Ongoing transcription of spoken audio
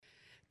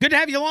Good to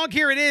have you along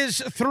here. It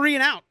is 3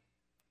 and Out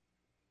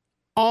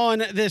on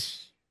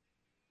this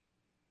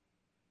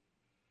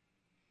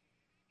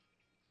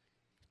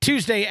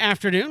Tuesday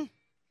afternoon.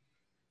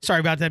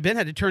 Sorry about that, Ben.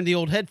 Had to turn the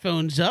old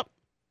headphones up.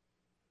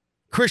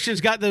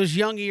 Christian's got those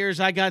young ears.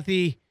 I got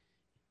the,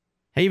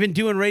 hey, you've been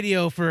doing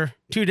radio for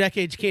 2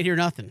 decades, can't hear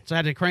nothing. So I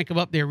had to crank them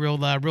up there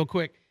real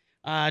quick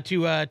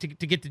to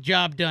get the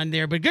job done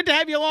there. But good to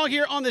have you along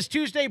here on this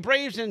Tuesday.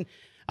 Braves and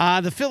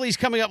the Phillies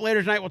coming up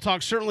later tonight. We'll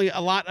talk certainly a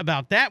lot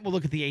about that. We'll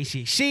look at the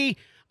ACC.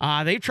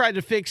 They've tried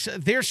to fix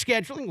their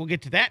scheduling. We'll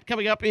get to that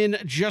coming up in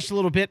just a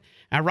little bit.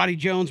 Roddy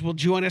Jones will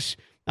join us,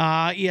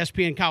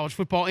 ESPN college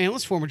football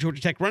analyst, former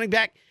Georgia Tech running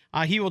back.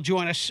 He will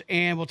join us,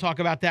 and we'll talk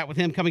about that with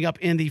him coming up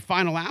in the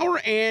final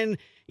hour. And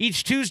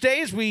each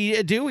Tuesday, as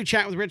we do, we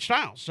chat with Rich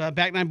Stiles.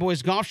 Back Nine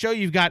Boys Golf Show.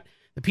 You've got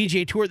the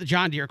PGA Tour at the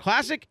John Deere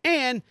Classic,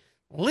 and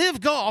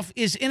Live Golf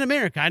is in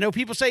America. I know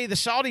people say the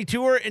Saudi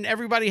Tour, and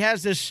everybody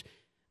has this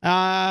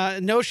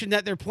notion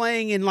that they're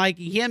playing in like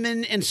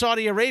Yemen and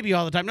Saudi Arabia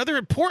all the time. No, they're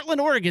in Portland,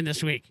 Oregon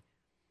this week.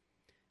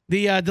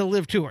 The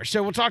Live Tour.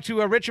 So we'll talk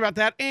to Rich about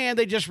that. And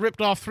they just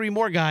ripped off 3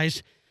 more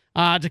guys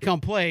to come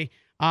play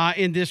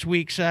in this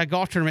week's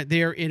golf tournament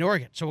there in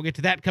Oregon. So we'll get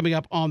to that coming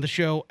up on the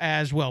show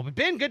as well. But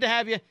Ben, good to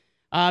have you.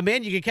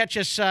 Man, you can catch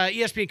us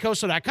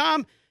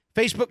ESPNCoastal.com,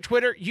 Facebook,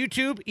 Twitter,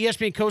 YouTube,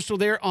 ESPN Coastal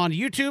there on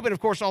YouTube, and of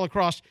course all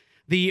across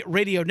the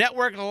radio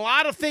network. A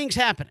lot of things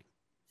happening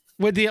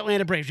with the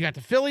Atlanta Braves. You got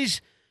the Phillies.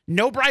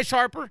 No Bryce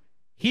Harper.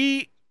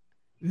 He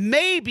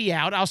may be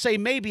out. I'll say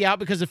may be out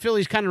because the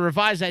Phillies kind of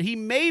revised that. He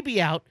may be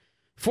out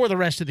for the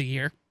rest of the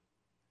year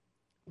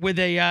with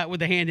a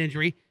hand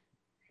injury.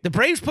 The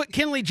Braves put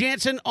Kenley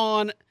Jansen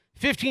on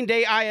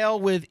 15-day IL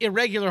with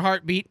irregular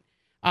heartbeat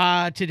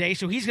today,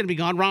 so he's going to be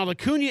gone. Ronald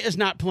Acuna is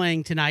not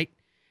playing tonight.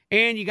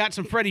 And you got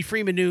some Freddie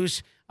Freeman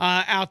news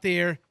out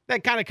there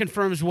that kind of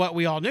confirms what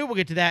we all knew. We'll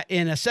get to that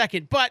in a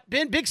second. But,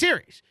 Ben, big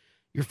series.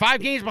 You're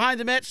 5 games behind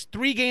the Mets,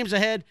 3 games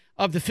ahead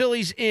of the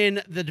Phillies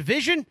in the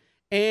division,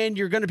 and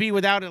you're going to be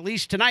without at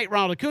least tonight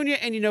Ronald Acuna,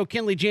 and you know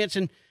Kenley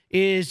Jansen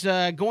is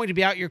going to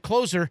be out, your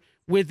closer,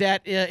 with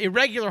that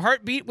irregular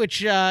heartbeat,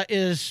 which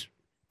is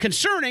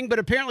concerning, but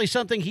apparently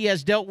something he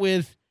has dealt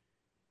with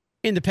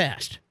in the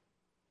past.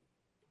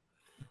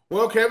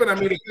 Well, Kevin, I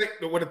mean,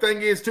 the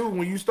thing is too,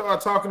 when you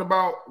start talking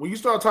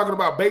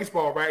about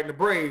baseball, right, and the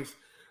Braves.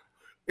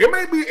 It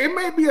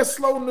may be a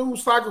slow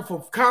news cycle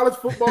for college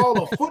football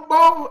or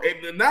football,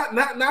 and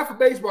not for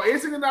baseball.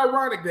 Isn't it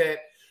ironic that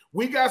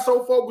we got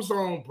so focused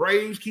on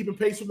Braves keeping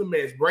pace with the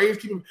Mets,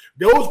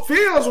 those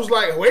fields was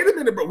like, wait a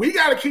minute, but we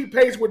got to keep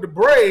pace with the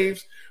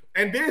Braves.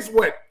 And this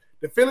what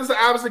the Phillies are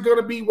obviously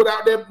going to be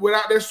without their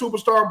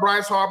superstar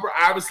Bryce Harper.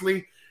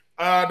 Obviously,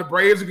 the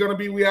Braves are going to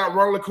be without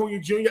Ronald Acuna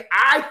Jr.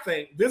 I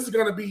think this is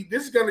going to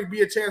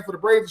be a chance for the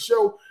Braves to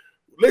show.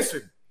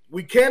 Listen.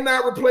 We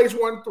cannot replace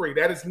 1-3.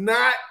 That is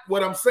not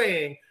what I'm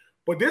saying.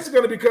 But this is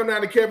going to be coming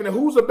down to Kevin, and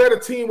who's a better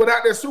team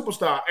without their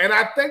superstar? And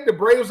I think the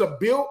Braves are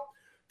built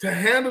to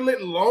handle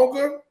it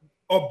longer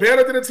or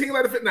better than a team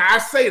like the Phillies. Now, I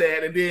say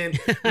that, and then,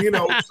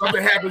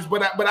 something happens.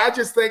 But I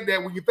just think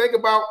that when you think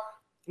about,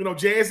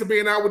 Jansen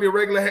being out with the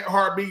irregular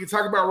heartbeat, you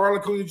talk about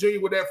Ronald Acuna Jr.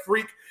 with that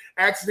freak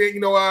accident,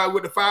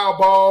 with the foul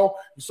ball.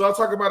 You start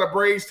talking about a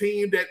Braves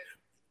team that,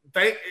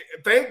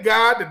 thank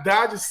God the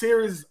Dodgers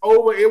series is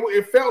over.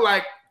 It felt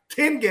like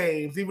 10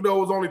 games, even though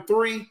it was only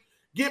 3.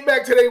 Get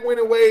back to their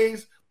winning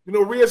ways,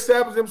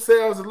 reestablish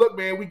themselves. And look,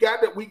 man, we got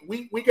that.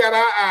 We got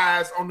our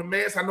eyes on the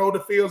Mets. I know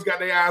the Fields got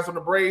their eyes on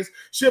the Braves.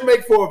 Should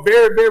make for a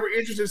very, very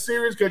interesting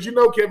series because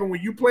Kevin,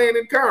 when you playing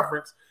in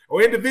conference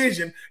or in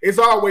division, it's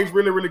always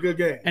really, really good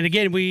game. And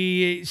again,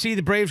 we see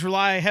the Braves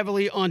rely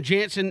heavily on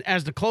Jansen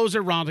as the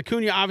closer. Ronald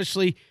Acuna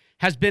obviously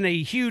has been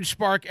a huge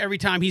spark every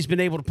time he's been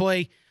able to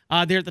play.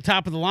 There at the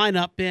top of the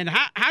lineup. And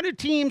how do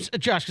teams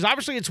adjust? Because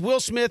obviously it's Will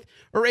Smith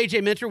or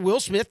A.J. Minter.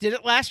 Will Smith did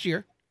it last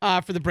year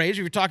for the Braves.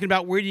 We were talking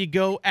about where do you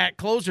go at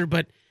closer,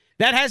 but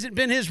that hasn't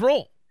been his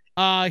role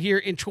here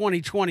in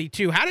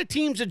 2022. How do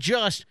teams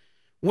adjust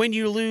when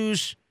you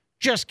lose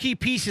just key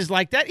pieces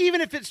like that,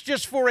 even if it's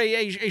just for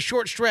a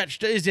short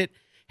stretch? Is it,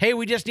 hey,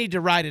 we just need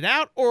to ride it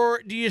out?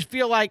 Or do you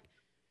feel like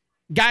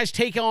guys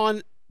take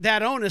on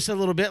that onus a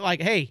little bit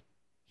like, hey,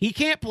 he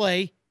can't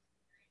play.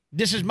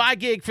 This is my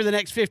gig for the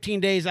next 15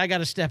 days. I got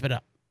to step it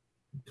up.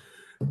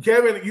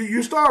 Kevin,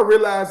 you start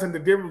realizing the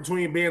difference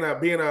between being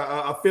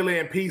a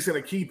fill-in piece and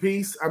a key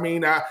piece. I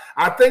mean,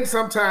 I think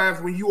sometimes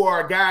when you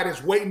are a guy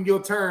that's waiting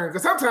your turn,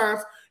 because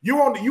sometimes you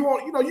on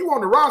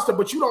the roster,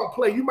 but you don't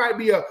play. You might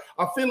be a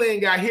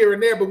fill-in guy here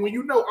and there, but when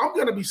I'm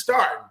going to be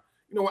starting,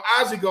 when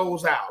Ozzie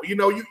goes out,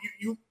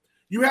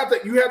 you have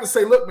to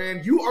say, look,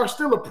 man, you are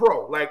still a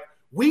pro. Like,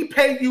 we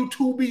pay you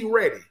to be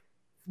ready.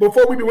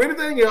 Before we do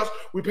anything else,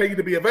 we pay you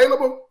to be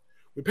available.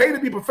 We pay you to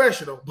be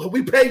professional, but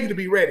we pay you to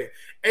be ready.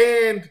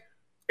 And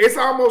it's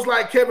almost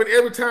like, Kevin,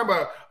 every time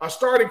a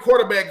starting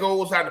quarterback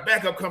goes out, the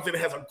backup comes in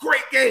and has a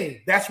great game.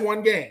 That's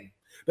one game.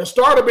 The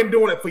starter been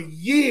doing it for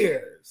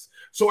years.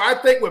 So I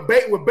think with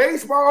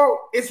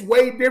baseball, it's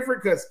way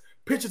different because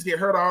pitchers get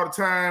hurt all the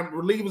time.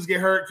 Relievers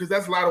get hurt because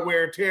that's a lot of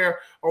wear and tear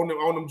on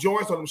them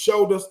joints, on them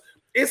shoulders.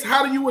 it's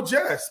how do you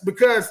adjust?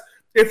 Because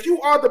if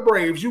you are the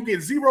Braves, you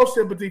get zero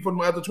sympathy from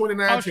the other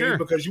 29 teams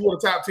because you were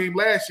the top team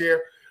last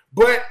year.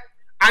 But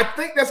I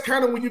think that's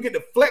kind of when you get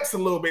to flex a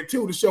little bit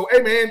too to show,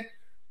 hey man,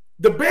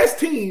 the best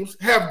teams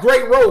have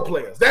great role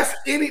players. That's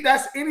any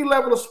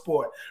level of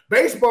sport.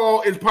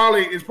 Baseball is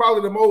probably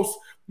the most,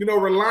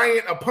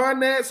 reliant upon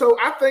that. So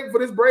I think for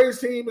this Braves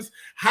team is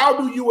how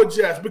do you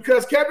adjust?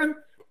 Because Kevin,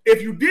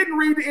 if you didn't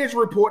read the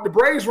injury report, the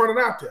Braves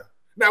running out there.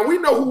 Now we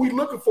know who we're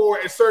looking for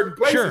at certain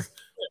places. Sure.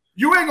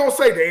 You ain't gonna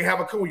say they ain't have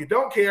Acuna.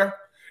 Don't care.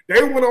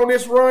 They went on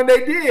this run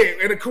they did,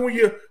 and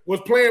Acuna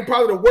was playing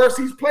probably the worst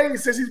he's played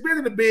since he's been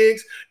in the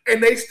bigs,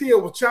 and they still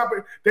was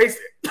chopping. They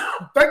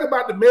think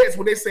about the Mets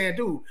when they're saying,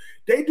 dude,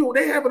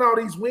 they having all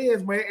these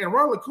wins, man, and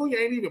Ronald Acuna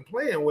ain't even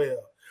playing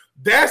well.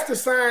 That's the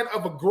sign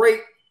of a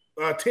great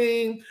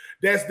team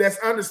that's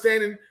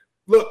understanding.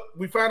 Look,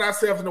 we find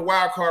ourselves in the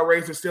wild card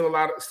race. There's still a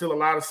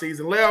lot of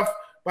season left.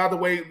 By the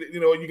way,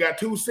 you got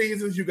 2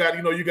 seasons. You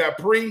got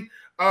pre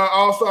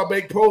All-Star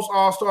break, post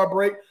All-Star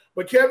break.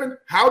 But Kevin,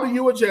 how do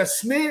you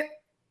adjust? Snit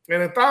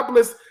and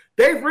Anthopoulos,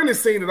 they've really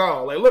seen it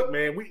all. Like, look,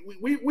 man,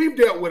 we've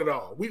dealt with it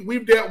all.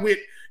 We've dealt with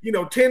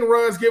 10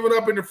 runs given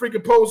up in the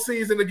freaking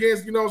postseason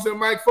against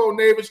Mike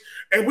Foltynewicz,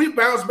 and we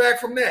bounced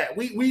back from that.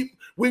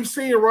 We've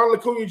seen Ronald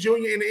Acuna Jr.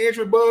 in the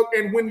injury bug,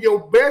 and when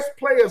your best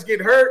players get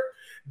hurt,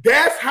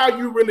 that's how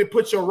you really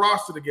put your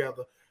roster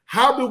together.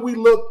 How do we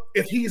look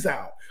if he's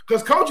out?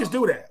 Because coaches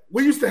do that.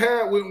 We used to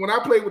have when I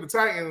played with the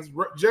Titans,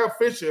 Jeff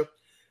Fisher.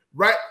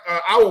 Right,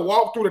 I would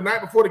walk through the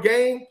night before the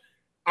game.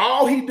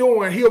 All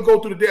he'll go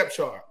through the depth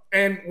chart,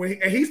 and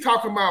he's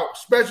talking about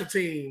special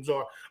teams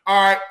or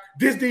all right,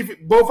 this defense,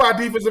 both our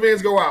defensive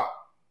ends go out.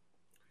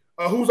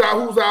 Who's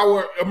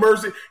our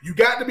emergency? You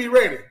got to be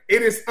ready.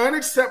 It is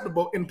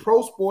unacceptable in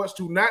pro sports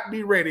to not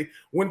be ready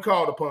when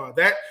called upon.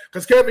 That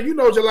because Kevin,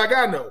 just like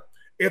I know,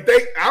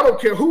 I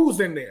don't care who's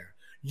in there,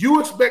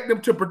 you expect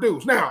them to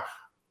produce. Now,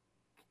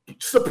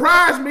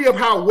 surprise me of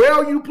how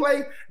well you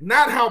play,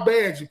 not how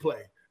bad you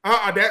play.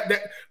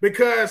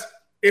 Because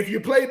if you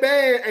play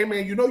bad, hey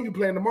man, you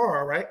playing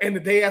tomorrow, right? And the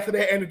day after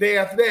that, and the day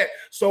after that.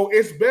 So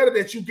it's better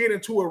that you get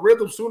into a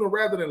rhythm sooner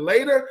rather than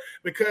later,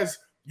 because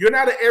you're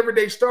not an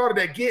everyday starter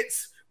that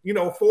gets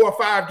 4 or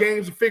 5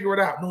 games to figure it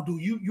out. No,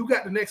 dude, you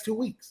got the next 2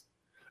 weeks.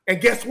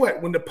 And guess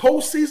what? When the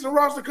postseason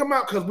roster come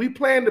out, because we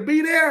plan to be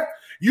there,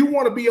 you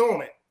want to be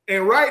on it.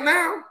 And right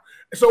now,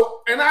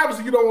 and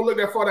obviously you don't want to look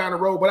that far down the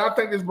road, but I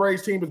think this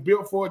Braves team is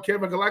built for it,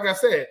 Kevin. Because like I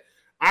said,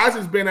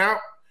 Isaac's been out.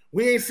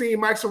 We ain't seen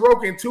Mike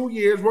Soroka in 2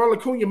 years. Ronald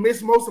Acuna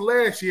missed most of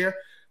last year.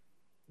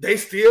 They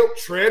still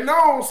treading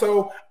on.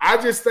 So I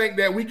just think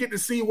that we get to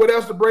see what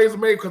else the Braves have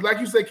made. Because like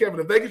you said, Kevin,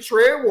 if they can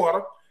tread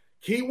water,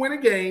 keep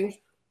winning games,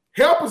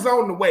 help is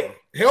on the way.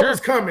 Help is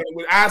coming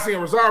with Isaac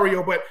and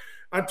Rosario. But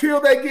until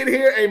they get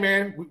here, hey,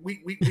 man,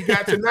 we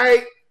got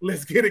tonight.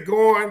 Let's get it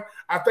going.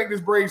 I think this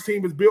Braves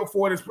team is built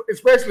for it,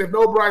 especially if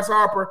no Bryce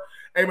Harper.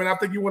 Hey, man, I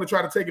think you want to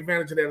try to take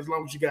advantage of that as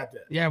long as you got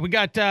that. Yeah, we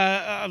got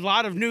a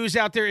lot of news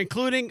out there,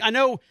 including, I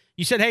know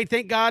you said, hey,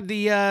 thank God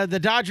the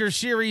Dodgers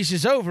series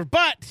is over.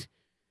 But,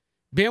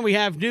 Ben, we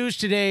have news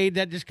today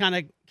that just kind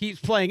of keeps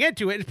playing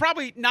into it. It's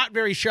probably not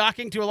very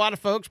shocking to a lot of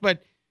folks,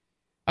 but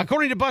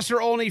according to Buster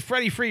Olney,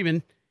 Freddie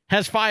Freeman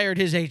has fired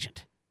his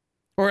agent,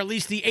 or at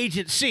least the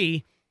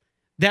agency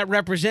that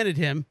represented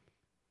him.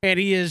 And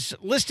he is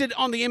listed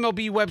on the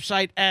MLB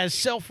website as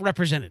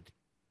self-represented.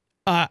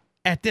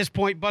 At this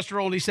point, Buster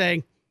Olney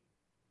saying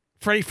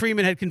Freddie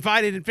Freeman had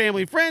confided in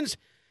family and friends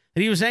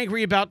that he was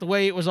angry about the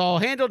way it was all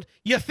handled.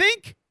 You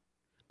think?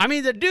 I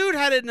mean, the dude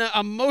had an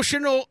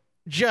emotional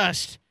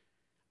just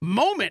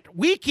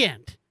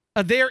weekend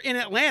there in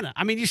Atlanta.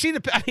 I mean, you see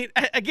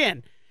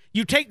again,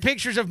 you take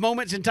pictures of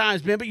moments and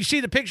times, Ben, but you see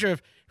the picture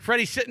of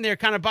Freddie sitting there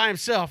kind of by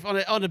himself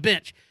on the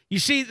bench. You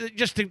see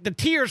the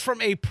tears from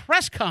a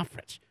press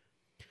conference.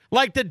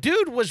 Like the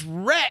dude was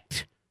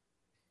wrecked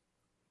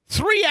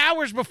 3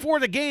 hours before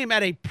the game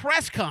at a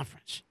press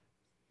conference.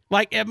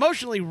 Like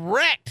emotionally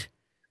wrecked.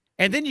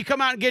 And then you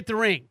come out and get the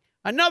ring.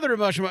 Another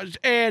emotional.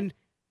 And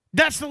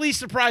that's the least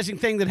surprising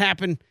thing that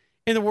happened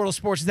in the world of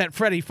sports is that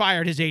Freddie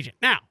fired his agent.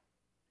 Now,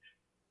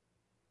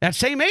 that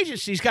same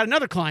agency's got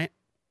another client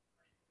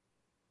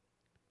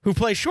who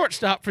plays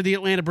shortstop for the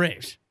Atlanta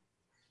Braves.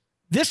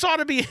 This ought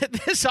to be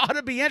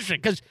interesting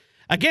because,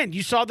 again,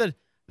 you saw the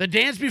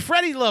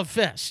Dansby-Freddie love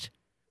fest.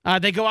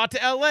 They go out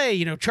to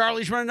L.A.,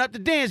 Charlie's running up to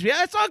Dansby.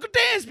 That's Uncle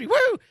Dansby,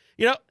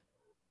 woo!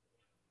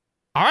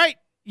 All right,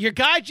 your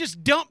guy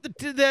just dumped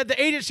the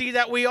agency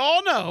that we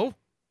all know.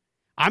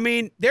 I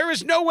mean, there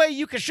is no way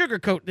you can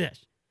sugarcoat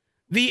this.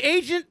 The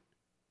agent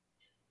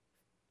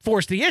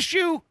forced the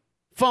issue,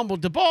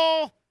 fumbled the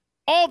ball,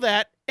 all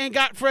that, and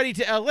got Freddie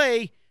to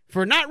L.A.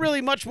 for not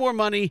really much more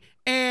money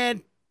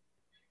and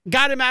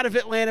got him out of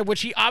Atlanta,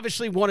 which he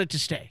obviously wanted to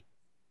stay.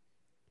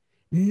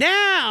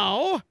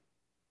 Now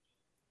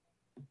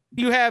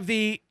you have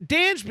the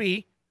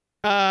Dansby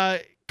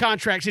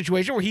contract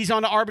situation where he's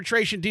on an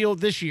arbitration deal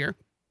this year.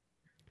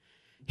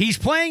 He's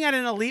playing at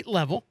an elite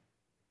level.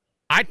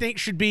 I think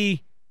should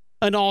be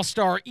an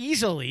all-star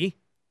easily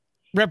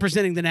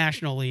representing the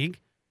National League.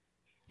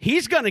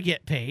 He's going to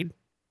get paid.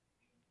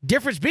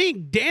 Difference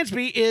being,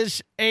 Dansby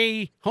is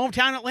a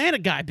hometown Atlanta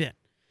guy, Ben.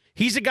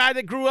 He's a guy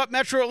that grew up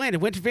Metro Atlanta,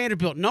 went to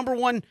Vanderbilt, number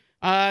one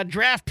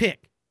draft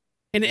pick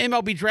in the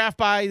MLB draft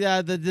by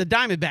the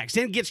Diamondbacks.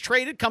 Then gets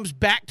traded, comes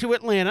back to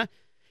Atlanta,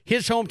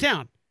 his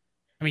hometown.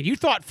 I mean, you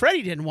thought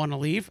Freddie didn't want to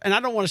leave, and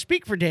I don't want to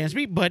speak for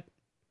Dansby, but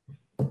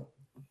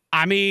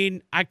I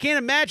mean, I can't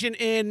imagine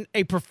in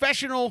a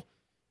professional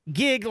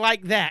gig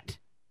like that,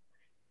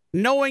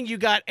 knowing you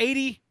got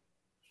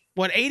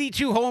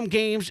 82 home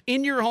games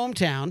in your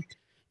hometown.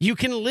 You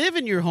can live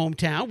in your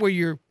hometown where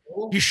you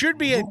should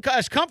be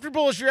as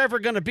comfortable as you're ever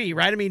going to be,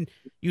 right? I mean,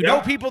 you know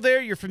people there.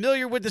 You're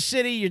familiar with the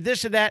city. You're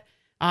this and that.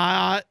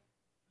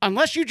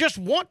 Unless you just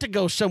want to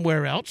go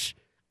somewhere else,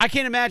 I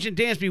can't imagine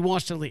Dansby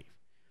wants to leave.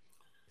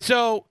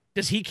 So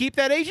does he keep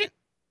that agent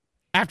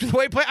after the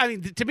way he played? I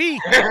mean, to me,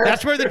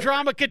 that's where the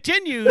drama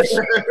continues.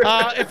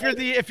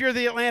 If you're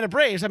the Atlanta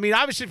Braves, I mean,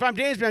 obviously, if I'm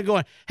Dansby, I'm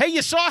going, hey,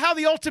 you saw how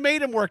the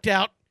ultimatum worked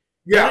out.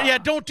 Yeah,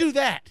 don't do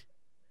that.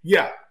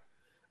 Yeah.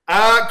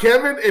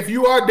 Kevin, if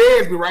you are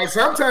Dansby, right?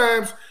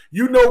 Sometimes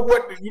you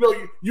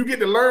get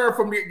to learn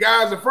from the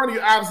guys in front of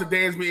you. Obviously,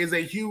 Dansby is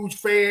a huge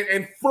fan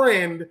and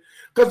friend.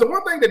 Because the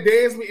one thing that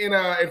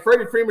Dansby and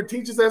Freddie Freeman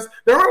teaches us,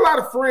 there are a lot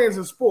of friends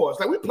in sports.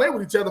 Like, we play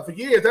with each other for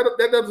years.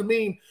 That doesn't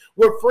mean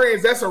we're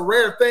friends. That's a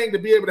rare thing to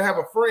be able to have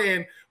a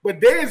friend.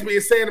 But Dansby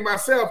is saying to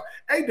myself,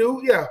 hey,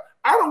 dude,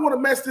 I don't want to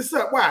mess this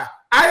up. Why?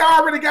 I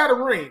already got a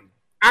ring.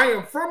 I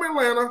am from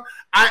Atlanta.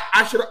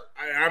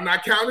 I'm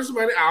not counting this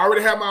money. I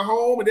already have my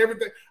home and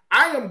everything.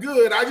 I am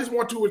good. I just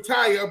want to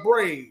retire a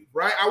Brave,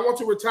 right? I want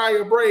to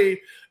retire a Brave.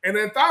 And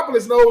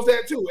Anthopoulos knows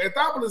that too.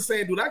 Anthopoulos is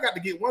saying, dude, I got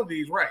to get one of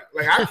these right.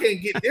 Like, I can't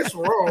get this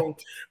wrong.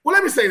 Well,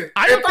 let me say this.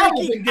 I don't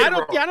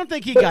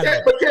think he got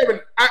it. But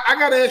Kevin, I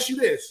got to ask you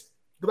this.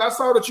 Because I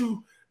saw that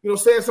you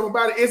saying something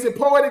about it. Is it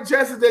poetic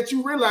justice that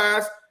you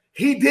realize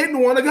he didn't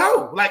want to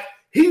go? Like,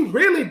 he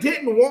really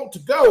didn't want to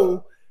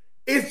go.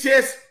 It's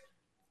just,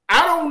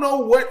 I don't know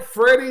what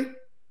Freddie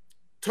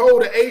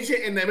told the agent,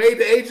 and they made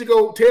the agent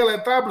go tell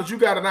Anthopoulos, you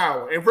got an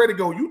hour. And Freddie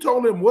go, you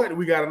told him what?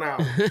 We got an hour.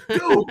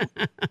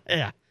 Dude.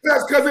 Yeah.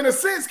 Because in a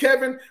sense,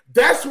 Kevin,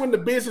 that's when the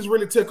business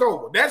really took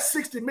over. That's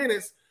 60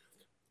 minutes.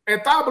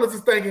 Anthopoulos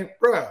is thinking,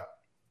 bruh,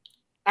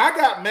 I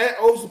got Matt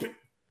Olson.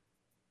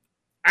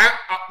 I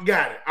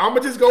got it. I'm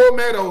going to just go with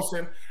Matt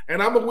Olson,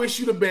 and I'm going to wish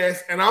you the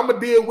best, and I'm going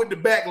to deal with the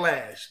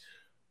backlash.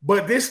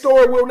 But this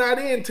story will not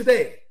end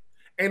today.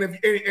 And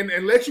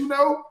and let you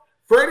know,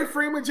 Freddie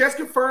Freeman just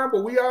confirmed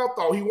what we all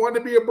thought. He wanted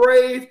to be a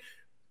Brave.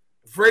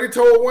 Freddie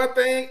told one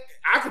thing.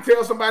 I could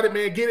tell somebody,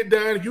 man, get it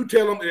done. You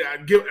tell them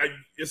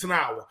it's an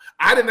hour.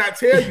 I did not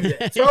tell you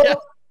that. So,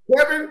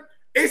 Kevin,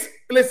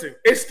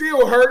 it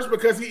still hurts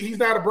because he's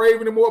not a Brave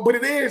anymore, but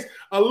it is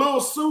a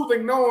little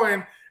soothing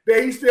knowing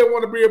that he still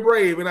want to be a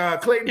Brave.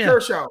 And Clayton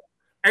Kershaw,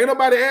 ain't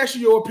nobody asked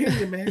you your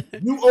opinion, man.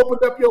 You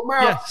opened up your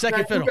mouth. Yeah,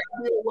 second fiddle. You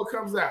got to deal with what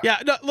comes out.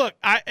 Yeah, no, look,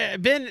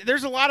 Ben,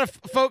 there's a lot of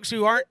folks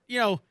who aren't,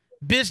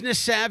 business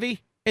savvy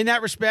in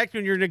that respect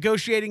when you're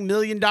negotiating $1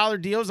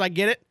 million deals. I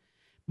get it.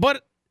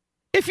 But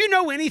if you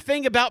know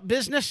anything about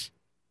business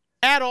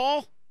at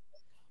all,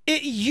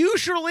 it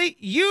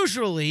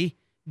usually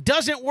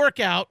doesn't work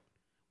out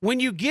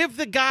when you give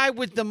the guy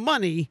with the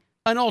money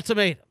an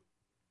ultimatum,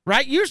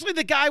 right? Usually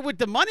the guy with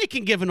the money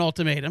can give an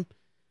ultimatum.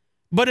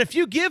 But if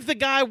you give the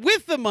guy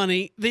with the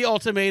money the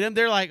ultimatum,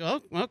 they're like,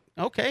 oh,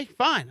 okay,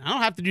 fine. I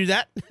don't have to do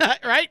that,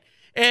 right?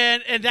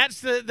 And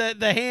that's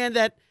the hand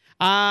that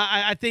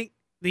I think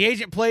the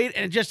agent played.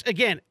 And just,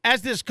 again,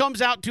 as this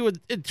comes out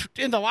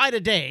in the light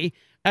of day,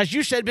 as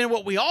you said, Ben,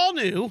 what we all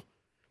knew,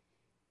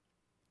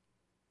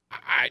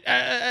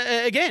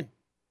 again,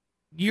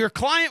 your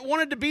client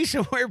wanted to be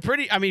somewhere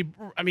pretty. I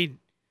mean,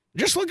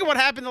 just look at what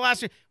happened the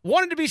last year.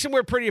 Wanted to be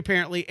somewhere pretty,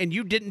 apparently, and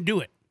you didn't do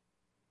it,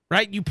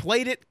 right? You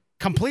played it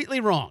completely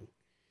wrong.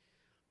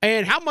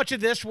 And how much of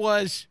this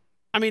was,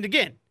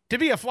 again, to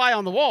be a fly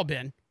on the wall,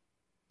 Ben,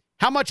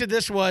 how much of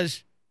this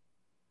was,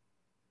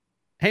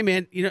 hey,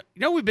 man,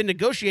 we've been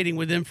negotiating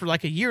with him for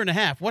like a year and a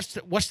half.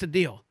 What's the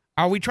deal?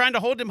 Are we trying to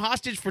hold him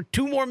hostage for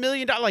 $2 more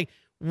million? Like,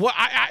 what?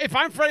 If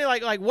I'm Freddie,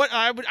 like what?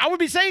 I would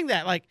be saying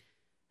that. Like,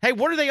 hey,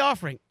 what are they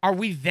offering? Are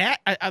we that?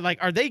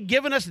 Are they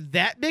giving us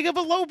that big of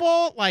a low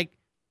ball? Like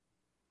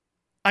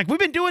we've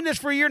been doing this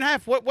for a year and a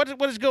half.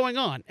 What is going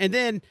on? And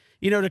then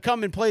to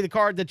come and play the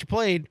card that you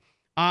played,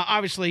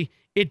 obviously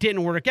it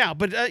didn't work out.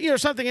 But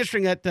something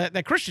interesting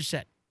that Christian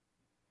said.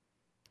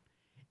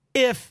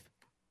 If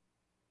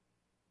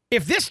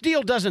this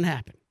deal doesn't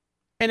happen,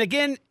 and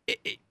again,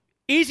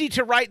 easy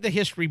to write the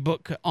history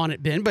book on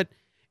it, Ben, but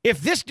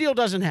if this deal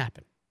doesn't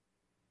happen,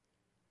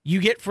 you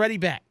get Freddie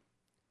back.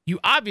 You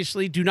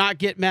obviously do not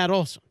get Matt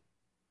Olson,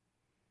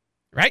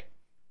 right?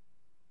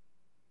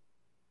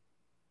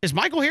 Is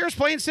Michael Harris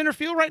playing center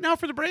field right now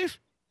for the Braves?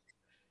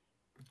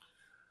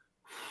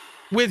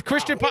 With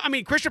Christian,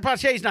 Christian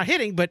Pache is not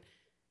hitting, but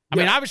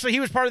obviously he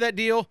was part of that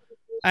deal.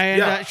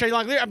 And Shea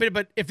Long-Lear.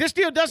 But if this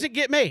deal doesn't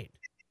get made,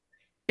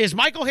 is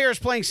Michael Harris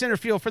playing center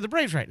field for the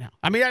Braves right now?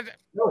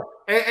 No.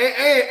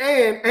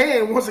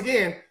 And once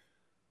again,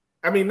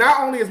 I mean,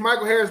 not only is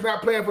Michael Harris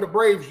not playing for the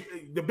Braves,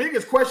 the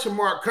biggest question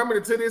mark coming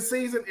into this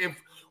season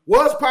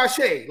was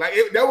Pache.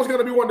 That was going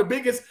to be one of the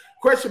biggest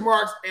question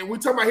marks, and we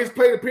talking about his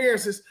plate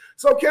appearances.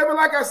 So, Kevin,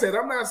 like I said,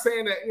 I'm not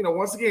saying that,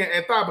 once again,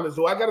 Anthopoulos,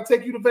 do I got to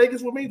take you to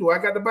Vegas with me? Do I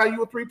got to buy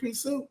you a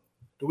 3-piece suit?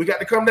 Do we got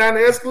to come down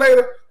the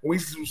escalator when we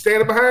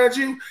standing behind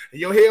you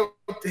and your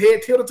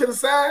head tilted to the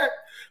side?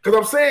 Because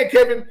I'm saying,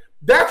 Kevin,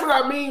 that's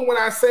what I mean when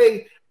I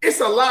say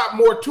it's a lot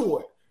more to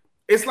it.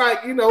 It's like,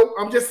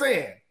 I'm just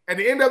saying, at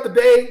the end of the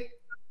day,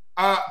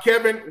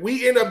 Kevin,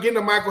 we end up getting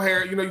a Michael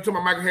Harris. You talking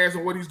about Michael Harris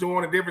and what he's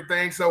doing and different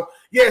things. So,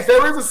 yes,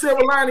 there is a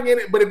silver lining in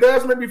it, but it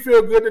does make me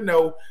feel good to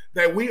know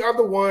that we are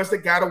the ones that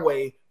got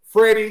away.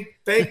 Freddie,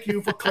 thank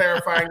you for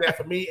clarifying that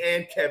for me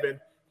and Kevin.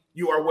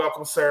 You are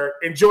welcome, sir.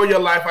 Enjoy your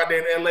life out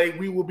there in LA.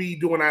 We will be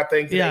doing our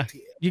things in ATL.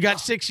 You got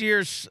 6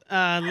 years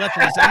left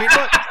of this. I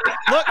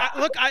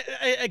mean, look.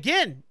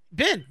 Again,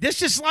 Ben,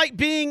 this is like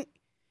being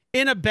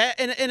in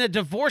a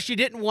divorce you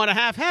didn't want to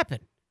have happen.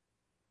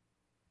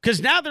 Because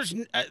now there's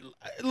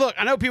look,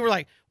 I know people are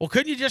like, well,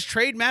 couldn't you just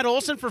trade Matt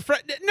Olson for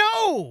Fred?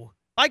 No,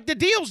 the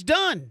deal's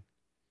done.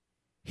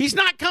 He's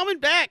not coming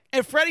back,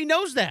 and Freddie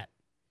knows that.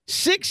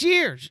 6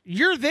 years,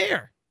 you're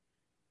there.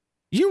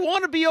 You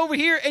want to be over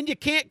here, and you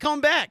can't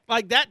come back.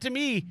 That to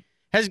me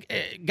has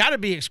got to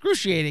be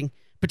excruciating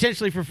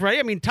potentially for Freddie.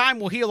 I mean, time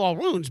will heal all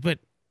wounds, but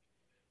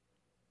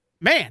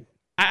man,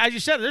 as you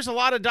said, there's a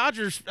lot of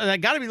Dodgers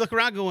that got to be looking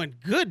around going,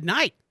 good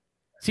night.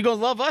 Is he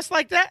gonna love us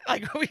like that?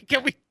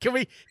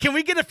 Can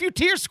we get a few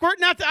tears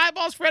squirting out the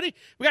eyeballs, Freddie?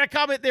 We got a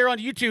comment there on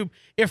YouTube.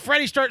 If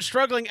Freddie starts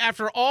struggling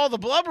after all the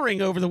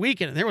blubbering over the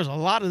weekend, and there was a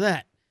lot of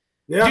that.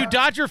 Yeah. Do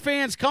Dodger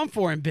fans come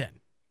for him, Ben?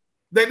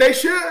 They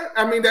should.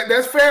 I mean,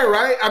 that's fair,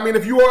 right? I mean,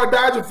 if you are a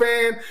Dodger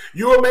fan,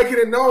 you're making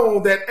it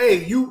known that,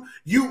 hey, you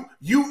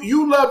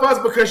love us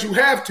because you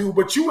have to,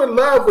 but you in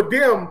love with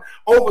them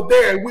over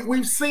there.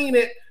 We've seen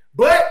it,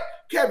 but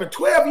Kevin,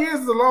 12 years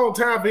is a long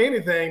time for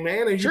anything,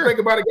 man. And you think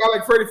about a guy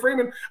like Freddie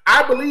Freeman,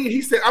 I believe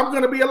he said, I'm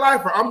going to be a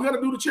lifer. I'm going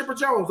to do the Chipper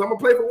Jones. I'm going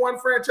to play for one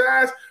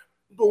franchise.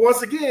 But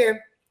once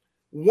again,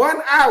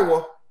 1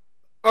 hour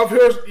of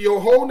your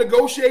whole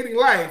negotiating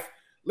life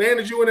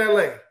landed you in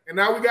L.A. And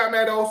now we got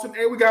Matt Olson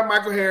and we got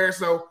Michael Harris.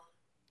 So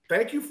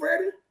thank you,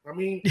 Freddie. I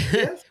mean,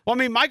 yes. Well, I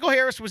mean, Michael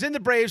Harris was in the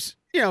Braves,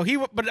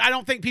 but I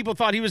don't think people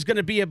thought he was going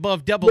to be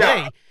above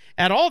Double-A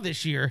at all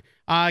this year,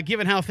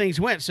 given how things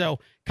went. So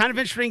kind of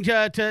interesting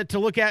to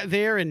look at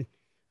there. And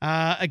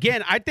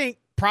again, I think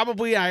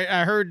probably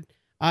I heard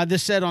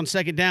this said on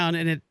Second Down,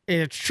 and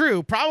it's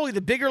true. Probably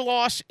the bigger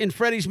loss in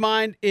Freddie's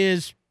mind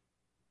is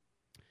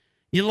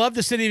you love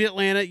the city of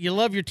Atlanta, you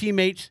love your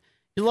teammates,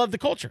 you love the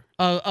culture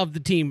of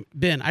the team,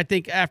 Ben. I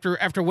think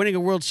after winning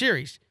a World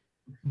Series.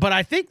 But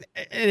I think,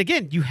 and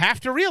again, you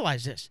have to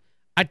realize this.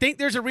 I think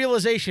there's a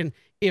realization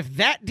if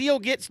that deal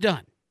gets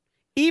done,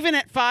 even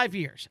at 5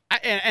 years,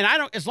 and I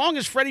don't, as long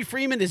as Freddie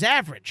Freeman is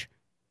average,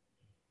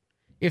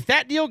 if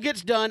that deal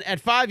gets done at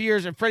 5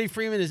 years and Freddie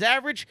Freeman is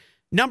average,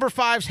 number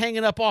 5's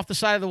hanging up off the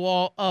side of the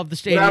wall of the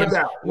stadium.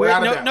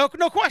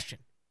 No question.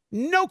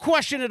 No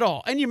question at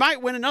all. And you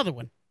might win another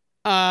one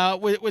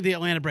with the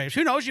Atlanta Braves.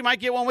 Who knows? You might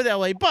get one with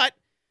LA, but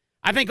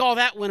I think all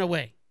that went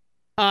away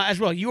as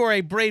well. You are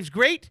a Braves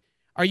great.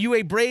 Are you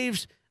a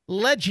Braves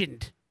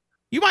legend?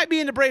 You might be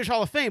in the Braves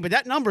Hall of Fame, but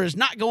that number is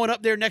not going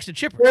up there next to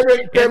Chipper.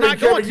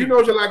 Kevin, you know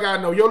you like I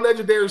know. Your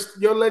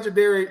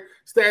legendary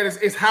status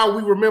is how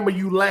we remember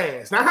you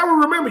last. Not how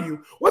we remember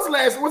you. What's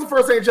the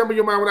first thing that jump in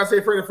your mind when I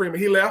say Freddie Freeman?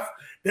 He left.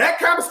 That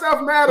kind of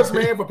stuff matters,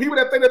 man. For people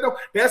that think that don't,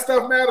 that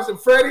stuff matters. And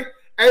Freddie,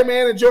 hey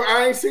man, enjoy.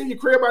 I ain't seen your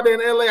crib out there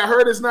in LA. I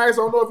heard it's nice. I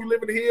don't know if you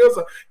live in the hills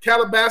or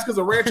Calabasas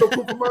or Rancho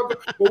Cucamonga,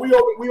 but we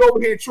over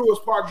here in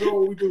Truist Park doing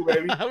what we do,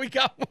 baby. We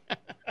got one.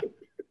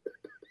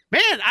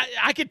 Man,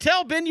 I could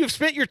tell, Ben, you've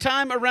spent your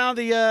time around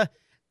the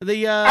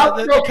California area. I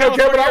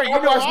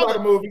watched a lot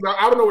of movies.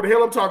 I don't know what the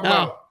hell I'm talking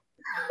about.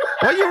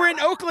 Well, you were in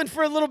Oakland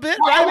for a little bit.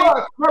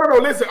 Right? No.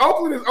 Listen,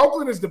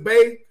 Oakland is the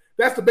Bay.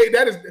 That's the Bay.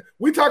 That is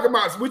we talking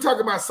about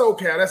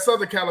SoCal. That's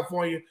Southern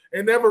California.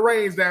 It never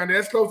rains down there.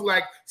 That's close to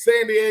like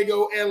San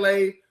Diego,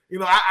 LA.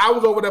 I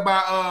was over there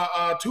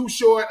by Too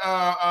Short,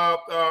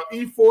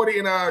 E40,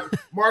 and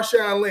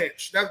Marshawn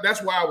Lynch.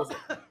 That's where I was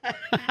at.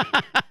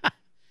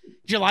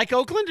 Did you like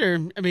Oakland, or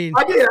I did.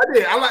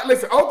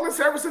 Listen, Oakland,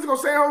 San Francisco,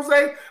 San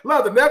Jose,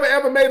 love it. Never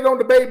ever made it on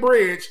the Bay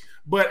Bridge,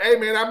 but hey,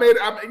 man, I made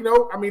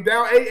it.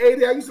 Down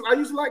 880. I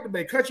used to like the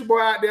Bay. Country boy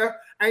out there.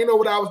 I ain't know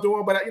what I was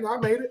doing, but I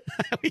made it.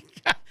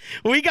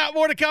 we got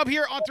more to come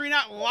here on 3 and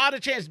Out. A lot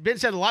of chance. Ben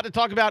said a lot to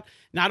talk about,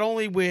 not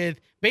only with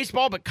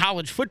baseball but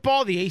college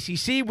football, the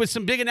ACC, with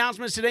some big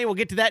announcements today. We'll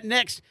get to that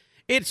next.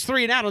 It's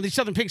 3 and Out on the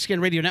Southern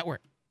Pigskin Radio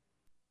Network.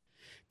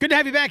 Good to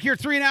have you back here,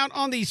 3 and Out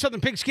on the Southern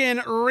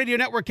Pigskin Radio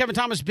Network. Kevin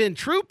Thomas, Ben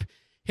Troop.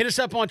 Hit us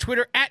up on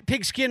Twitter at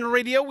Pigskin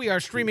Radio. We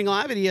are streaming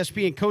live at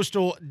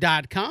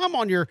ESPNCoastal.com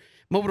on your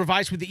mobile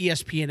device with the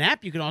ESPN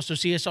app. You can also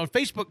see us on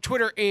Facebook,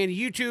 Twitter, and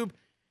YouTube,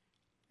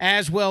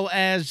 as well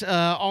as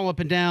all up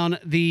and down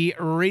the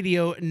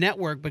radio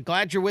network. But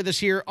glad you're with us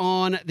here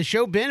on the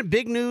show. Ben,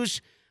 big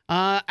news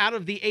out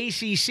of the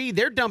ACC.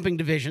 They're dumping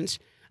divisions.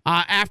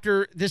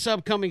 after this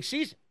upcoming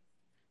season.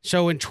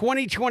 So in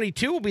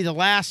 2022 will be the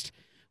last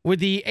with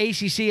the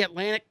ACC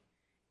Atlantic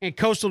and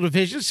Coastal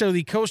Division. So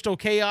the Coastal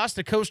Chaos,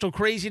 the Coastal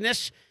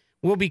Craziness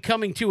will be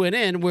coming to an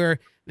end, where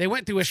they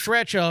went through a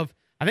stretch of,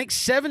 I think,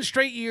 7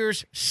 straight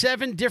years,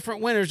 7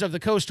 different winners of the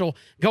Coastal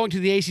going to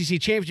the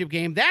ACC Championship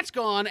game. That's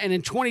gone, and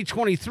in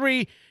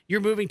 2023, you're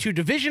moving to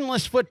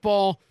divisionless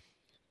football,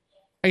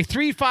 a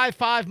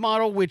 3-5-5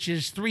 model, which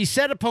is 3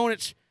 set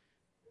opponents,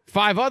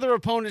 5 other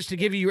opponents to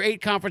give you your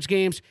 8 conference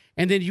games,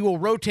 and then you will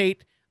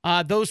rotate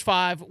those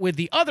 5 with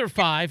the other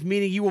 5,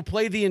 meaning you will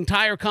play the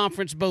entire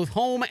conference, both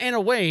home and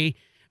away,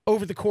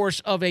 over the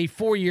course of a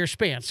 4-year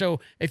span. So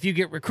if you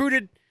get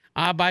recruited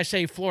by,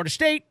 say, Florida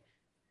State,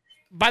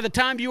 by the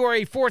time you are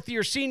a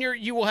 4th-year senior,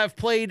 you will have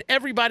played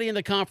everybody in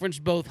the conference,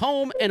 both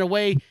home and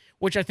away,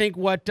 which I think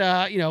what,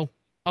 a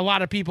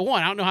lot of people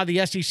want. I don't know how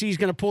the SEC is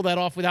going to pull that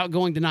off without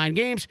going to 9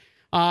 games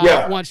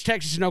once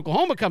Texas and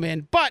Oklahoma come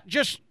in, but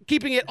just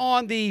keeping it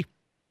on the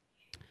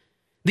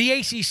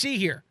ACC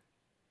here.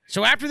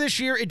 So after this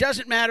year, it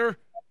doesn't matter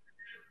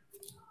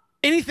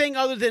anything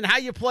other than how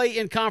you play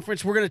in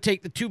conference. We're going to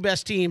take the 2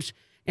 best teams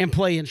and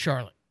play in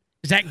Charlotte.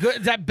 Is that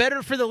good? Is that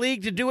better for the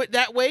league to do it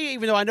that way?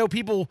 Even though I know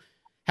people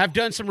have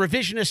done some not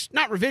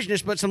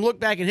revisionist, but some look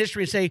back in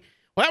history and say,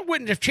 well, that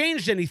wouldn't have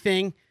changed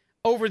anything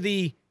over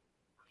the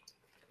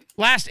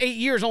last 8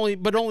 years only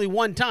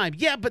one time.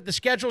 Yeah, but the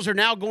schedules are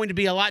now going to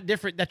be a lot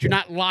different, that you're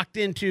not locked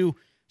into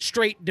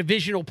straight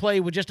divisional play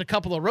with just a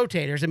couple of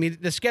rotators. I mean,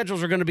 the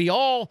schedules are going to be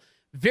all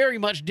very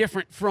much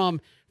different from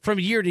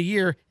year to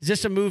year. Is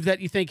this a move that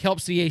you think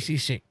helps the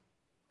ACC?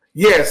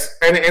 Yes,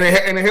 and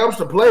it helps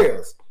the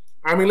players.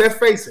 I mean, let's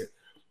face it.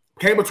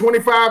 Came a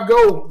 25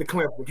 go to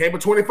Clemson. Came a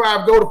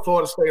 25 go to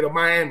Florida State or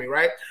Miami,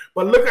 right?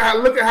 But look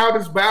at how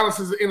this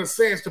balances, in a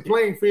sense, the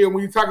playing field.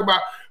 When you talk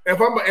about if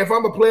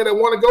I'm a player that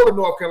want to go to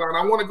North Carolina,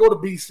 I want to go to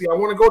BC, I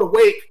want to go to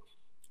Wake.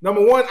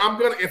 Number one,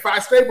 if I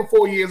stay for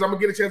 4 years, I'm gonna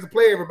get a chance to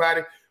play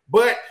everybody.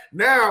 But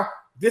now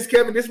this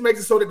makes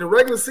it so that the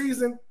regular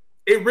season,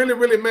 it really,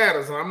 really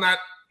matters. And I'm not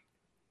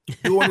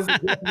doing this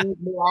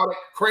all that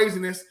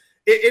craziness.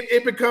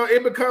 It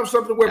becomes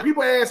something where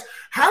people ask,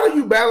 how do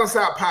you balance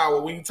out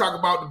power when you talk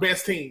about the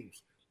best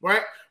teams,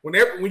 right? When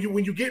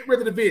you get rid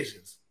of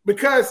divisions,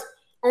 because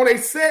on a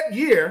set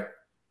year,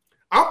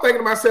 I'm thinking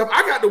to myself,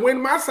 I got to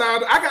win my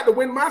side. I got to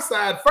win my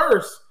side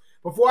first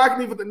before I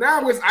can even.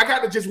 Now I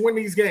got to just win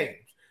these games,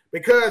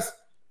 because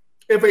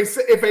if the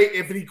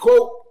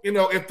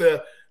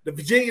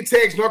Virginia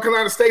Tech, North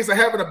Carolina States are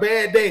having a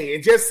bad day,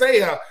 and just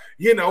say a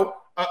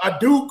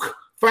Duke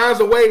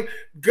finds a way,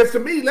 because to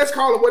me, let's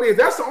call it what it is.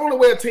 That's the only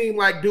way a team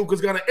like Duke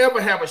is going to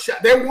ever have a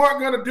shot. They weren't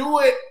going to do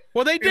it.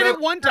 Well, they did it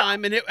one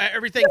time, and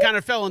everything kind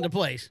of fell into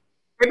place.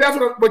 And that's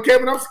but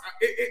Kevin,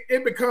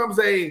 it becomes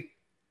a,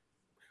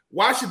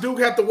 why should Duke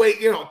have to wait,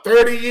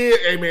 30 years?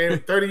 Hey,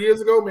 man, 30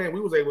 years ago, man, we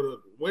was able to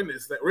win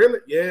this. Really?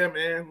 Yeah,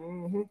 man.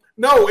 Mm-hmm.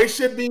 No, it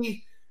should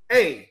be,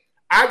 hey,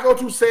 I go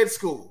to said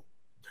school.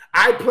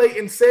 I play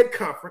in said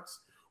conference.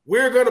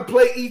 We're going to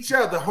play each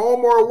other,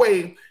 home or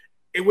away,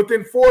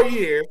 within 4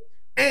 years.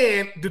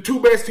 And the 2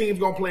 best teams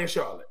going to play in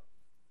Charlotte.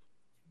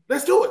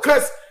 Let's do it.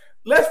 Because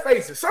let's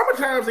face it,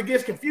 sometimes it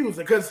gets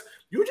confusing, because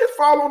you just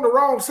fall on the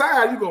wrong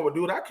side. You're going to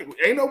do it.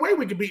 Ain't no way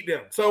we can beat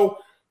them. So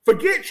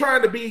forget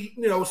trying to be,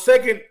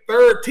 2nd,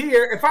 3rd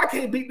tier. If I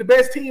can't beat the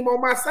best team on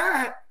my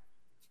side,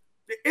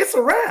 it's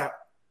a wrap.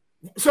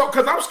 So,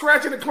 because I'm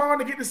scratching and clawing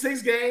to get to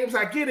 6 games,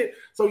 I get it.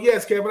 So,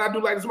 yes, Kevin, I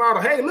do like this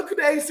model. Hey, look at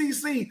the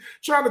ACC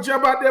trying to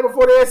jump out there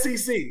before the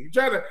SEC,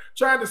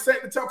 trying to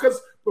set the tone.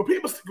 Because when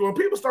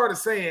people started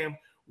saying,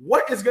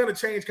 what is going to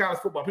change college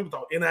football? People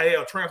thought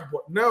NIL, transfer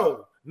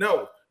portal.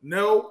 No.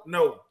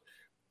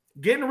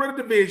 Getting rid of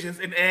divisions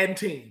and adding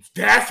teams.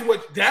 That's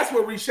what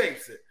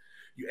reshapes it.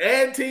 You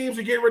add teams,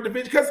 you get rid of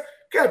divisions. Because,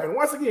 Kevin,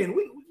 once again,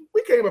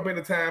 we came up in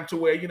a time to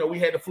where, we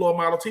had the floor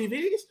model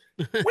TVs.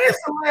 When's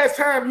the last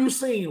time you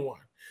seen one?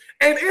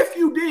 And if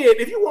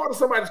you walk to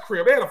somebody's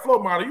crib, they had a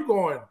floor model, you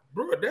going,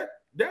 bro,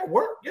 that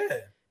worked? Yeah.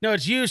 No,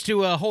 it's used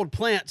to hold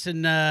plants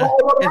and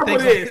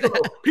things like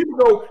that. People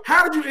go,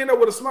 how did you end up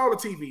with a smaller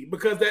TV?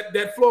 Because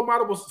that floor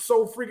model was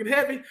so freaking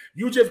heavy,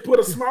 you just put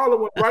a smaller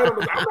one right on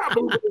the. I'm not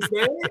moving this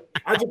thing.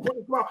 I just put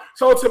a small.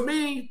 So to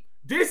me,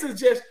 this is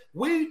just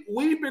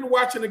we've been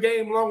watching the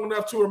game long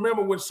enough to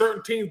remember when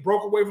certain teams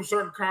broke away from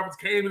certain conference,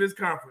 came to this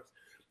conference.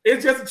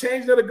 It's just a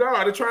change of the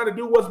guard. They're trying to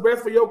do what's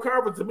best for your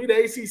conference. To me,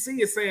 the ACC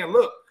is saying,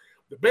 look,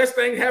 the best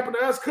thing happened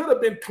to us could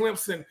have been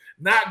Clemson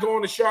not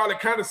going to Charlotte,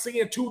 kind of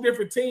seeing 2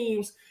 different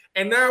teams.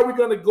 And now we're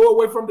going to go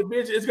away from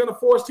division. It's going to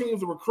force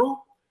teams to recruit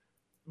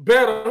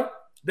better.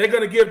 They're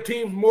going to give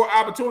teams more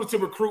opportunity to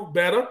recruit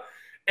better.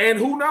 And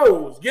who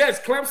knows?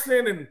 Yes,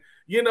 Clemson and,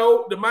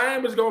 the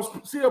Miami's going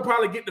to still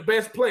probably get the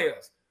best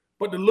players.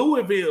 But the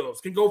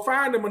Louisvilles can go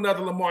find them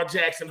another Lamar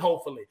Jackson,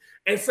 hopefully,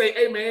 and say,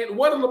 hey, man,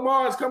 what if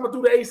Lamar is coming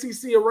through the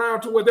ACC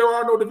around to where there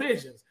are no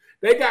divisions?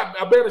 They got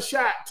a better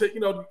shot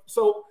to,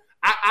 so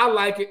I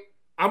like it.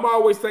 I'm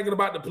always thinking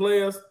about the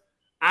players.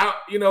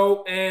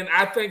 And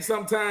I think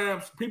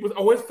sometimes people,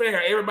 it's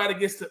fair. Everybody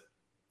gets to,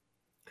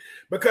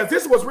 because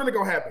this is what's really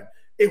going to happen.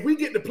 if we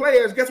get the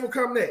players, guess what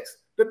come next?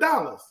 The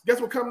dollars.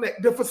 Guess what come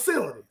next? The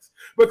facilities.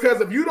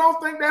 Because if you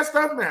don't think that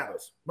stuff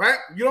matters, right?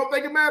 You don't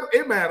think it matters.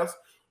 It matters.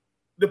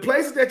 The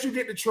places that you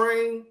get to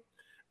train,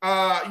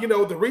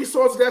 the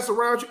resources that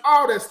surround you,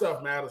 all that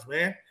stuff matters,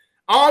 man.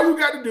 All you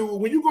got to do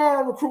when you go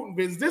on recruiting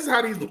visits, this is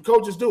how these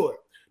coaches do it.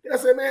 They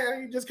say,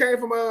 man, you just came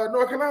from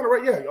North Carolina,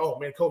 right? Yeah. Oh,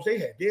 man, coach, they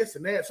had this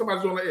and that.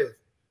 Somebody's doing like this.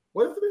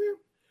 What is it?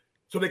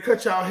 So they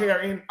cut y'all hair.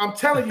 And I'm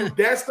telling you,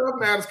 that stuff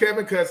matters,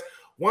 Kevin, because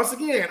once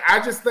again, I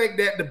just think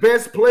that the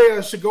best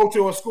players should go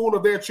to a school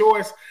of their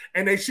choice,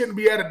 and they shouldn't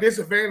be at a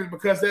disadvantage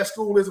because that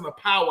school isn't a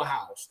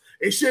powerhouse.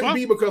 It shouldn't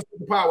be because of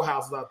the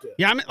powerhouses out there.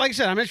 Yeah, like I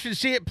said, I'm interested to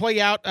see it play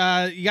out.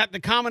 You got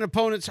the common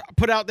opponents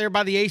put out there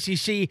by the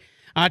ACC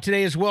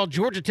today as well.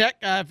 Georgia Tech,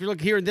 if you're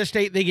looking here in this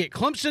state, they get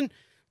Clemson,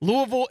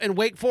 Louisville, and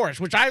Wake Forest,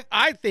 which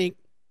I think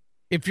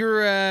if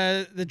you're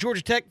the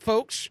Georgia Tech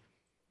folks,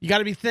 you got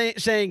to be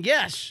saying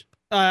yes.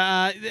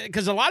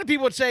 Because a lot of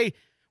people would say,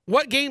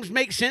 what games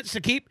make sense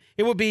to keep?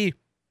 It would be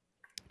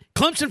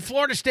Clemson,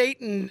 Florida State,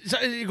 and so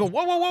you go,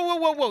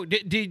 whoa.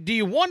 Do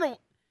you want to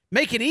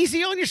make it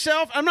easy on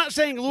yourself? I'm not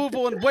saying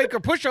Louisville and Wake are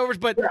pushovers,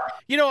 but,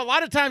 a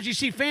lot of times you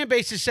see fan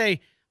bases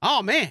say,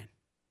 oh, man,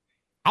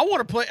 I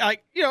want to play,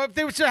 if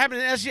they were still having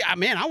an SEC,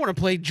 man, I want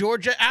to play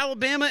Georgia,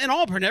 Alabama, and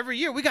Auburn every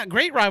year. We got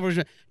great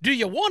rivalries. Do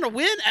you want to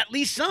win at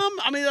least some?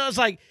 I mean, I was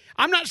like,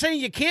 I'm not saying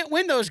you can't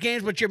win those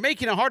games, but you're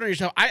making it hard on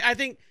yourself. I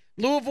think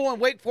Louisville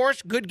and Wake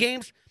Forest, good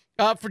games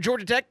for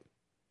Georgia Tech.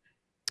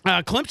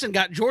 Clemson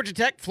got Georgia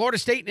Tech, Florida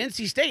State, and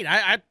NC State.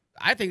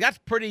 I think that's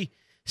pretty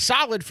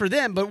solid for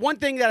them. But one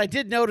thing that I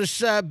did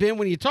notice, Ben,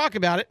 when you talk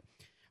about it,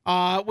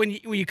 when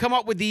you come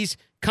up with these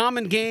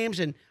common games,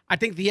 and I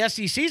think the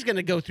SEC is going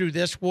to go through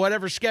this,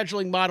 whatever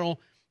scheduling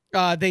model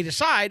they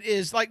decide,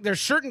 is like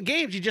there's certain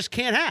games you just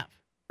can't have,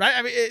 right?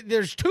 I mean,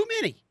 there's too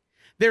many.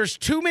 There's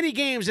too many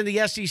games in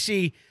the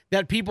SEC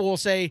that people will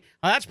say,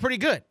 oh, that's pretty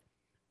good.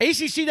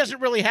 ACC doesn't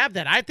really have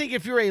that. I think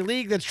if you're a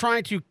league that's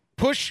trying to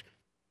push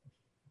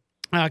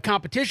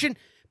competition,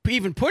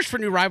 even push for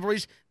new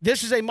rivalries,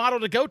 this is a model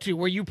to go to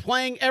where you're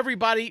playing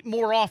everybody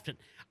more often.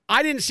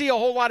 I didn't see a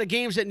whole lot of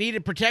games that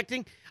needed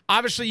protecting.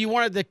 Obviously, you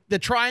wanted the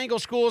triangle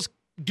schools,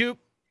 Duke,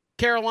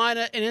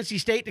 Carolina, and NC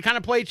State, to kind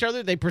of play each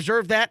other. They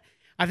preserved that.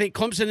 I think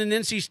Clemson and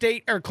NC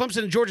State, or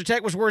Clemson and Georgia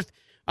Tech was worth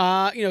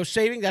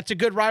saving. That's a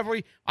good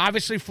rivalry.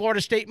 Obviously, Florida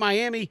State,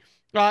 Miami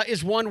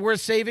is one worth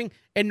saving,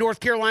 and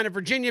North Carolina,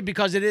 Virginia,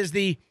 because it is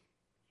the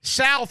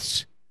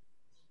South's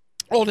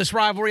oldest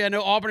rivalry. I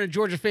know Auburn and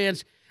Georgia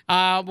fans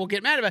will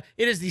get mad about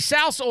it. It is the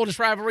South's oldest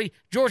rivalry.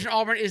 Georgia and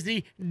Auburn is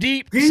the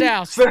deep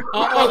South's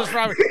oldest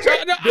rivalry.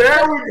 There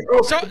we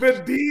go.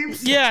 The deep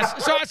South.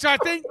 Yes.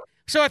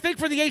 So I think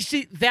for the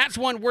ACC, that's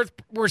one worth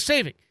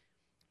saving.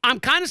 I'm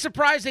kind of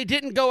surprised they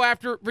didn't go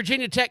after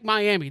Virginia Tech,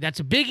 Miami. That's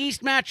a Big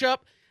East matchup.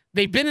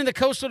 They've been in the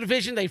Coastal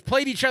Division. They've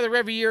played each other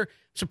every year.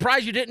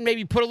 Surprised you didn't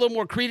maybe put a little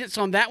more credence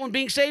on that one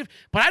being saved.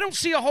 But I don't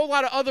see a whole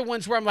lot of other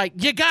ones where I'm like,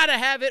 you got to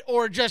have it,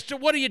 or just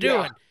what are you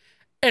doing? Yeah.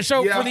 And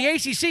so for the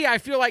ACC, I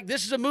feel like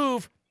this is a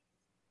move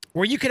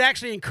where you could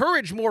actually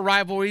encourage more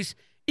rivalries,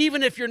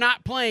 even if you're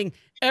not playing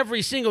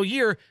every single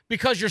year,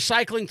 because you're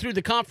cycling through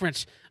the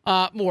conference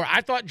more.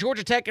 I thought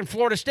Georgia Tech and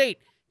Florida State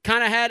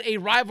kind of had a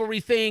rivalry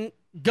thing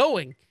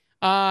going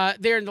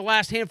there in the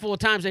last handful of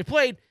times they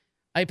played.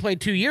 They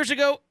played 2 years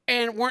ago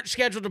and weren't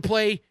scheduled to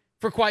play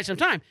for quite some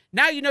time.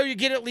 Now you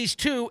get at least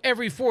 2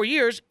 every 4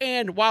 years,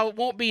 and while it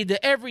won't be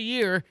the every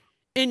year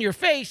in your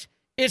face,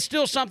 it's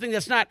still something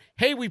that's not,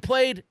 hey, we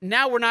played,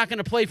 now we're not going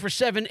to play for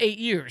 7-8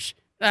 years.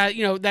 That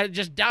it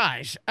just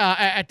dies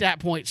at that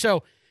point.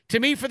 So to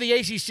me, for the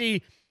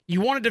ACC, you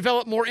want to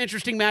develop more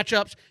interesting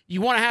matchups. You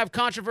want to have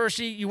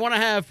controversy. You want to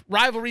have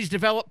rivalries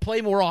develop,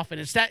 play more often.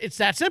 It's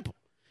that simple,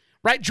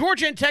 right?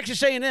 Georgia and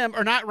Texas A&M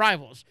are not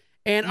rivals.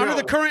 And under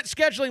the current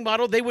scheduling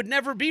model, they would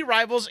never be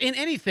rivals in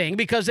anything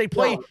because they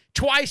play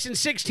twice in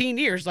 16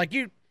 years. Like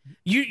you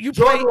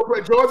Georgia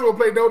will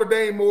play Notre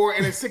Dame more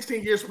in a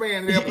 16-year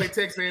span. They'll play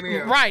Texas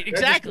A&M. Right,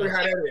 exactly. That's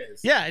just how that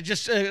is. Yeah, it's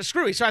just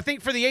screwy. So I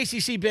think for the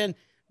ACC, Ben,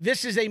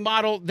 this is a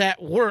model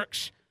that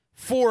works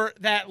for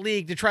that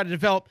league to try to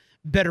develop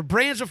better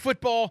brands of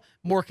football,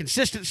 more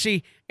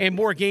consistency, and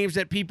more games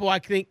that people, I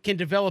think, can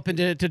develop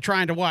into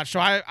trying to watch. So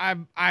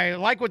I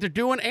like what they're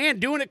doing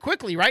and doing it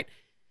quickly, right?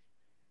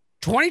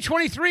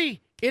 2023,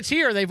 it's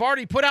here. They've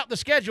already put out the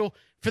schedule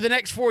for the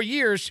next 4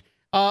 years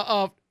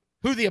of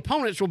who the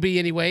opponents will be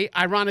anyway,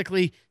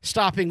 ironically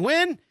stopping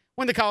when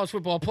the college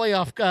football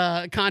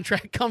playoff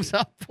contract comes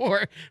up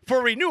for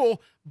renewal.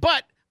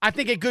 But I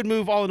think a good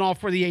move all in all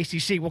for the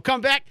ACC. We'll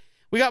come back.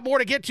 We got more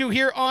to get to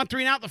here on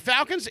 3 and Out. The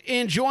Falcons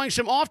enjoying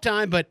some off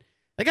time, but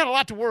they got a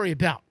lot to worry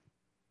about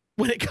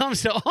when it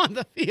comes to on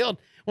the field.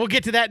 We'll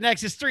get to that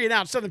next. It's 3 and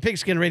Out, Southern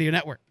Pigskin Radio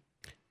Network.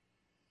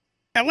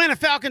 Atlanta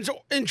Falcons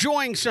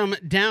enjoying some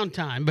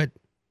downtime, but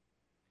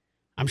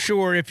I'm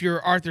sure if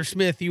you're Arthur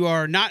Smith, you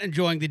are not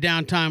enjoying the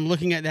downtime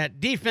looking at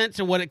that defense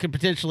and what it could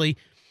potentially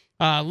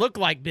look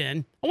like,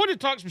 Ben. I want to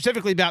talk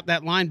specifically about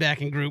that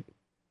linebacking group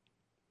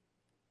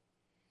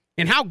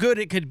and how good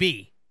it could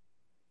be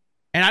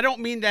And I don't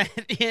mean that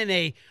in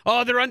a,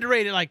 oh, they're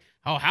underrated. Like,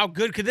 oh, how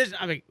good could this?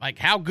 I mean, like,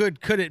 how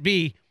good could it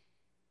be?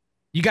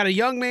 You got a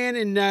young man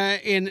in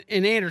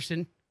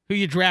Anderson who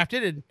you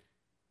drafted, and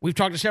we've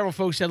talked to several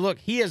folks said, look,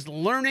 he is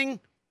learning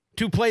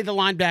to play the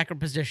linebacker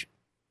position.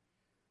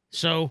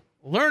 So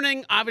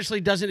learning obviously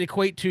doesn't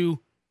equate to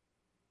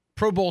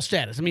Pro Bowl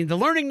status. I mean, the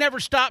learning never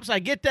stops. I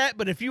get that.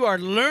 But if you are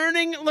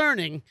learning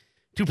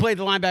to play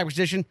the linebacker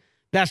position,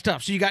 that's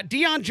tough. So you got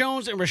Deion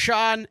Jones and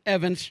Rashaan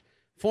Evans,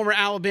 former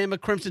Alabama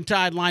Crimson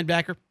Tide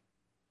linebacker.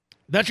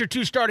 That's your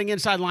two starting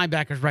inside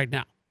linebackers right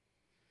now.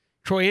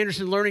 Troy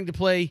Anderson learning to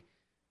play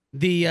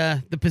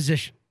the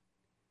position.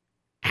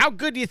 How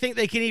good do you think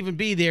they can even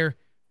be there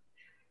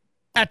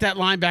at that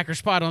linebacker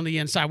spot on the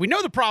inside? We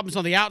know the problems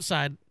on the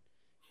outside,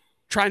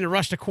 trying to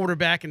rush the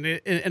quarterback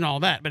and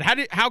all that. But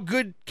how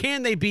good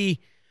can they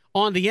be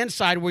on the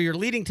inside where your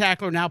leading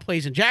tackler now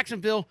plays in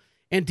Jacksonville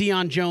and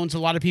Deion Jones? A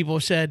lot of people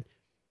have said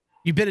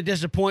you've been a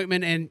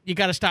disappointment and you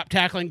got to stop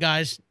tackling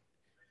guys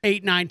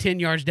 8, 9, 10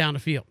 yards down the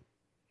field.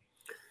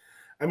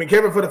 I mean,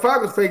 Kevin, for the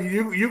Falcons' sake,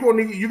 you're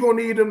gonna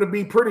need them to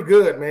be pretty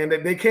good, man.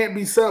 They can't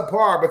be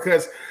subpar,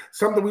 because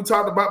something we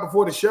talked about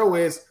before the show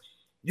is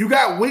you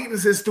got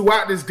weaknesses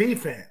throughout this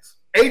defense.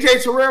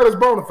 AJ Terrell is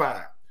bona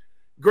fide.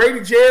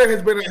 Grady Jarrett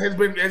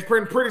has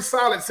been pretty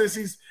solid since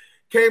he's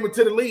came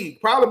into the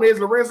league. Problem is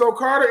Lorenzo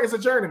Carter is a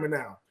journeyman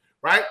now,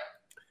 right?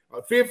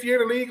 A 5th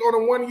year in the league on a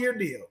 1-year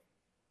deal.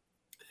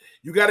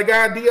 You got a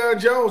guy,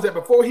 Deion Jones, that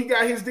before he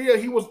got his deal,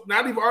 he was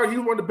not even he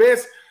was one of the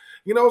best,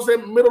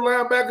 middle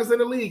linebackers in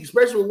the league,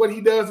 especially with what he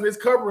does in his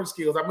covering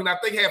skills. I mean, I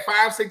think he had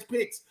 5-6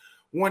 picks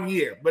 1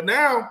 year. But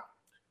now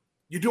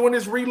you're doing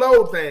this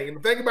reload thing. And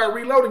the thing about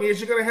reloading is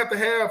you're going to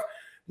have,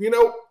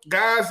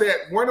 guys that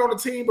weren't on the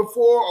team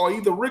before, or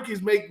either rookies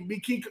be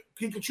key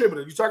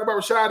contributors. You talk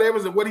about Rashaan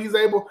Evans and what he's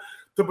able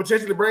to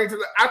potentially bring to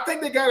I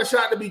think they got a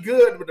shot to be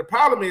good. But the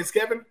problem is,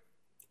 Kevin,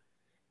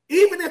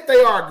 even if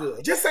they are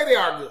good, just say they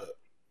are good,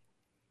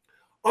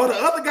 are the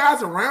other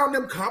guys around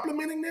them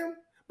complimenting them?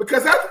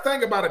 Because that's the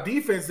thing about a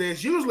defense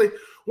is usually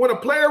when a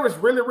player is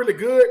really, really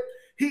good,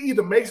 he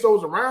either makes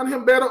those around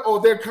him better or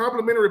they're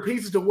complementary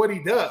pieces to what he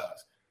does.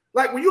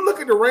 Like when you look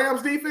at the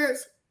Rams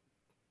defense,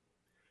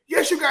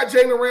 yes, you got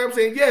Jalen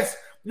Ramsey, and yes,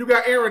 you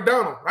got Aaron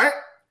Donald, right?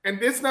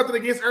 And it's nothing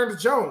against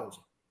Ernest Jones.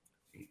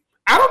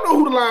 I don't know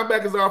who the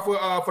linebackers are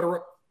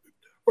for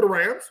the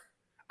Rams.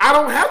 I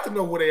don't have to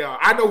know who they are.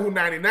 I know who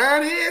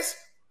 99 is,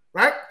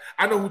 right?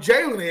 I know who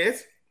Jalen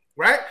is,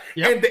 right?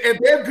 Yep. And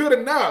they're good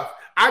enough.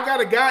 I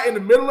got a guy in the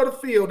middle of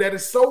the field that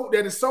is so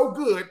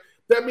good.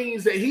 That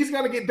means that he's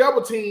going to get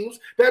double teams.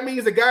 That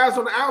means the guys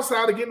on the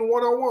outside are getting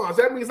one-on-ones.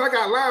 That means I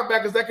got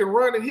linebackers that can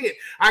run and hit.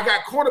 I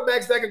got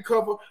cornerbacks that can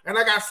cover, and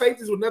I got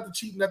safeties with nothing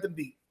cheap, nothing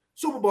deep.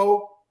 Super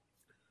Bowl.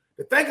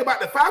 The thing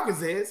about the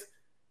Falcons is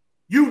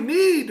you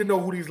need to know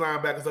who these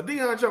linebackers are.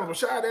 Deion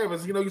Jones, Rashaan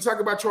Evans, you talk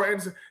about Troy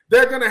Anderson.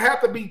 They're going to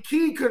have to be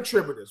key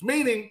contributors,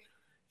 meaning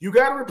you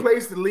got to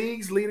replace the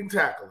league's leading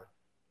tackler.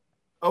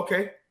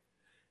 Okay.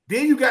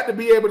 Then you got to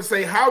be able to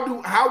say, how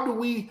do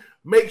we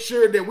make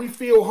sure that we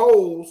fill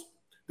holes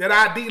that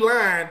our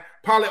D-line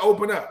probably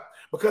open up?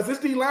 Because this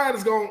D-line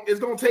is going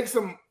to take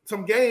some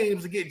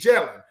games to get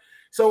gelling.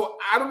 So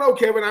I don't know,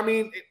 Kevin. I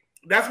mean,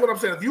 that's what I'm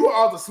saying. If you were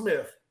Arthur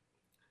Smith,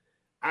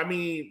 I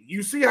mean,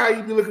 you see how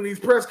he be looking at these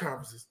press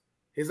conferences.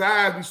 His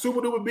eyes be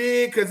super duper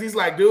big because he's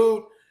like,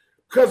 dude,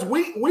 because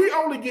we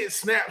only get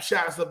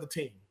snapshots of the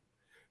team.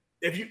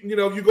 If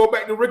you go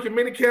back to Ricky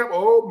Minicamp,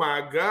 oh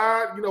my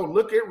God,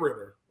 look at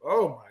Ritter.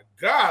 Oh my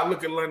God,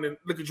 look at London,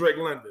 look at Drake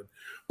London.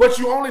 But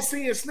you only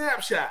seeing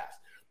snapshots.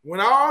 When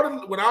all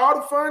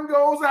the fun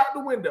goes out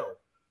the window,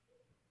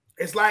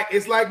 it's like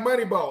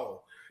Moneyball.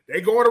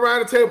 They going around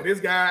the table. This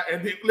guy,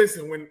 and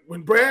listen,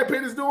 when Brad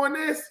Pitt is doing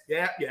this,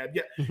 yeah,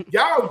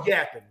 y'all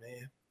yapping,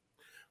 man.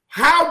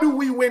 How do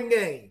we win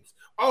games?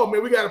 Oh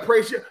man, we got to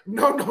praise you.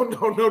 No.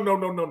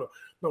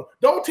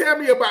 Don't tell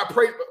me about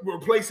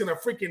replacing a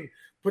freaking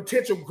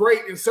potential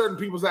great in certain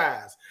people's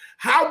eyes.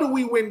 How do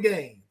we win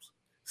games?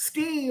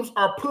 Schemes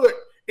are put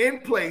in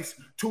place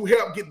to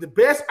help get the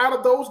best out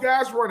of those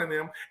guys running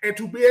them and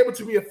to be able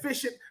to be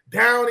efficient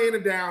down in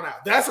and down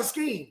out. That's a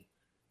scheme.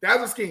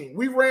 That's a scheme.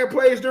 We ran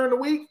plays during the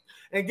week,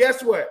 and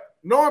guess what?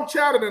 Norm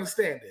Chow didn't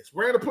understand this.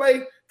 Ran a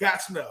play,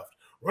 got snuffed.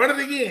 Run it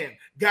again,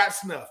 got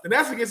snuffed. And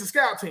that's against the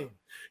scout team.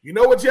 You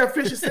know what Jeff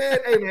Fisher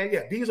said? Hey, man,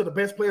 yeah, these are the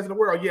best players in the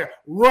world. Yeah,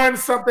 run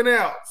something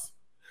else.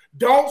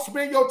 Don't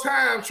spend your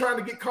time trying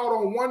to get caught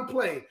on one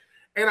play.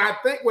 And I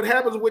think what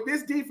happens with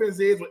this defense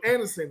is with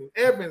Anderson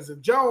and Evans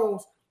and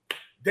Jones,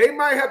 they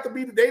might have to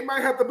be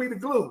the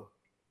glue.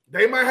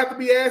 They might have to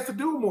be asked to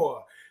do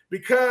more.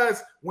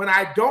 Because when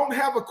I don't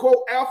have a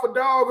quote alpha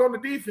dog on the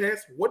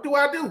defense, what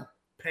do?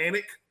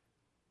 Panic.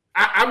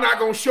 I'm not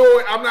gonna show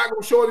it. I'm not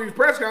gonna show it these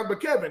press conferences.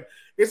 But Kevin,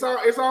 it's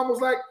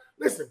almost like,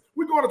 listen,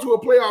 we're going into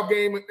a playoff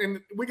game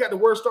and we got the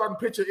worst starting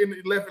pitcher in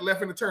the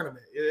left in the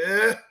tournament.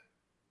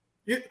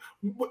 Yeah.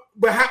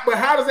 But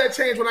how does that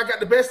change when I got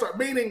the best start?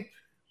 Meaning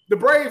the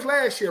Braves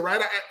last year,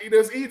 right?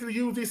 It's easy to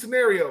use these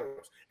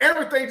scenarios.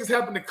 Everything just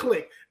happened to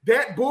click.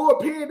 that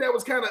bullpen that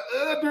was kind of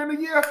during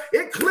the year,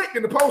 it clicked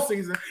in the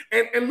postseason.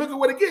 And look at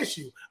what it gets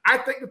you. I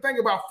think the thing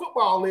about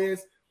football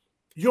is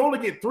you only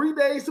get 3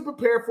 days to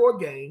prepare for a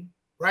game,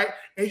 right?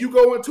 And you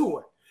go into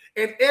it.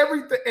 And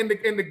everything,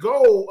 and the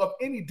goal of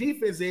any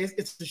defense is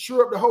to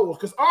shore up the holes,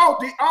 because all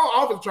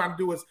offense trying to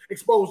do is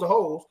expose the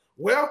holes.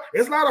 Well,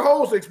 it's not a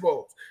holes to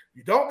expose.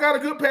 You don't got a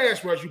good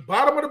pass rush. You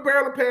bottom of the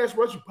barrel in pass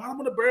rush. You bottom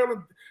of the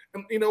barrel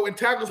in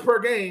tackles per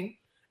game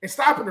and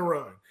stopping the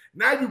run.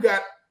 Now you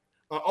got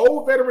an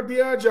old veteran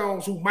Deion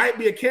Jones who might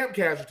be a camp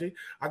casualty,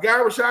 a guy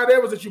Rashad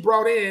Evans that you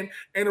brought in,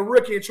 and a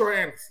rookie in Troy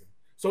Anderson.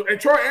 So, and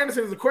Troy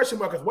Anderson is a question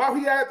mark because while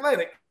he's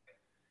athletic,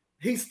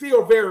 he's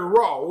still very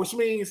raw, which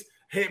means,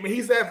 hey, man,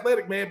 he's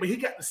athletic, man, but he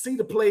got to see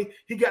the play.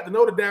 He got to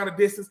know the down the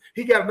distance.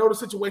 He got to know the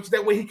situation.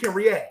 That way he can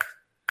react.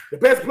 The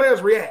best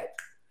players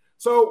react.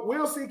 So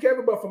we'll see,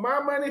 Kevin. But for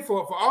my money,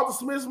 for Arthur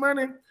Smith's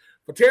money,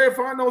 for Terry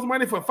Fontenot's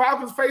money, for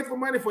Falcons faithful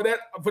money, for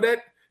that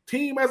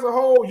team as a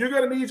whole, you're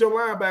going to need your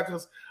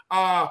linebackers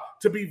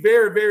to be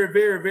very, very,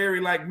 very, very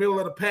like middle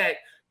of the pack.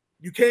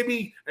 You can't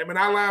be, I mean,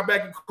 our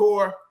linebacking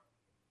core,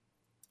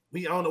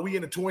 we in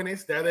the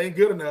 20s. That ain't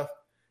good enough.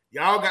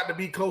 Y'all got to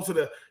be closer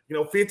to,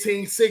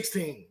 15,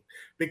 16.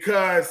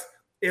 Because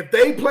if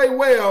they play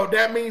well,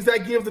 that means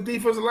that gives the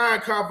defensive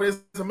line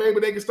confidence, and maybe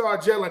they can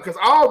start gelling. Because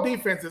all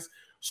defenses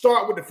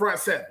start with the front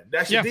seven.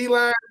 That's your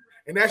D-line,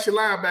 and that's your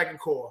linebacking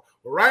core.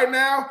 But right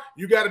now,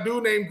 you got a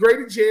dude named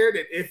Grady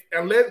Jarrett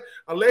that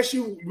unless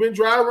you've been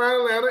driving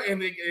around Atlanta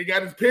and he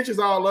got his pictures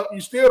all up,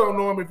 you still don't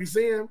know him if you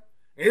see him.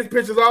 And his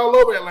pictures all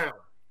over Atlanta.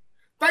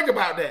 Think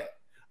about that.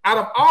 Out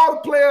of all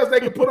the players they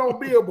can put on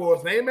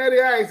billboards, they ain't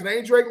Matty Ice, they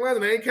ain't Drake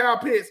London, they ain't Kyle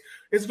Pitts.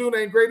 It's a dude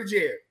named Grady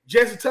Jarrett,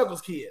 Jesse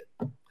Tucker's kid.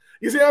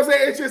 You see what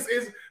I'm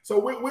saying? So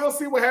we'll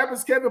see what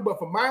happens, Kevin. But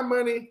for my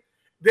money,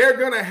 they're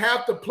gonna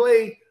have to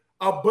play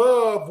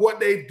above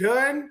what they've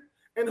done.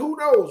 And who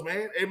knows,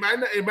 man? It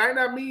might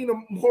not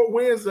mean more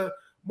wins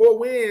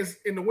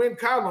in the win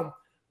column,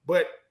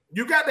 but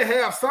you got to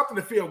have something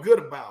to feel good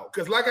about.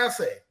 Because, like I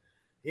said,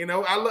 I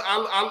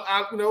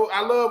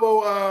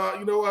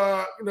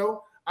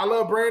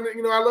love Brandon.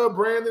 I love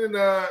Brandon,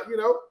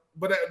 and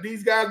but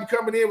these guys be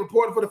coming in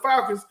reporting for the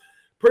Falcons.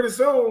 Pretty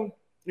soon,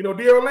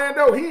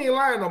 D'Orlando, he ain't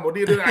lying no more.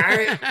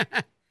 I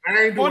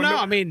ain't doing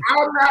I'm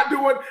not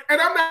doing, and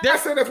I'm not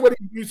saying that's what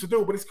he used to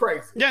do, but it's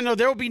crazy. Yeah, no,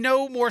 there will be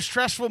no more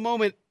stressful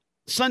moment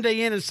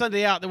Sunday in and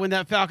Sunday out than when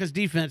that Falcons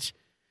defense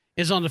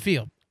is on the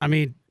field. I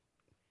mean,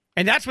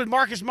 and that's with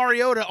Marcus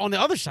Mariota on the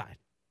other side.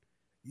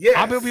 Yes.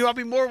 I'll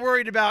be more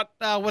worried about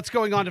what's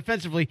going on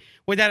defensively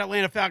with that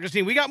Atlanta Falcons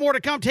team. We got more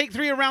to come. Take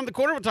 3 around the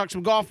corner. We'll talk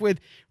some golf with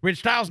Rich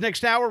Styles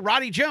next hour.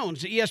 Roddy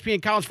Jones, the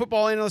ESPN college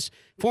football analyst,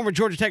 former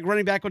Georgia Tech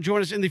running back, will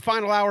join us in the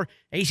final hour.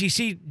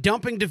 ACC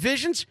dumping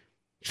divisions,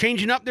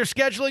 changing up their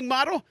scheduling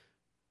model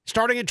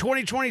starting in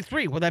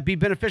 2023. Will that be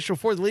beneficial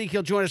for the league?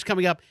 He'll join us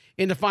coming up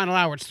in the final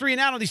hour. It's 3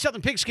 and Out on the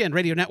Southern Pigskin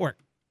Radio Network.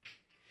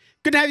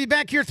 Good to have you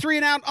back here, 3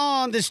 and Out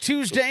on this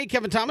Tuesday.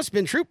 Kevin Thomas,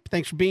 Ben Troop,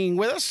 thanks for being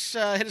with us.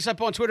 Hit us up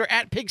on Twitter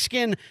at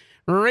Pigskin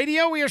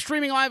Radio. We are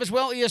streaming live as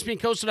well,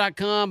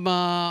 ESPNCoastal.com,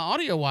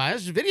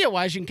 audio-wise.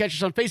 Video-wise, you can catch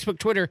us on Facebook,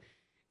 Twitter,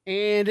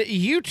 and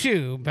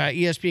YouTube.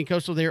 ESPN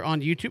Coastal there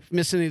on YouTube. If you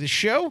miss any of the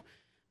show,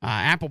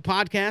 Apple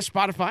Podcasts,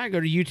 Spotify, go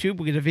to YouTube.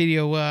 We'll get a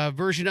video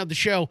version of the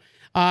show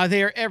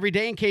there every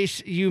day in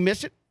case you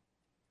miss it.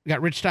 We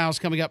got Rich Styles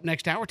coming up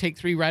next hour. Take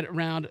 3 right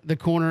around the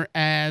corner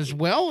as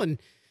well.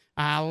 And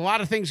a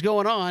lot of things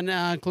going on,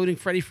 including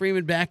Freddie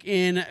Freeman back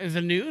in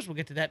the news. We'll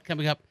get to that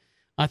coming up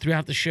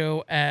throughout the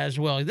show as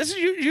well. This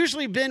has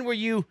usually been where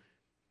you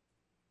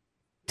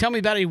tell me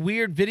about a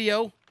weird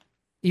video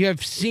you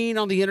have seen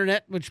on the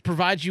internet, which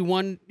provides you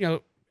one,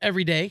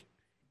 every day.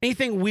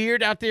 Anything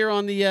weird out there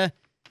on the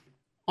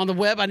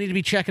web I need to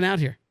be checking out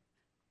here?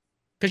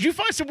 Because you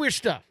find some weird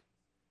stuff.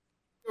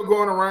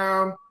 Going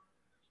around.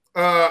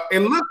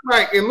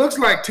 It looks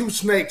like 2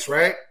 snakes,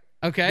 right?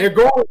 Okay. They're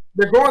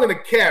going in the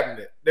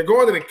cabinet. They're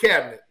going in the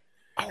cabinet.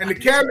 And the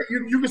cabinet,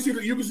 you can see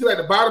like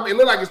the bottom. It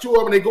looks like it's 2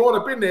 of them. They're going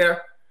up in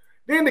there.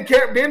 Then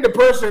the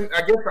person,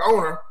 I guess the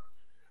owner,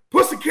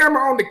 puts the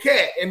camera on the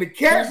cat, and the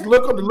cat's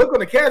look on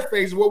the cat's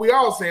face is what we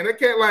all saying. That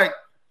cat like,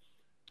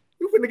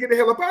 you finna get the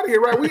hell up out of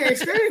here, right? We ain't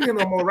staying here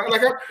no more, right?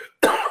 Like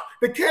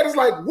the cat is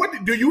like,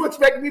 what? Do you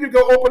expect me to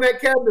go open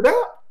that cabinet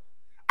up?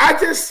 I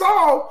just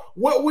saw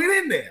what went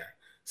in there.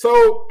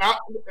 So,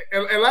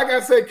 and like I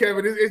said,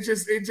 Kevin, it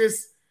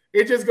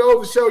just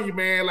goes to show you,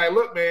 man. Like,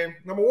 look, man.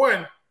 Number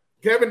one,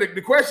 Kevin.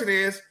 The question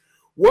is,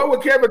 what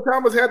would Kevin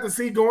Thomas have to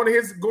see going to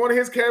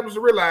his cabinets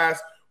to realize?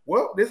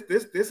 Well,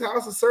 this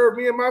house has served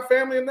me and my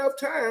family enough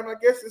time. I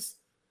guess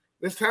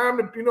it's time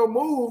to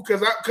move.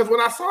 Because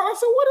when I saw it, I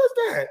said, what is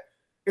that?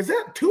 Is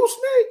that 2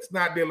 snakes?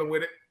 Not dealing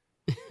with it.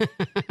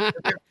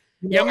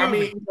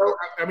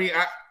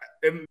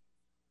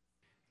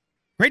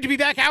 Great to be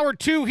back. Hour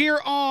 2 here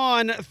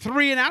on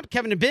 3 and Out.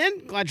 Kevin and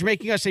Ben, glad you're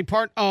making us a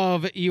part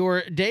of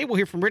your day. We'll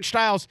hear from Rich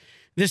Styles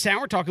this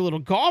hour, talk a little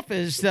golf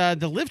as the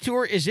LIV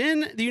Tour is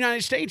in the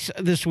United States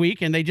this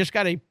week, and they just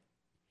got a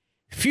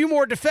few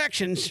more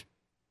defections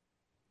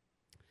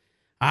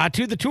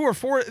to the tour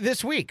for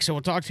this week. So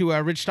we'll talk to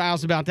Rich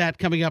Stiles about that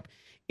coming up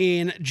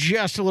in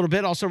just a little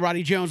bit. Also,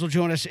 Roddy Jones will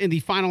join us in the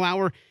final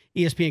hour,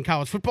 ESPN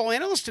college football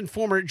analyst and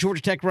former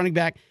Georgia Tech running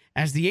back,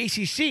 as the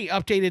ACC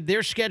updated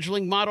their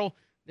scheduling model.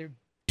 They're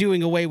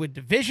doing away with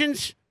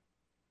divisions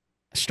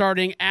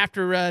starting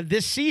after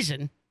this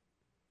season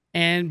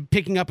and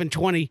picking up in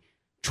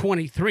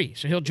 2023.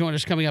 So he'll join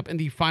us coming up in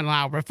the final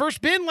hour. But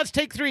first, Ben, let's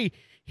take three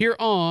here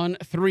on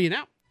 3 and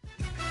Out.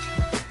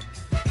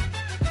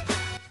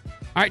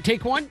 All right,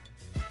 take one.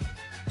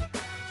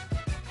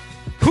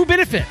 Who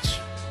benefits?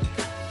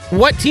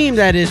 What team,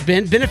 that is,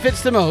 Ben,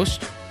 benefits the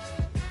most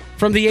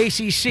from the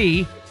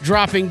ACC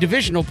dropping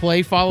divisional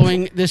play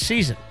following this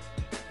season?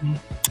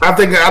 I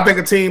think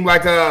a team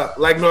like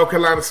North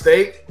Carolina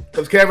State,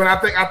 because Kevin,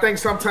 I think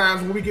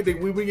sometimes when we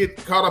get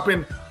caught up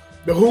in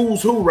the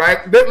who's who,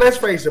 right? Let's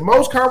face it,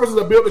 most conferences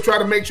are built to try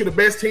to make sure the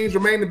best teams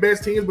remain the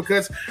best teams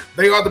because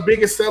they are the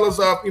biggest sellers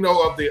of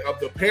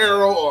the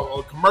apparel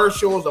or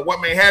commercials or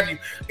what may have you.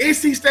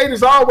 NC State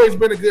has always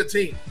been a good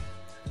team,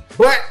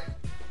 but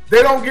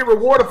they don't get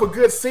rewarded for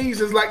good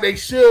seasons like they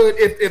should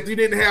if you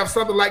didn't have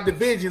something like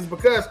divisions,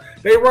 because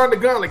they run the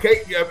gauntlet.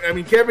 I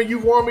mean, Kevin,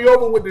 you've won me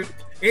over with the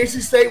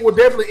NC State. Will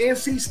definitely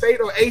NC State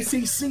or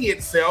ACC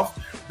itself.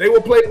 They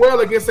will play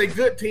well against a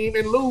good team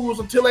and lose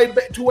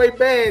to a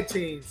bad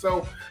team.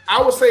 So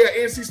I would say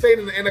an NC State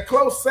in a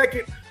close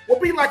second will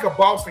be like a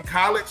Boston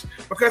College,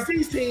 because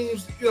these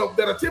teams,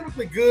 that are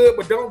typically good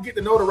but don't get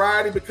the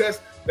notoriety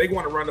because they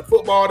want to run the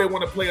football, they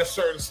want to play a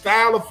certain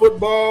style of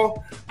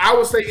football. I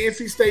would say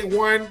NC State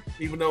won,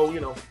 even though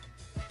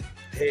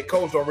head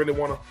coach don't really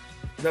want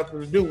nothing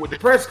to do with the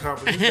press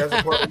conference. That's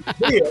a part of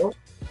the deal.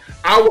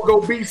 I would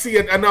go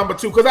BC at number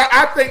 2, because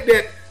I think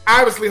that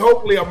obviously,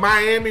 hopefully, a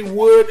Miami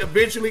would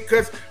eventually,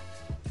 because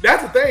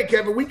that's the thing,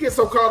 Kevin. We get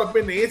so caught up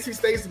in the NC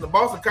States and the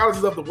Boston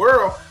Colleges of the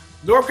world.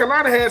 North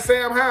Carolina had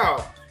Sam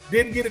Howell,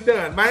 didn't get it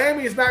done.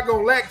 Miami is not going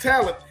to lack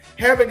talent,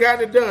 haven't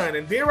gotten it done.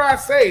 And dare I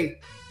say,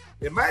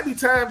 it might be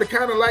time to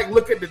kind of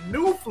look at the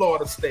new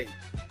Florida State,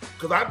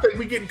 because I think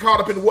we're getting caught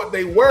up in what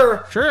they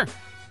were. Sure.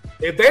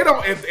 If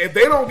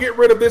they don't get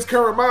rid of this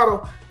current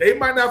model, they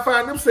might not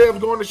find themselves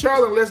going to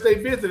Charlotte unless they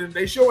visit, and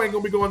they sure ain't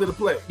going to be going to the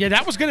play. Yeah,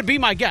 that was going to be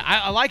my guess.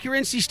 I like your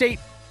NC State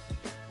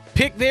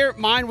pick there.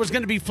 Mine was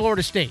going to be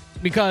Florida State,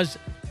 because,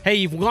 hey,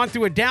 you've gone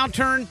through a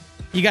downturn.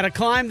 You got to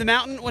climb the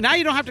mountain. Well, now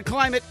you don't have to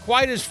climb it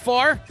quite as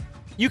far.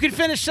 You can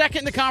finish second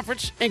in the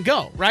conference and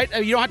go, right?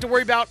 You don't have to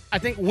worry about, I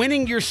think,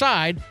 winning your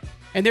side.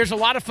 And there's a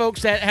lot of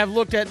folks that have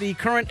looked at the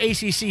current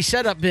ACC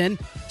setup, Ben,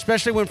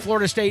 especially when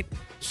Florida State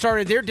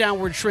started their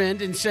downward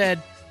trend, and said,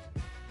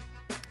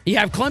 you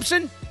have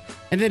Clemson,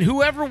 and then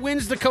whoever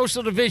wins the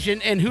Coastal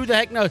Division, and who the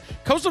heck knows.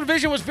 Coastal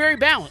Division was very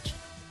balanced,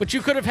 but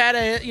you could have had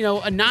a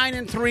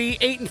 9-3,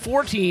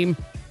 8-4 team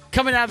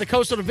coming out of the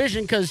Coastal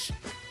Division because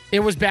it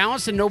was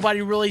balanced and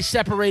nobody really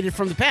separated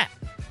from the pack.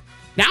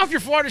 Now, if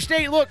you're Florida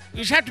State, look, you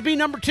just have to be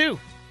number 2.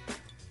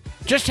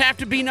 Just have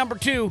to be number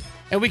 2,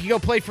 and we can go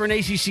play for an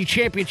ACC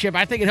championship.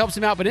 I think it helps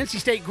them out, but NC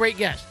State, great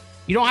guess.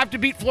 You don't have to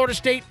beat Florida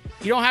State.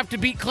 You don't have to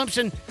beat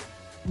Clemson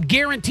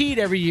guaranteed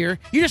every year.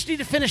 You just need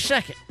to finish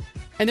second.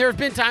 And there have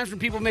been times when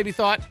people maybe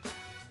thought,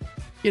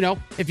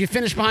 if you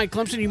finish behind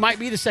Clemson, you might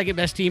be the second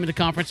best team in the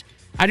conference.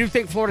 I do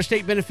think Florida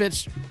State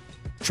benefits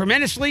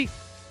tremendously.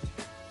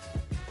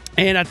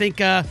 And I think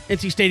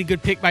NC State, a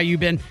good pick by you,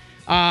 Ben.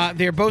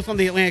 They're both on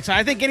the Atlantic side.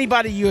 I think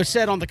anybody you have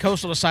said on the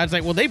Coastal side is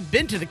like, well, they've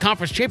been to the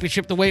conference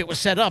championship the way it was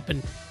set up,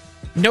 and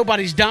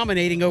nobody's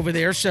dominating over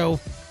there,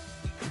 so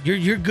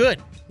you're good.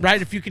 Right?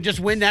 If you could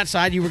just win that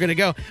side, you were going to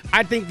go.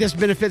 I think this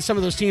benefits some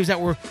of those teams that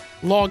were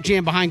log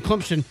jam behind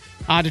Clemson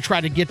to try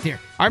to get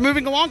there. All right,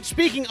 moving along.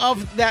 Speaking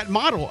of that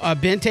model,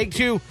 Ben, take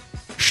 2.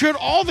 Should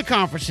all the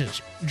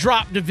conferences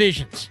drop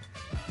divisions?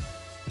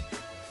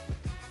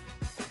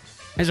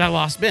 As I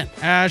lost Ben.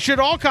 Should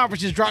all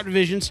conferences drop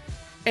divisions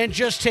and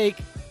just take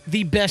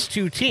the best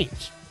 2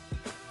 teams?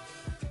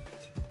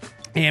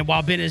 And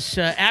while Ben is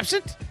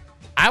absent,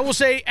 I will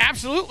say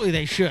absolutely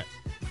they should.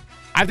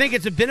 I think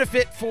it's a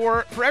benefit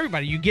for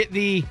everybody. You get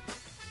the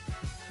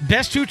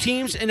best 2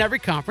 teams in every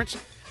conference.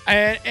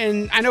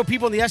 And I know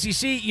people in the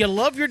SEC, you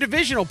love your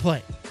divisional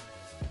play.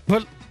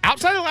 But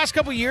outside of the last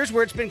couple of years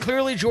where it's been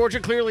clearly Georgia,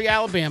 clearly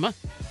Alabama,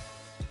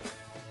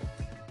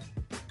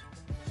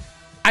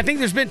 I think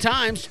there's been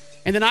times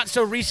in the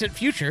not-so-recent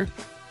future,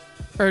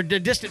 or the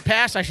distant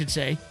past, I should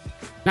say,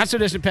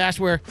 not-so-distant past,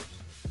 where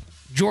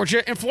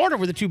Georgia and Florida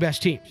were the 2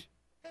 best teams.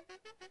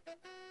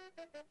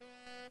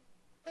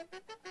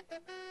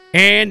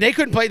 And they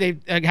couldn't play. They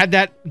had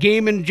that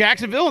game in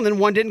Jacksonville, and then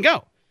one didn't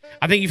go.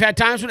 I think you've had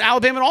times when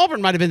Alabama and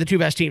Auburn might have been the 2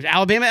 best teams.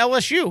 Alabama,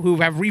 LSU, who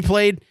have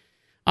replayed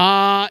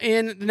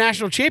in the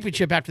national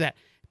championship after that.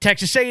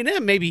 Texas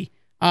A&M, maybe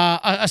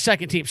a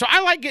second team. So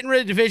I like getting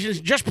rid of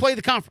divisions. Just play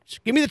the conference.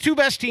 Give me the 2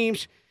 best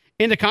teams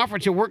in the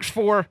conference. It works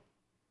too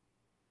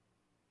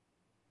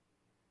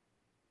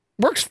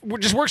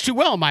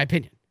well, in my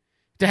opinion,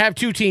 to have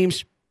 2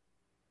 teams.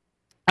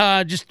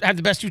 Just have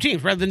the best 2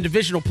 teams rather than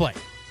divisional play.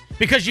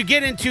 Because you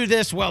get into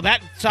this, well,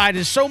 that side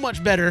is so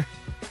much better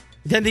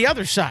than the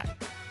other side.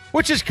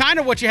 which is kind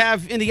of what you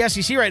have in the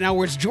SEC right now,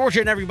 where it's Georgia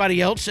and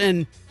everybody else,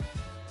 and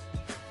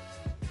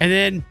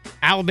then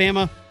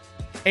Alabama,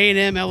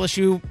 A&M,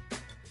 LSU,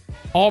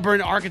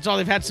 Auburn, Arkansas.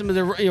 They've had some of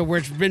the where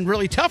it's been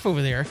really tough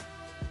over there.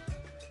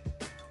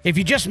 If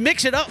you just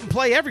mix it up and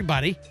play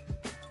everybody,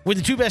 would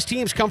the two best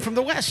teams come from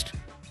the West,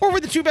 or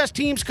would the two best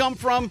teams come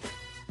from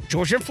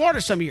Georgia and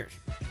Florida some years?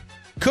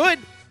 Could.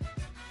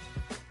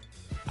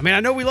 I mean, I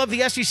know we love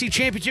the SEC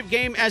championship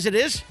game as it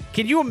is.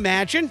 Can you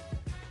imagine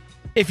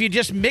if you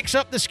just mix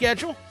up the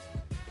schedule,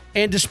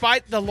 and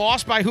despite the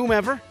loss by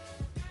whomever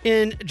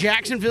in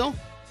Jacksonville,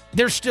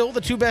 they're still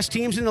the two best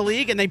teams in the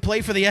league and they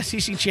play for the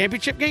SEC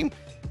championship game?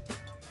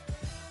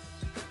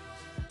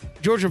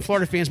 Georgia and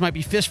Florida fans might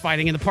be fist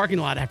fighting in the parking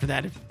lot after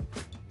that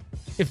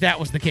if that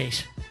was the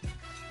case.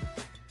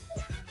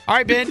 All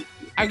right, Ben,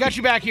 I've got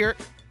you back here.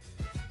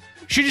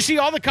 Should you see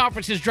all the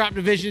conferences drop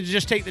divisions and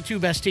just take the two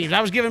best teams?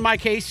 I was giving my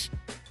case.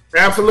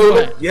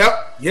 Absolutely.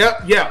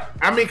 Yep.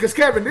 I mean, because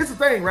Kevin, this is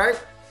the thing, right?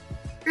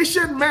 It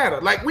shouldn't matter.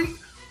 Like we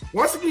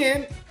just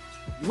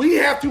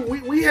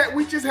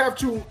have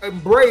to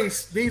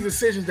embrace these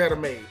decisions that are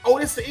made. Oh,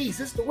 it's the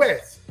East, it's the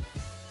West.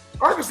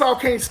 Arkansas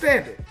can't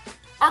stand it.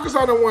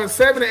 Arkansas done won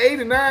 7 and 8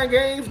 and 9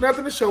 games,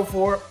 nothing to show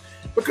for it,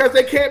 because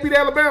they can't beat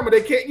Alabama.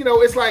 They can't,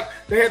 it's like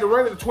they had to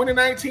run into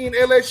 2019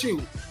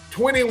 LSU,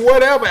 20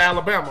 whatever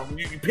Alabama.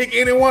 You pick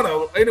any one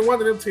of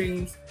them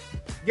teams.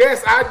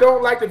 Yes, I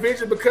don't like the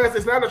division because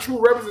it's not a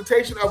true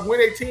representation of when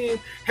a team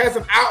has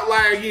an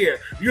outlier year.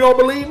 You don't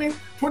believe me?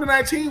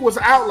 2019 was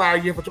an outlier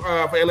year for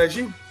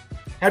LSU.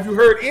 Have you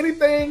heard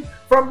anything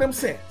from them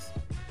since?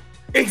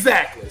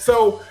 Exactly.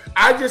 So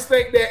I just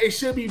think that it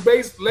should be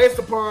based less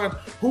upon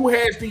who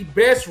has the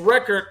best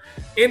record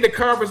in the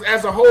conference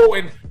as a whole,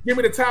 and give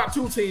me the top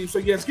two teams. So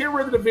yes, get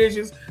rid of the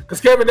divisions,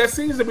 because Kevin, that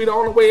seems to be the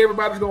only way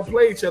everybody's going to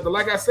play each other.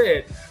 Like I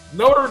said,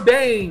 Notre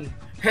Dame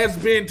has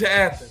been to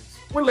Athens.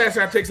 When last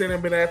time Texas A&M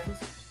been to Athens?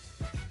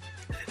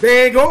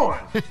 They ain't going.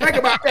 Think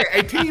about that.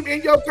 A team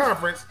in your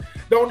conference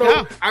don't know.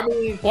 Yeah. I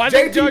mean, well, I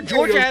think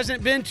Georgia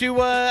hasn't been to.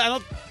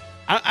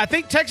 I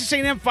think Texas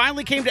A&M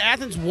finally came to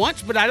Athens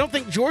once, but I don't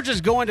think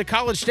Georgia's going to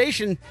College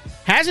Station.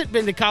 Hasn't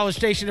been to College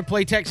Station to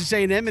play Texas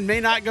A&M, and may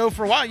not go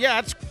for a while.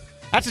 Yeah,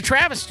 that's a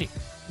travesty.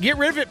 Get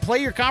rid of it. Play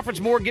your conference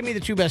more. Give me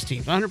the two best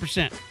teams.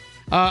 100%.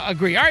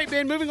 Agree. All right,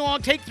 Ben. Moving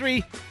along. Take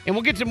three, and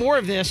we'll get to more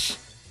of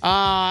this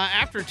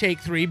after take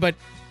three. But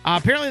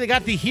apparently, they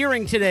got the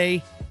hearing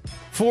today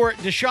for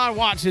Deshaun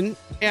Watson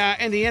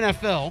and the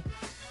NFL,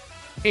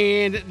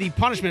 and the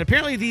punishment.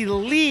 Apparently, the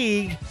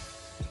league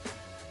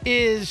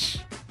is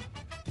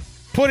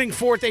putting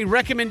forth a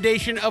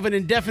recommendation of an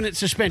indefinite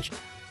suspension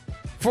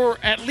for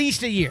at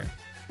least a year.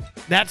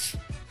 That's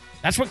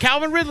what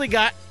Calvin Ridley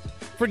got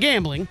for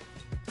gambling.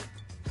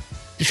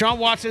 Deshaun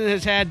Watson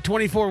has had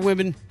 24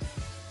 women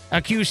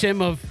accuse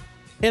him of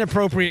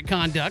inappropriate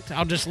conduct.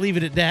 I'll just leave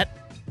it at that.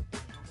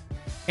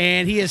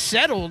 And he has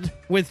settled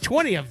with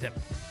 20 of them.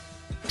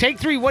 Take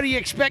three, what do you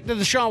expect the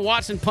Deshaun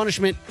Watson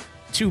punishment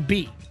to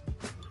be?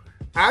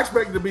 I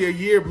expect it to be a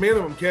year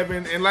minimum,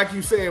 Kevin. And like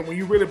you said, when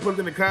you really put it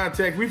into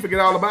context, we forget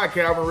all about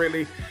Calvin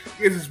Ridley.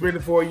 He's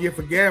suspended for a year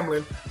for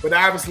gambling. But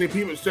obviously,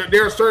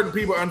 there are certain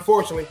people,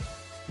 unfortunately,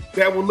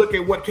 that will look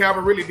at what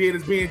Calvin Ridley did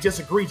as being just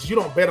egregious. You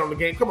don't bet on the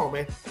game. Come on,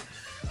 man.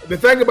 The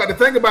thing about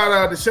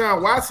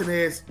Deshaun Watson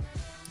is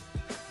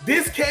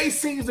this case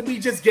seems to be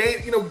just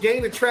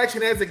gaining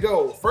traction as it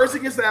goes. First, he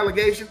gets the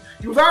allegation.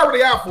 He was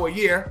already out for a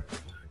year.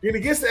 Then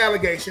he gets the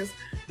allegations.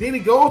 Then he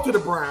goes to the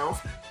Browns,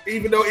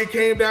 even though it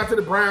came down to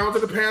the Browns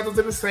and the Panthers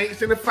and the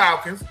Saints and the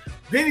Falcons.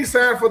 Then he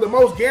signed for the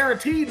most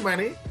guaranteed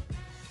money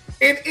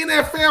in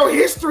NFL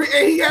history,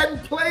 and he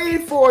hadn't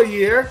played for a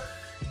year.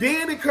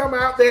 Then it come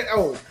out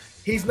that,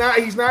 he's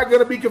not going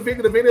to be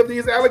convicted of any of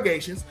these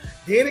allegations.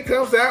 Then it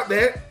comes out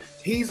that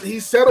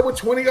he's settled with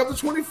 20 of the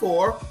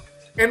 24.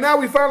 And now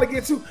we finally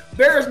get to,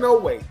 there is no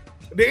way.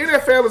 The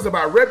NFL is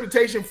about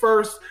reputation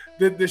first,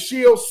 the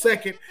shield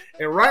second.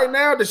 And right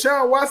now,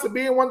 Deshaun Watson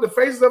being one of the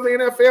faces of the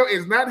NFL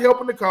is not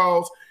helping the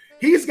cause.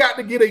 He's got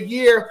to get a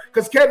year,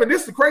 because Kevin,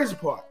 this is the crazy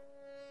part.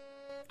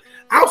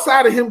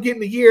 Outside of him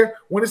getting a year,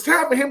 when it's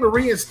time for him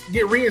to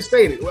get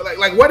reinstated,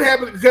 like what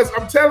happened? Because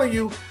I'm telling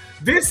you,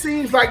 this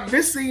seems like the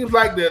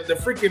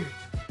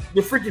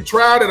freaking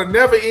trial that'll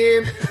never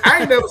end.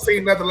 I ain't never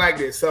seen nothing like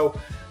this. So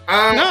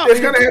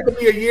it's gonna have to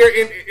be a year,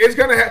 and it's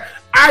gonna have.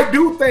 I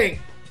do think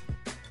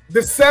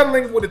the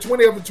settling with the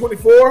 20 of the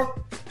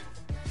 24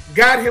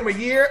 got him a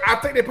year. I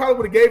think they probably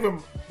would have gave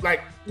him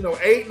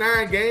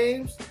 8-9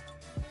 games,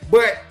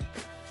 but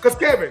because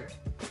Kevin,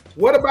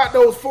 what about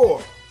those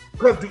 4?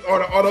 Because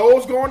are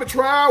those going to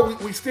trial?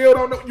 We still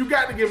don't know. You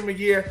got to give him a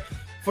year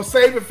for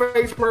saving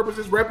face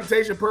purposes,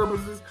 reputation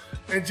purposes,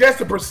 and just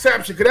the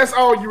perception, because that's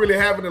all you really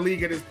have in the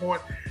league at this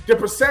point. The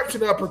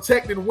perception of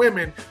protecting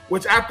women,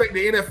 which I think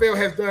the NFL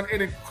has done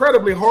an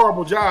incredibly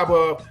horrible job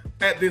of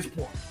at this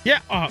point. Yeah,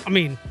 I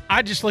mean,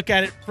 I just look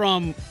at it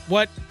from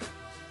what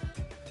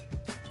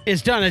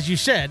is done, as you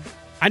said.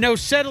 I know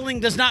settling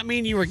does not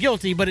mean you were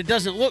guilty, but it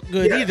doesn't look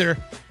good either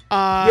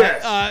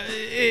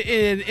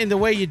in the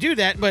way you do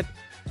that. But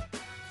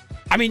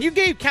I mean, you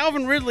gave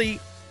Calvin Ridley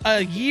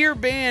a year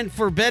ban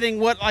for betting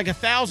like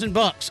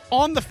 $1,000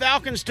 on the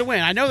Falcons to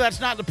win. I know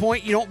that's not the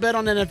point. You don't bet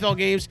on NFL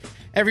games.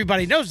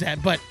 Everybody knows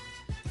that, but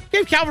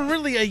gave Calvin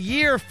Ridley a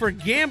year for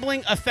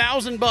gambling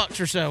 $1,000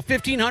 or so,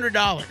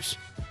 $1,500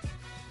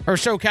 or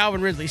so.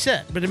 Calvin Ridley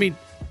said, but I mean,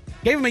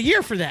 gave him a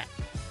year for that,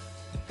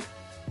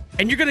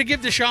 and you're going to give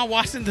Deshaun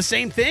Watson the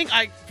same thing?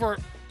 I'm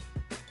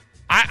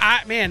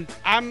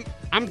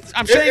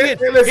saying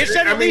it's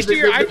at least a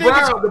year.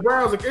 The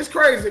Browns, it's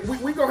crazy.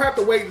 We gonna have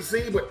to wait and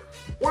see. But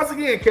once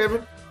again,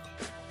 Kevin,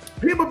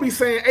 people be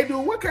saying, "Hey,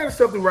 dude, what kind of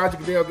stuff do Roger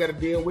Goodell got to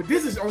deal with?"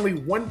 This is only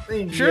one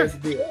thing he has to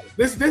deal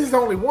with. This is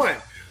only one.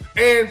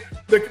 And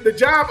the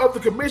job of the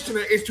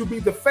commissioner is to be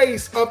the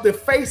face of the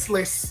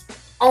faceless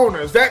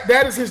owners.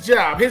 That is his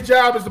job. His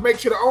job is to make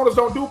sure the owners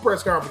don't do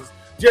press conferences.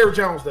 Jerry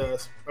Jones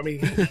does. I mean,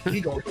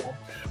 he gonna do them.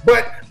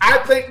 But I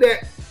think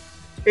that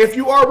if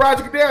you are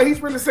Roger Goodell,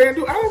 he's really saying,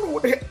 dude, I don't know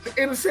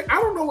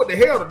what the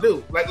hell to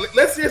do. Like,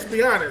 let's just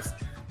be honest.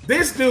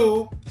 This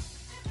dude,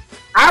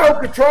 I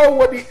don't control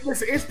what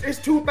listen, it's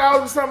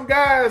 2,000 something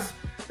guys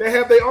that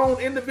have their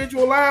own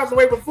individual lives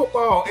away from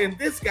football. And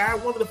this guy,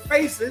 one of the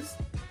faces,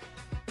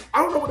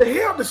 I don't know what the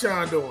hell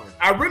Deshaun doing.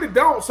 I really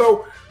don't.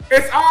 So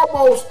it's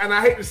almost, and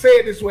I hate to say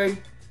it this way,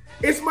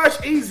 it's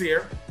much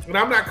easier, and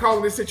I'm not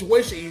calling this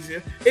situation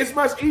easier, it's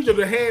much easier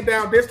to hand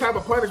down this type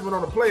of punishment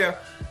on a player,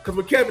 because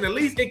with Kevin, at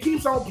least it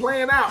keeps on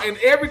playing out. And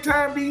every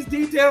time these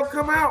details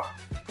come out,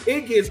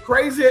 it gets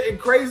crazier and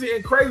crazier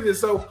and crazier.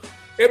 So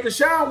if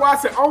Deshaun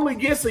Watson only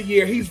gets a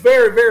year, he's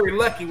very, very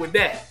lucky with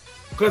that.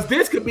 Because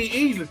this could be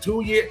easily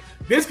 2 years.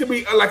 This could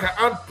be like an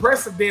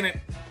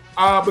unprecedented,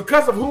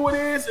 because of who it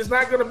is, it's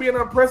not going to be an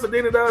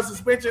unprecedented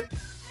suspension.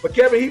 But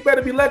Kevin, he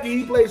better be lucky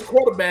he plays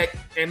quarterback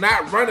and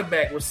not running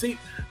back.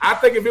 I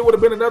think if it would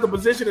have been another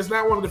position, it's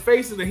not one of the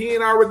faces, and he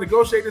ain't already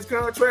negotiated this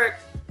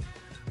contract.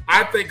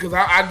 I think, because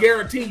I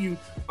guarantee you,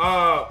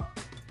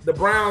 the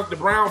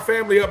Brown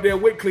family up there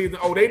with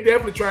Cleveland, they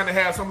definitely trying to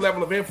have some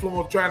level of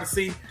influence, trying to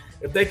see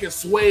if they can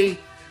sway,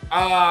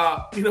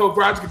 Roger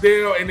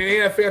Goodell and the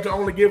NFL to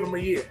only give him a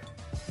year.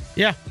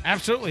 Yeah,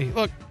 absolutely.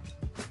 Look,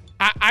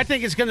 I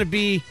think it's going to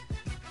be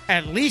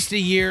at least a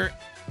year,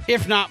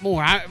 if not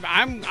more.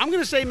 I'm going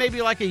to say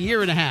maybe like a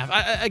year and a half.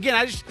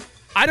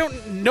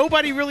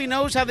 Nobody really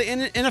knows how the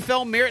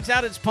NFL merits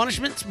out its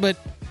punishments, but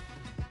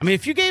I mean,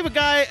 if you gave a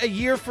guy a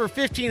year for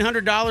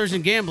 $1,500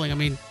 in gambling, I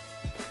mean,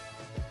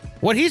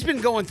 what he's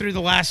been going through the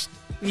last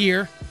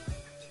year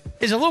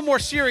is a little more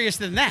serious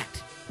than that,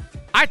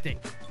 I think.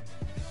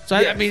 So,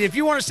 yes. I mean, if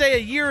you want to say a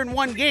year in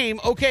one game,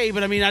 okay,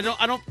 but I mean, I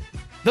don't.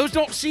 Those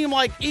don't seem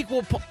like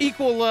equal. It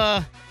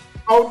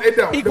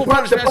don't. Equal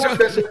punishment.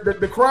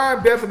 The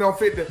crime definitely don't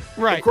fit the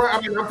right.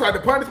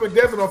 The punishment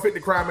definitely don't fit the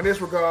crime in this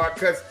regard,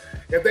 because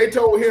if they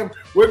told him,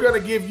 we're going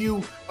to give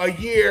you a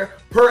year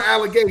per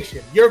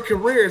allegation, your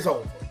career is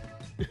over.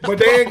 But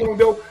they ain't going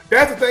to go.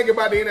 That's the thing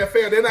about the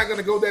NFL. They're not going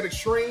to go that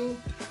extreme.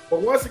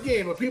 But once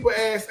again, when people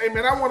ask, hey,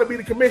 man, I want to be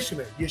the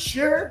commissioner. You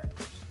sure?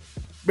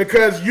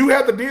 Because you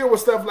have to deal with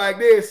stuff like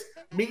this.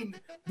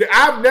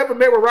 I've never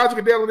met with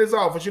Roger Goodell in his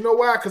office. You know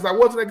why? Because I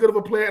wasn't that good of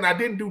a player and I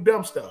didn't do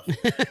dumb stuff.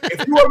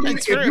 If you are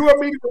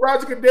meeting with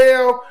Roger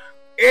Goodell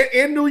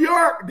in New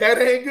York, that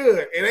ain't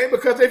good. It ain't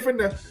because they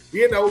finna,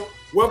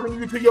 welcome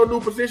you to your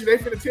new position. They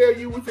finna tell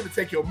you, we finna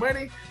take your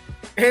money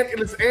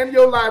and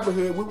your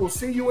livelihood. We will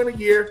see you in a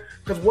year.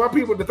 Because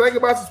the thing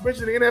about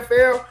suspension in the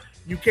NFL,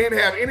 you can't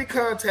have any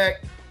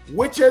contact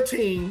with your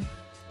team,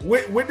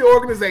 with the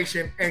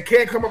organization, and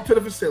can't come up to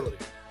the facility.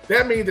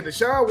 That means that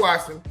Deshaun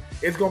Watson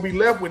is going to be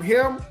left with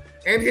him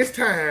and his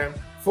time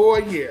for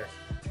a year.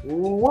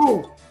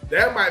 Ooh,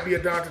 that might be a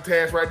daunting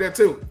task right there,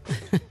 too.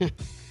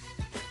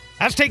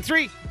 That's Take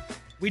 3.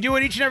 We do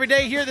it each and every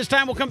day here. This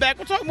time we'll come back.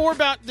 We'll talk more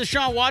about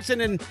Deshaun Watson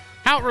and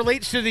how it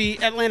relates to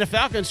the Atlanta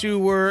Falcons, who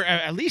were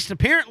at least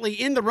apparently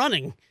in the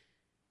running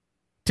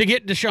to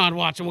get Deshaun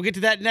Watson. We'll get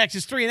to that next.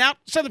 It's 3 and Out,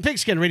 Southern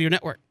Pigskin Radio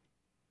Network.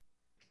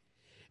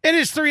 It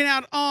is 3 and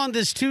Out on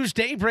this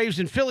Tuesday. Braves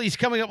and Phillies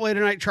coming up later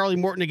tonight. Charlie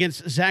Morton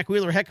against Zach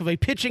Wheeler. Heck of a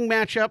pitching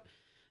matchup.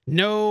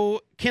 No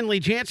Kenley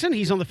Jansen.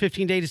 He's on the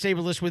 15-day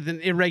disabled list with an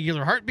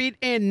irregular heartbeat.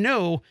 And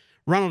no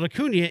Ronald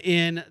Acuna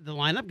in the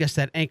lineup. Guess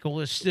that ankle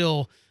is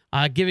still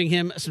giving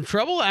him some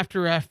trouble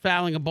after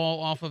fouling a ball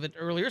off of it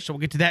earlier. So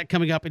we'll get to that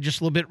coming up in just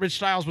a little bit. Rich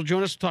Stiles will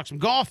join us to talk some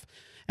golf,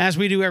 as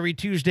we do every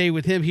Tuesday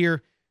with him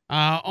here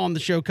on the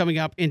show coming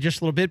up in just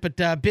a little bit.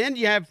 But, Ben,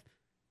 you have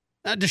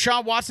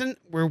Deshaun Watson.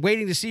 We're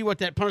waiting to see what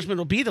that punishment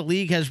will be. The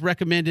league has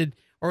recommended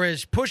or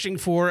is pushing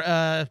for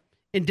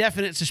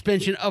indefinite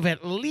suspension of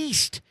at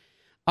least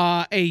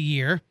a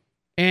year.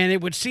 And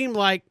it would seem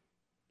like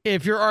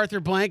if you're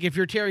Arthur Blank, if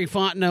you're Terry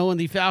Fontenot and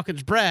the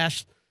Falcons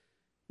brass,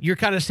 you're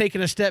kind of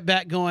taking a step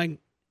back going,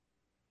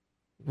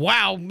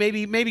 wow,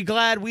 maybe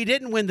glad we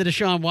didn't win the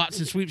Deshaun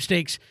Watson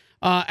sweepstakes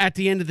at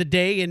the end of the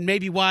day, and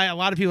maybe why a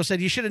lot of people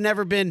said you should have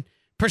never been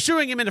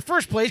pursuing him in the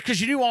first place because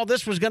you knew all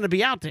this was going to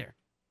be out there.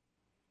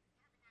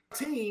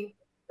 Team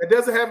that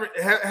doesn't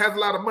has a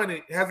lot of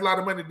money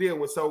to deal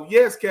with. So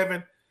yes,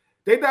 Kevin,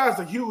 they dodged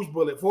a huge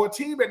bullet for a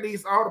team that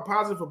needs all the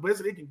positive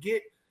publicity it can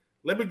get.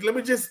 Let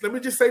me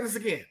just say this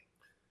again.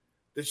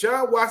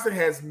 Deshaun Watson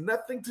has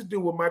nothing to do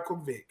with Michael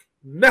Vick.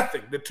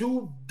 Nothing. The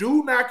two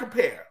do not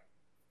compare.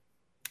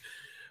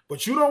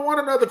 But you don't want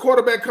another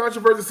quarterback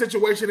controversy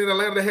situation in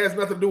Atlanta that has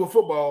nothing to do with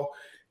football.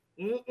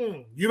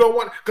 You don't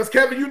want, because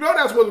Kevin, you know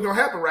that's what's going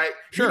to happen, right?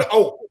 Sure.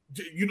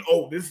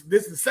 This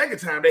is the second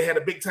time they had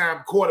a big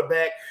time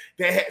quarterback.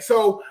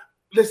 So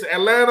listen,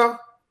 Atlanta,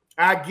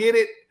 I get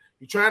it.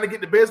 You're trying to get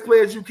the best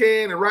players you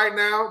can, and right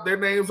now their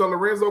names are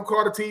Lorenzo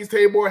Carter, Tease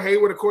Tabor,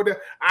 Hayward, Accordia.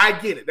 I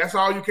get it. That's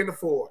all you can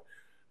afford.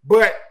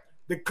 But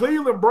the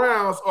Cleveland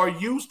Browns are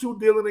used to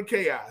dealing in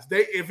chaos.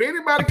 If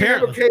anybody can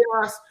handle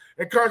chaos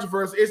and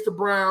controversy, it's the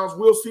Browns.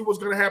 We'll see what's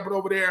going to happen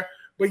over there.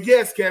 But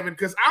yes, Kevin,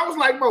 because I was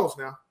like most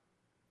now.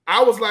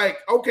 I was like,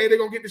 okay, they're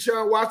going to get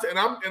Deshaun Watson, and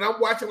I'm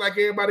watching like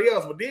everybody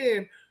else. But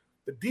then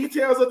the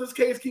details of this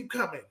case keep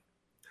coming.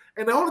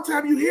 And the only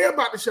time you hear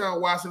about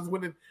Deshaun Watson is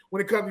when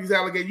it comes to these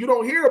allegations. You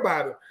don't hear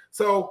about it.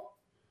 So,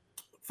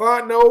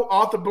 Fontenot,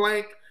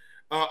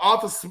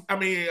 Arthur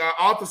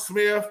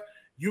Smith,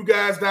 you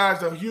guys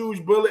dodged a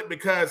huge bullet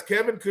because,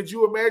 Kevin, could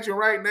you imagine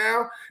right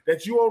now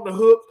that you on the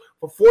hook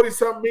for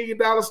 $40-something million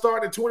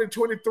starting in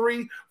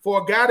 2023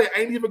 for a guy that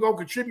ain't even going to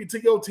contribute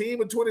to your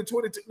team in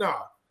 2022? No.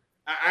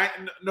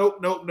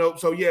 Nope.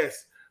 So,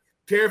 yes,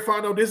 Terry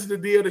Fontenot, this is the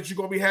deal that you're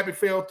going to be happy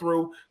fell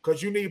through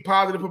because you need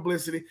positive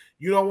publicity.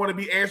 You don't want to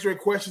be answering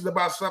questions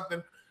about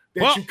something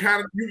that you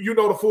kind of you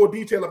know the full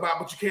detail about,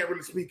 but you can't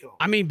really speak on.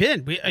 I mean,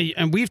 Ben,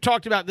 we've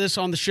talked about this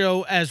on the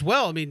show as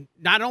well. I mean,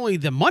 not only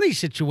the money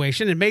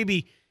situation, and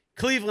maybe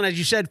Cleveland, as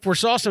you said,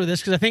 foresaw some of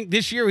this because I think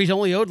this year he's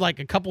only owed like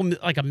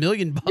 $1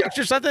 million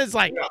or something. It's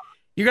like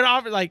you're going to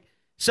offer like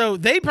so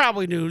they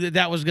probably knew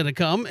that was going to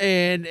come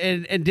and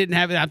didn't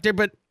have it out there.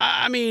 But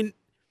I mean,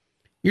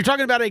 you're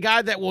talking about a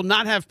guy that will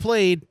not have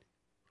played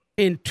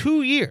in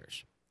 2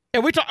 years,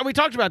 and we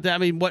talked about that. I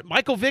mean,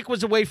 Michael Vick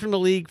was away from the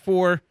league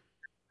for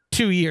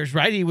 2 years,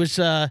 right? He was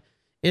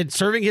in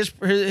serving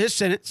his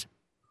sentence.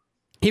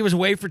 He was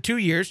away for 2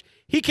 years.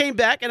 He came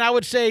back, and I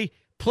would say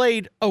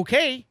played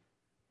okay,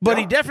 but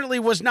he definitely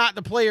was not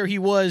the player he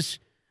was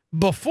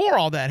before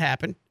all that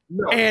happened.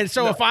 And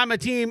so if I'm a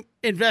team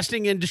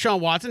investing in Deshaun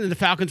Watson, and the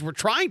Falcons were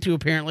trying to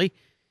apparently,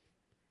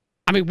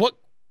 I mean, what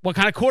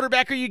kind of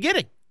quarterback are you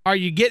getting? Are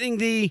you getting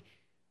the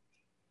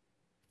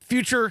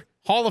future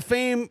Hall of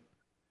Fame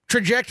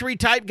trajectory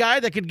type guy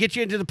that could get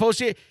you into the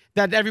postseason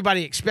that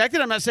everybody expected?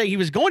 I'm not saying he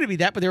was going to be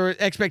that, but there were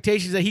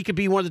expectations that he could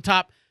be one of the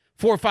top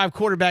 4 or 5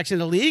 quarterbacks in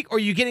the league. Or are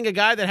you getting a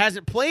guy that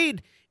hasn't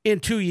played in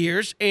 2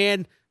 years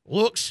and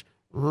looks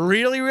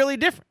really, really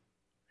different,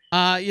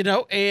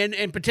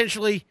 and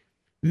potentially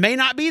may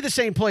not be the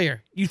same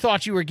player you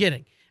thought you were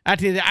getting? I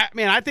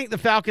think the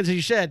Falcons, as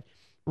you said,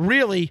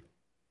 really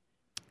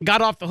got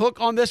off the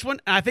hook on this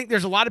one. And I think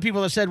there's a lot of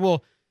people that said,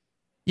 well,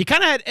 you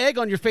kind of had egg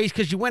on your face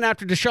because you went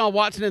after Deshaun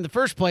Watson in the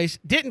first place,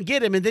 didn't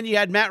get him, and then you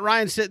had Matt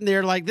Ryan sitting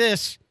there like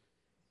this,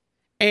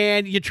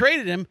 and you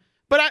traded him.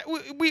 But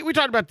we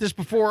talked about this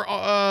before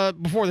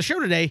the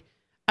show today.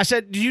 I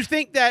said, do you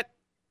think that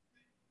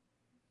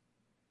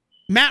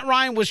Matt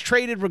Ryan was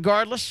traded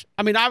regardless?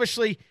 I mean,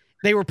 obviously,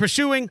 they were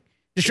pursuing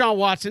Deshaun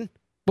Watson,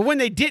 but when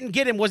they didn't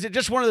get him, was it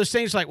just one of those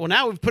things like, well,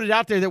 now we've put it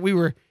out there that we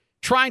were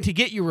trying to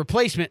get your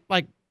replacement,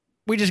 like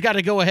we just got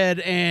to go ahead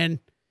and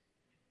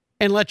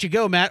let you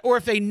go, Matt? Or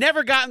if they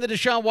never got in the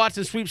Deshaun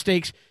Watson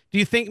sweepstakes, do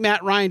you think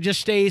Matt Ryan just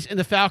stays and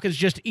the Falcons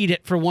just eat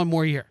it for one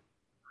more year?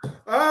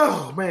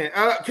 Oh, man.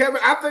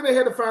 Kevin, I think they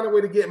had to find a way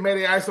to get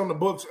Matty Ice on the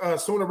books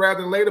sooner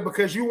rather than later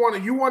because you're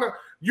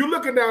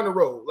looking down the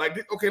road.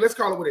 Like, okay, let's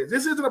call it what it is.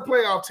 This isn't a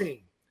playoff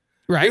team.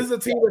 Right. This is a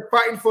team that's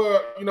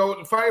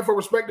fighting for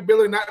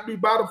respectability, not to be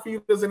bottom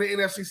feeders in the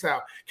NFC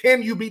South.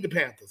 Can you beat the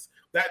Panthers?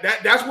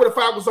 That's where the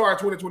Falcons are in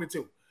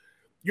 2022.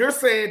 You're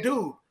saying,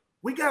 dude,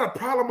 we got a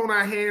problem on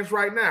our hands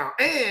right now.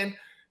 And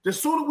the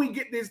sooner we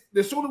get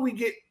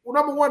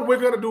number one, we're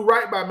going to do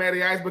right by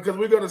Matty Ice because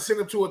we're going to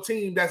send him to a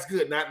team that's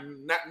good, not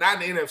in the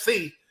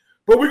NFC,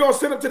 but we're going to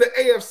send him to the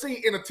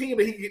AFC in a team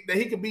that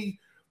he can be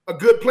a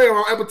good player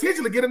on and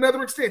potentially get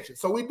another extension.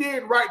 So we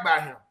did right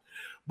by him.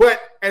 But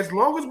as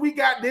long as we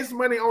got this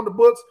money on the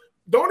books,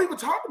 don't even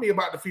talk to me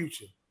about the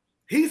future.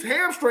 He's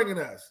hamstringing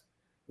us.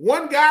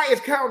 One guy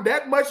is counting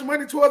that much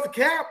money towards the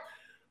cap.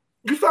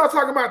 You start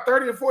talking about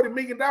 $30 and $40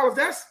 million.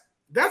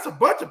 That's a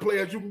bunch of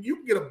players. You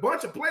can get a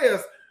bunch of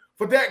players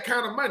for that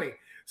kind of money.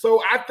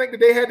 So I think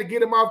that they had to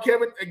get him off,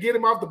 Kevin, and get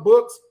him off the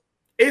books.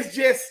 It's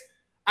just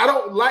I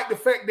don't like the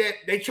fact that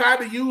they tried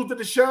to use the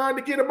Deshaun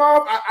to get him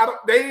off.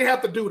 They didn't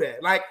have to do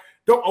that. Like,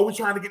 we're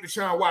trying to get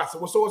Deshaun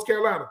Watson. Well, so is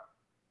Carolina,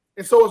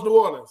 and so is New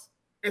Orleans,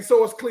 and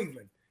so is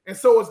Cleveland, and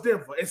so is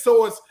Denver, and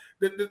so is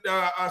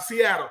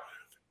Seattle.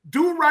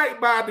 Do right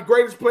by the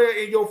greatest player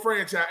in your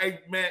franchise. Hey,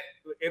 Matt,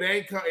 it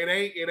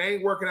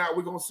ain't working out.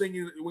 We're gonna sing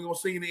you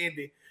in the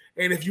Indy.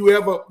 And if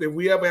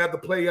we ever have to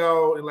play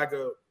y'all in like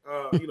a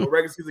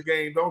regular season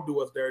game, don't do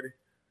us dirty.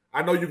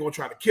 I know you're gonna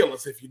try to kill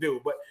us if you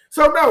do. But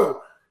so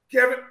no,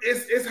 Kevin,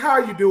 it's how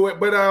you do it.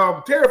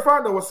 But Terry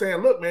Fontenot was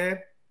saying, look, man,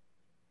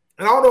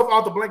 and I don't know if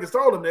Arthur Blank has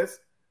told him this.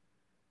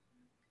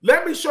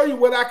 Let me show you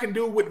what I can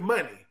do with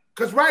money.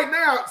 Because right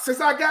now,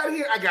 since I got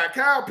here, I got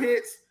Kyle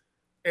Pitts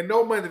and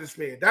no money to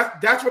spend.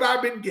 That's what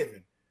I've been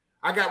given.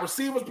 I got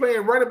receivers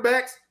playing running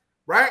backs,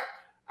 right?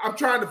 I'm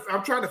trying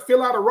to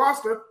fill out a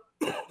roster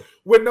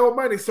with no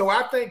money. So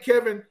I think,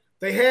 Kevin,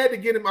 they had to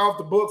get him off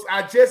the books.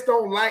 I just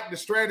don't like the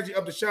strategy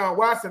of Deshaun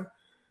Watson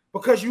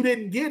because you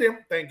didn't get him.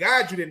 Thank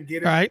God you didn't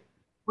get him. Right.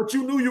 But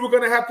you knew you were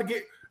going to have to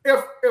get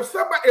if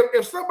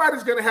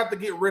somebody's going to have to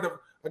get rid of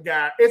a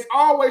guy, it's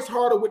always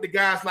harder with the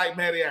guys like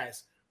Matty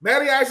Ice.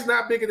 Matty Ice is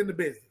not bigger than the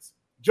business.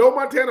 Joe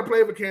Montana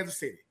played for Kansas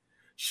City.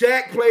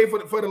 Shaq played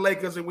for the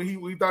Lakers, and when he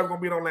thought he was going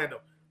to be in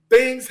Orlando.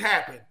 Things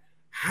happen.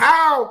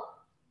 How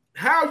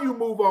you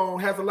move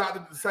on has a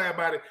lot to say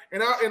about it.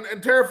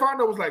 And Terry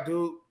Fontenot was like,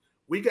 dude,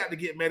 we got to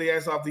get Matty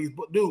Ice off these.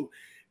 Dude,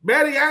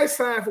 Matty Ice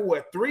signed for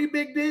what? 3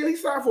 big deals? He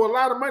signed for a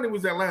lot of money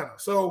with Atlanta.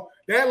 So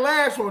that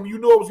last one, you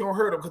know it was going to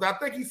hurt him because I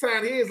think he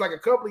signed his like a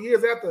couple of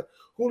years after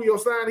Julio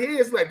signed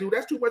his. Like, dude,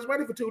 that's too much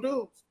money for 2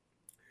 dudes.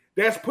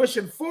 That's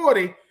pushing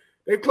 40.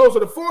 They're closer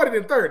to 40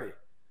 than 30.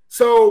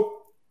 So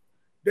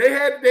they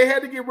had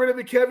to get rid of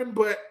it, Kevin,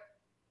 but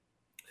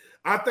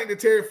I think that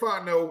Terry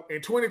Fontenot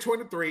in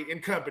 2023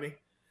 and company,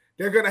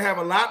 they're going to have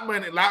a lot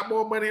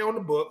more money on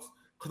the books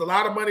because a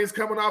lot of money is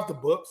coming off the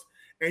books,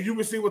 and you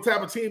can see what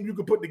type of team you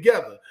can put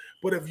together.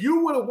 But if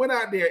you would have went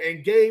out there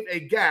and gave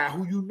a guy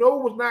who you know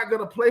was not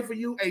going to play for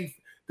you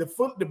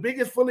the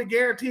biggest fully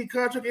guaranteed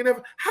contract in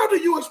ever, how do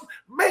you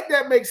make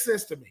that make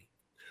sense to me?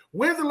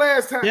 When's the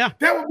last time? Yeah.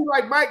 That would be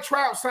like Mike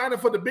Trout signing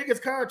for the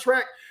biggest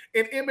contract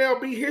in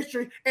MLB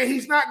history, and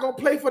he's not going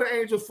to play for the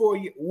Angels for a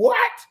year.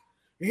 What?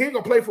 He ain't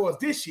going to play for us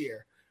this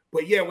year.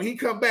 But, yeah, when he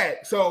come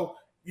back. So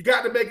you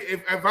got to make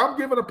it. If I'm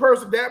giving a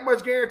person that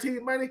much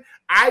guaranteed money,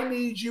 I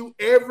need you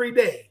every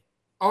day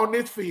on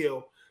this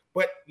field.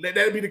 But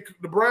that'll be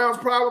the Browns'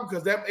 problem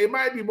because it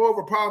might be more of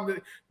a problem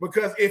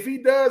because if he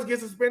does get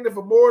suspended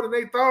for more than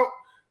they thought,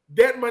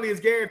 that money is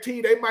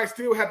guaranteed. They might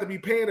still have to be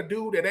paying a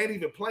dude that ain't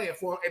even playing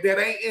for him, that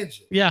ain't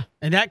injured. Yeah,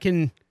 and that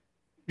can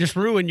just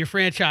ruin your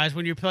franchise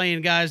when you're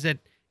playing guys that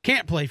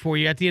can't play for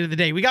you at the end of the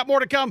day. We got more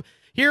to come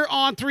here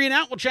on 3 and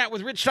Out. We'll chat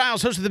with Rich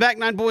Stiles, host of the Back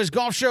Nine Boys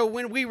Golf Show,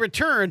 when we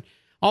return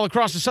all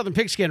across the Southern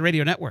Pigskin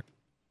Radio Network.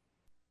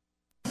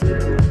 But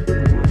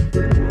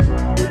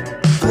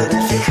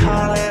if you're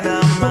calling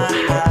on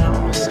my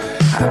house,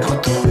 I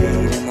put the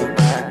weed in the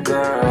back,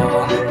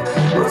 girl.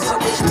 What's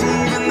up with Steve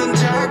and the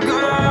Jack, girl?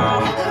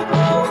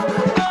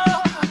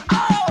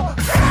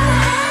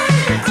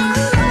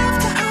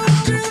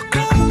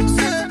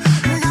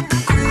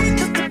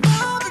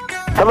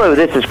 Hello,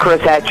 this is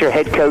Chris Hatcher,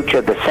 head coach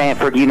of the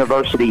Sanford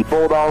University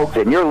Bulldogs,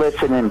 and you're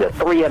listening to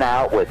 3 and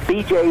Out with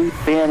BJ,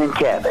 Ben, and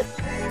Kevin.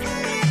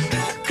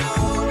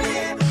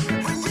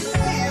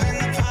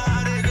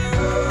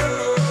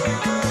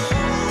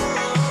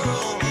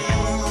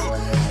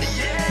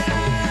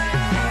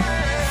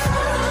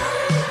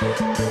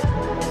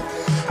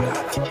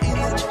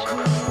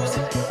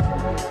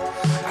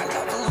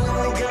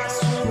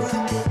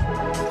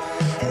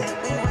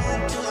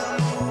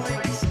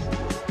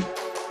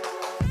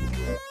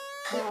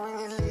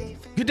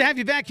 Good to have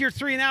you back here,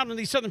 3 and Out on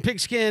the Southern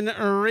Pigskin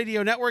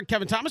Radio Network.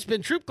 Kevin Thomas,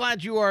 Ben Troop,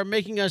 glad you are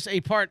making us a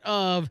part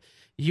of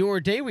your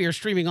day. We are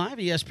streaming live,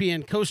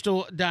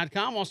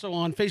 ESPNCoastal.com, also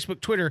on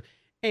Facebook, Twitter,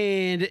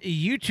 and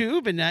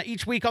YouTube. And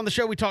each week on the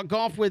show, we talk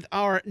golf with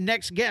our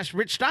next guest,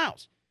 Rich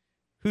Stiles,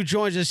 who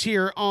joins us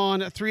here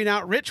on 3 and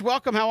Out. Rich,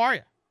 welcome. How are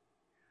you?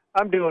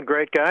 I'm doing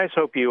great, guys.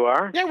 Hope you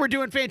are. Yeah, we're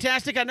doing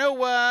fantastic. I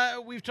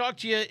know we've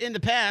talked to you in the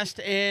past,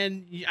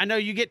 and I know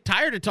you get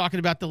tired of talking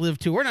about the LIV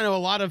Tour, and I know a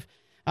lot of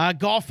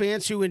golf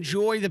fans who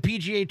enjoy the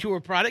PGA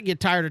Tour product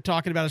get tired of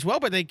talking about it as well,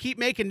 but they keep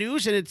making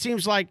news, and it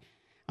seems like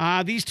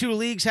these two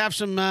leagues have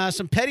some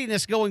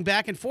pettiness going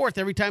back and forth.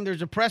 Every time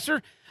there's a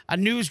presser, a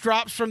news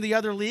drops from the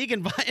other league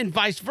and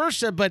vice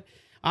versa, but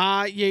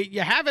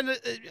you have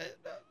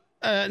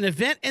an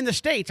event in the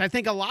States. I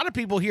think a lot of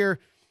people here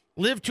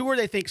LIV Tour,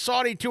 they think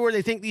Saudi Tour,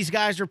 they think these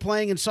guys are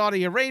playing in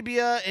Saudi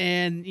Arabia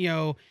and,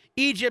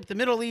 Egypt, the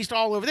Middle East,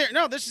 all over there.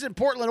 No, this is in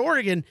Portland,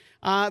 Oregon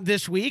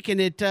this week, and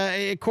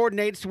it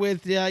coordinates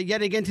with,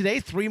 yet again today,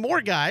 3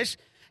 more guys.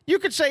 You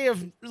could say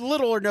of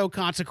little or no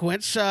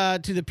consequence to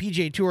the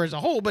PGA Tour as a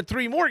whole, but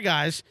 3 more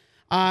guys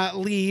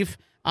leave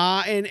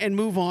and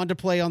move on to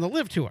play on the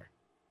LIV Tour.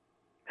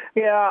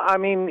 Yeah, I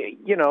mean,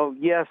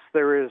 yes,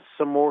 there is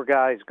some more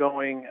guys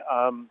going,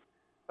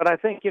 but I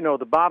think,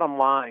 the bottom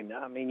line,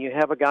 I mean, you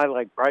have a guy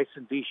like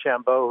Bryson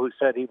DeChambeau who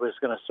said he was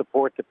going to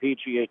support the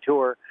PGA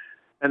Tour,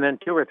 and then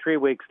 2 or 3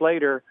 weeks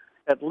later,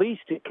 at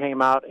least he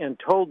came out and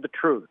told the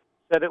truth,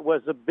 said it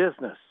was a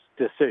business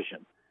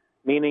decision,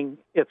 meaning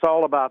it's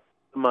all about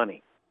the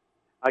money.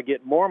 I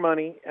get more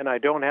money, and I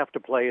don't have to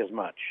play as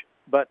much.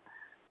 But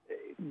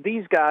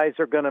these guys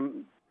are going to,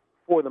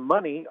 for the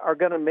money, are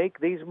going to make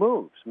these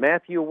moves.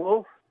 Matthew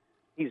Wolff,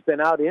 he's been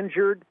out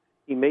injured.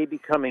 He may be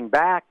coming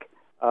back.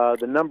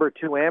 The number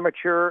 2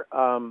 amateur,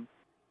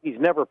 he's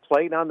never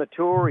played on the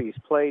tour. He's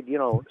played,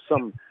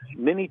 some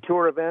mini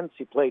tour events.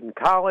 He played in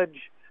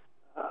college.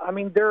 I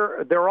mean,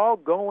 they're all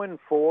going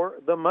for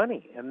the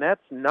money, and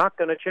that's not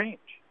going to change.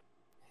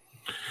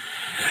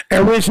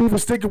 And Rich, even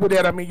sticking with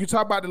that, I mean, you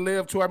talk about the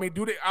Live Tour. I mean,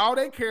 all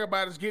they care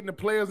about is getting the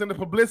players and the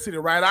publicity,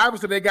 right?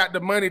 Obviously, they got the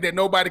money that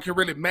nobody can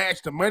really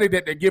match the money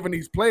that they're giving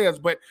these players.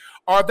 But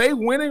are they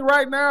winning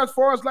right now as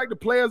far as like the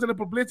players and the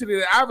publicity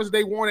that obviously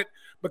they want it?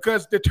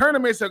 Because the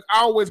tournaments are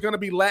always going to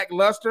be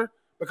lackluster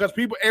because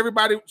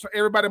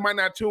everybody might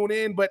not tune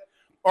in. But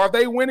are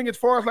they winning as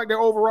far as like their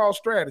overall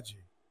strategy?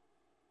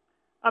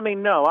 I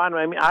mean, no.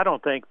 I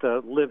don't think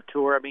the Live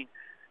Tour. I mean,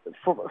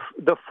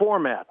 the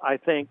format, I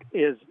think,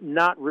 is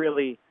not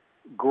really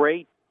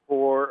great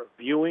for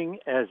viewing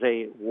as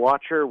a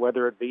watcher,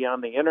 whether it be on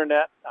the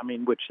internet, I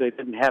mean, which they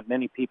didn't have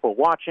many people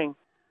watching.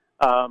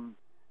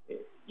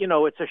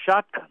 It's a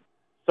shotgun.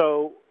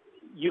 So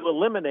you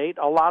eliminate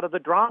a lot of the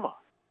drama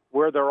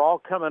where they're all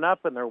coming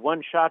up and they're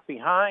one shot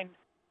behind.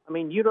 I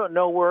mean, you don't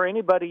know where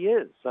anybody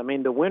is. I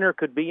mean, the winner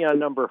could be on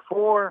number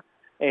 4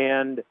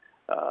 and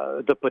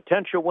the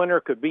potential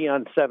winner could be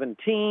on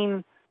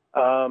 17.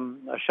 A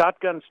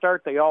shotgun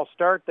start, they all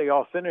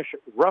finish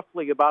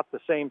roughly about the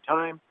same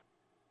time.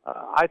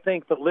 I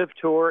think the Live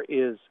Tour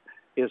is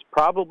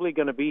probably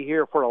going to be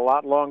here for a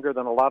lot longer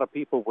than a lot of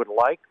people would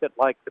like the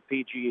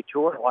PGA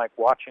Tour, like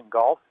watching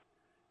golf.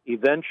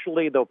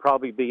 Eventually, they'll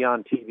probably be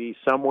on TV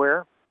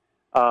somewhere.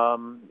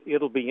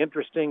 It'll be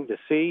interesting to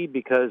see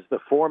because the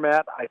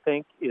format, I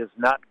think, is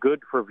not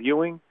good for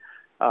viewing.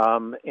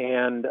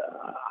 And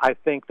I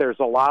think there's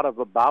a lot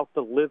about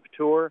the Live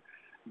Tour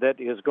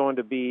that is going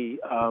to be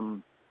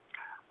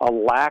a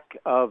lack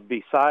of,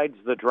 besides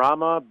the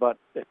drama, but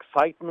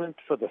excitement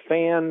for the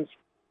fans.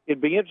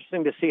 It'd be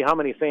interesting to see how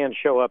many fans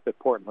show up at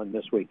Portland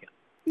this weekend.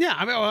 Yeah,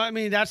 I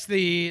mean that's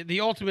the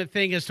ultimate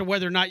thing as to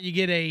whether or not you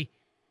get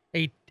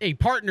a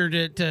partner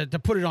to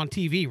put it on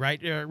TV,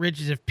 right?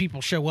 Rich, is if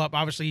people show up,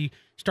 obviously you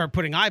start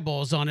putting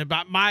eyeballs on it.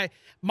 But my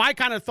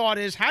kind of thought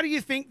is, how do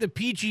you think the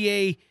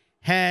PGA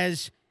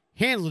has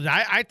handled it?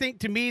 I think,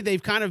 to me,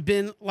 they've kind of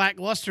been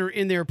lackluster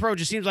in their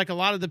approach. It seems like a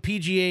lot of the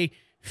PGA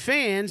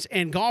fans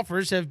and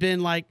golfers have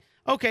been like,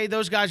 okay,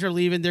 those guys are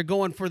leaving. They're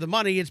going for the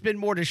money. It's been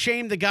more to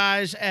shame the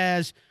guys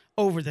as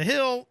over the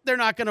hill. They're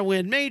not going to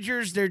win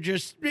majors. They're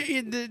just,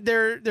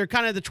 they're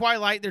kind of the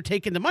twilight. They're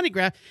taking the money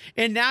grab.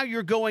 And now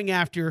you're going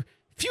after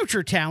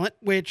future talent,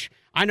 which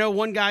I know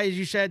one guy, as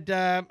you said,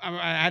 I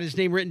had his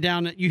name written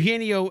down,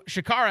 Eugenio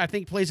Shakara, I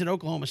think plays at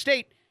Oklahoma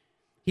State.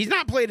 He's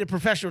not played a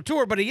professional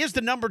tour, but he is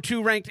the number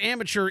 2 ranked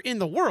amateur in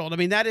the world. I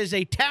mean, that is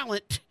a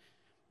talent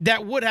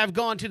that would have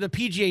gone to the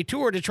PGA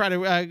Tour to try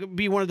to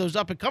be one of those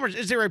up-and-comers.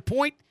 Is there a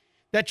point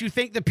that you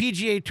think the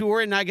PGA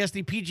Tour, and I guess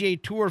the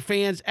PGA Tour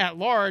fans at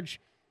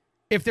large,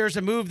 if there's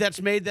a move that's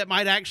made that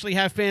might actually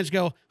have fans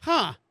go,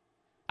 I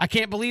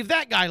can't believe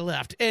that guy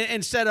left,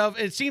 instead of,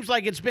 it seems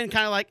like it's been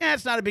kind of like,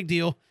 it's not a big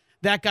deal.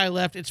 That guy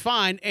left, it's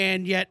fine,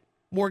 and yet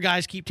more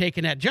guys keep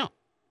taking that jump.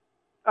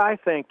 I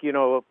think,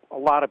 a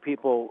lot of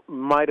people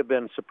might have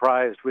been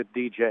surprised with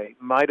DJ,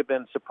 might have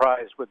been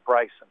surprised with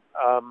Bryson.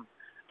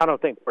 I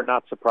don't think we're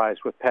not surprised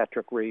with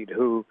Patrick Reed,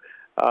 who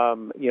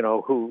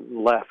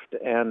left.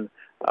 And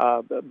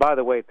by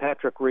the way,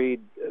 Patrick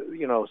Reed,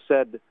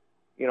 said,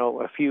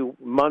 a few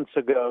months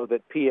ago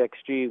that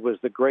PXG was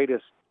the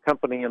greatest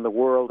company in the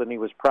world, and he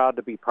was proud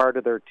to be part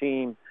of their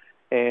team.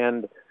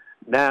 And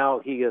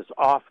now he is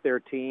off their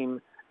team,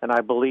 and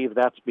I believe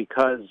that's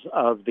because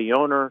of the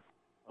owner,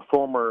 a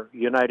former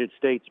United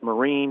States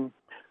Marine,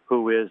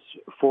 who is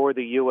for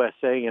the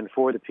USA and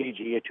for the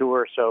PGA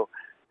Tour. So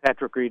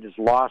Patrick Reed has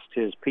lost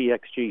his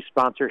PXG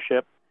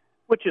sponsorship,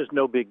 which is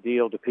no big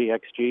deal to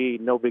PXG,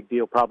 no big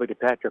deal probably to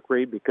Patrick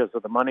Reed because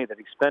of the money that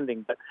he's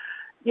spending. But,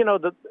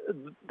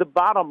 the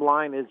bottom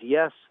line is,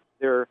 yes,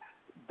 they're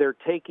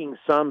taking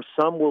some.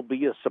 Some will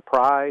be a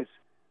surprise.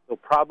 There'll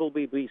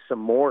probably be some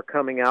more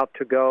coming out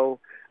to go.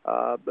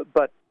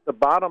 But the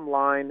bottom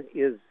line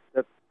is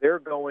that they're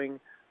going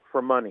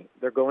for money.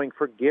 They're going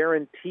for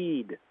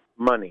guaranteed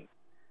money.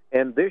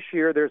 And this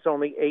year there's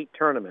only 8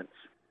 tournaments.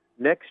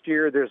 Next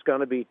year there's going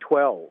to be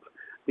 12.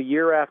 The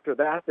year after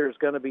that there's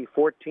going to be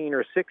 14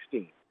 or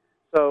 16.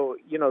 So,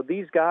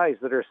 these guys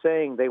that are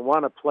saying they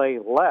want to play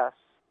less,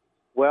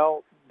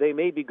 well, they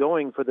may be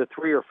going for the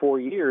 3 or 4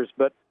 years,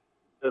 but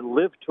the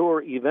Live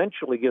Tour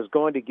eventually is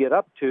going to get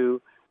up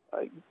to,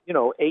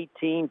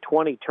 18,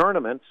 20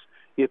 tournaments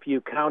if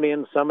you count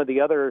in some of the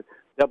other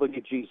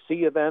WGC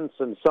events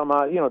and some,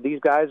 these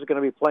guys are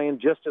going to be playing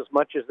just as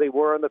much as they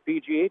were on the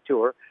PGA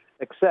Tour,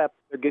 except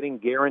they're getting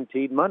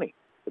guaranteed money.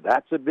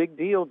 That's a big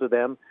deal to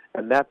them,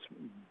 and that's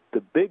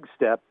the big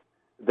step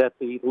that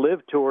the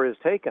Live Tour has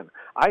taken.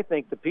 I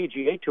think the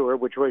PGA Tour,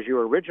 which was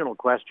your original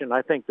question,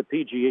 I think the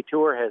PGA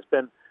Tour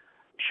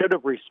should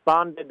have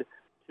responded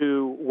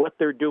to what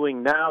they're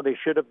doing now. They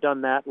should have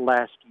done that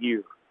last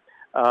year.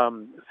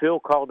 Phil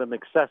called them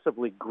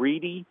excessively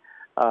greedy.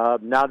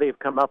 Now they've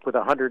come up with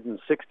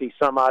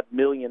 $160-some-odd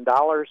million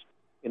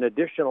in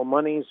additional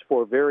monies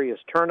for various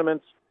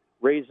tournaments,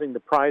 raising the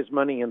prize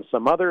money in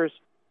some others.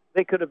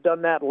 They could have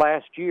done that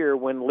last year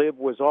when Liv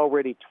was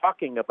already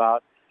talking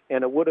about,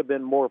 and it would have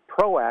been more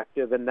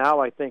proactive, and now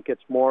I think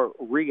it's more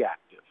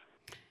reactive.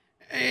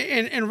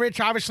 And Rich,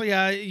 obviously,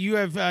 you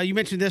have you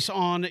mentioned this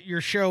on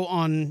your show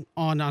on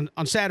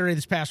Saturday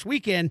this past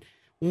weekend.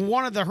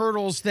 One of the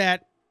hurdles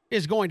that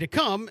is going to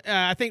come,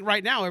 I think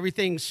right now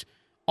everything's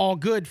all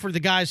good for the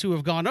guys who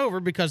have gone over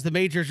because the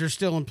majors are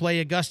still in play.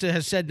 Augusta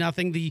has said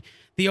nothing.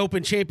 The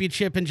Open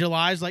Championship in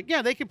July is like,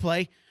 yeah, they can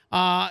play.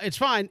 It's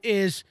fine.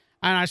 And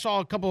I saw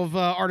a couple of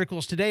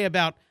articles today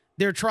about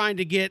they're trying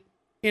to get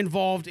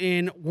involved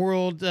in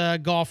world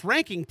golf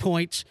ranking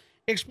points.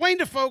 Explain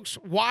to folks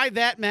why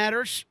that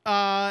matters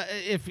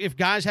if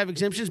guys have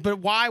exemptions, but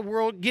why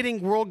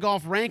getting world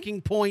golf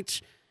ranking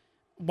points,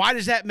 why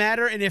does that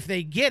matter? And if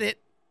they get it,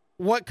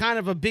 what kind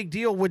of a big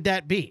deal would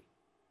that be?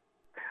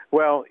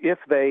 Well, if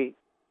they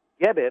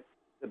get it,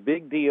 the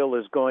big deal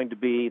is going to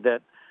be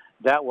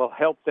that will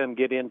help them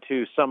get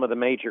into some of the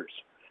majors,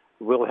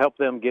 will help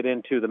them get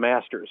into the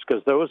Masters,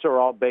 because those are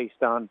all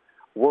based on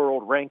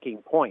world ranking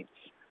points.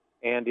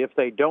 And if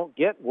they don't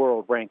get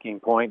world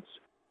ranking points,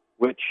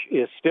 which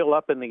is still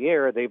up in the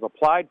air, they've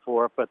applied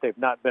for it, but they've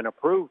not been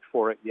approved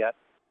for it yet.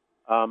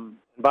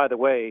 By the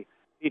way,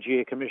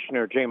 PGA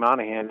Commissioner Jay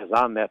Monahan is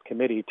on that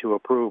committee to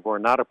approve or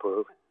not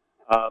approve.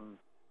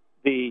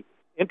 The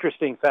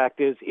interesting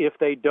fact is if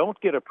they don't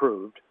get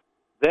approved,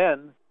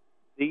 then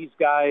these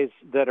guys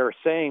that are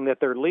saying that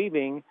they're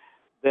leaving,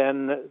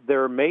 then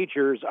their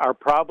majors are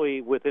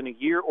probably within a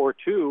year or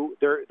two,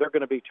 they're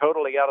going to be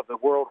totally out of the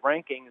world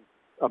ranking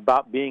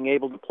about being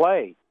able to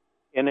play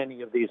in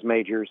any of these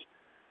majors.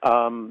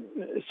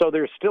 So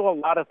there's still a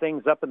lot of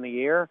things up in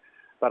the air,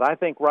 but I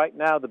think right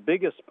now the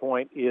biggest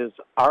point is,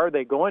 are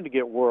they going to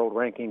get world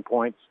ranking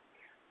points?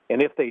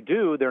 And if they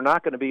do, they're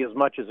not going to be as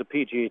much as a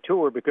PGA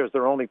Tour because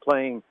they're only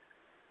playing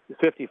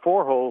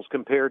 54 holes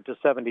compared to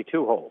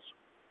 72 holes.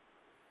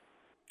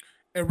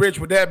 And Rich,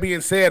 with that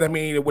being said, I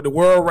mean, with the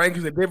world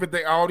rankings and different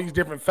things, all these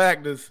different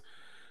factors,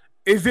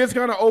 is this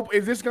gonna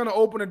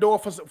open the door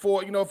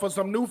for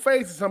some new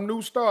faces, some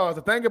new stars?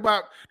 The thing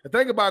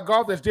about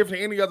golf that's different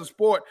than any other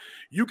sport,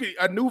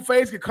 a new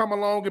face could come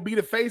along and be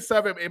the face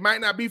of it. It might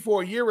not be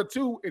for a year or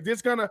two. Is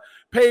this gonna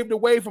pave the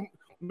way for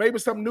maybe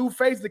some new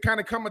faces to kind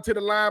of come into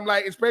the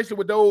limelight, especially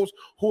with those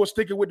who are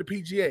sticking with the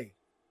PGA?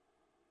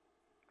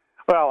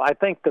 Well, I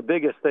think the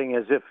biggest thing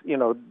is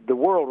the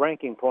world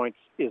ranking points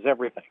is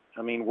everything.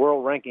 I mean,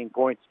 world ranking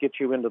points get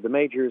you into the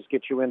majors,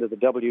 get you into the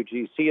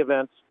WGC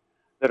events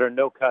that are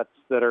no cuts,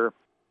 that are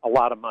a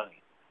lot of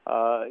money.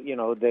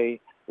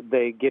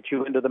 They get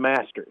you into the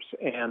Masters.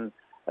 And,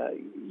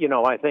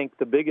 I think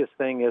the biggest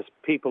thing is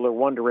people are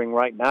wondering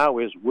right now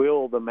is,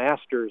 will the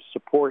Masters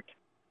support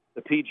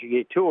the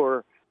PGA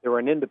Tour? They're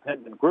an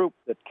independent group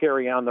that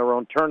carry on their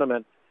own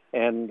tournament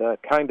and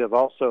kind of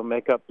also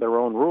make up their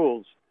own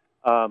rules.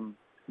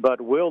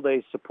 But will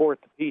they support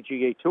the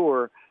PGA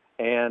Tour?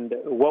 And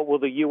what will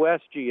the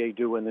USGA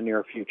do in the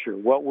near future?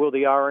 What will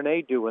the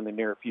R&A do in the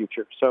near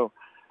future? So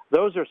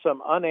those are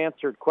some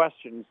unanswered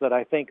questions that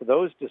I think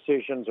those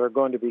decisions are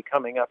going to be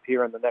coming up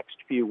here in the next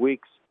few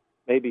weeks,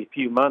 maybe a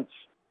few months.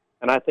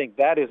 And I think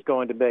that is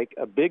going to make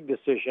a big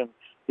decision.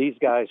 These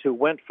guys who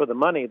went for the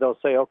money, they'll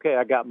say, okay,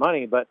 I got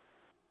money, but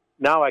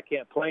now I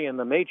can't play in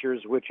the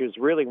majors, which is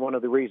really one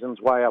of the reasons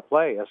why I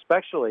play,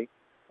 especially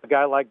a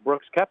guy like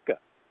Brooks Koepka.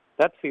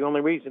 That's the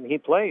only reason he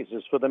plays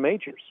is for the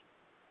majors.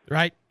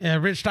 Right.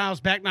 Rich Stiles,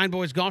 Back Nine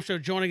Boys Golf Show,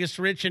 joining us,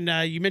 Rich. And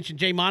you mentioned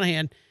Jay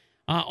Monahan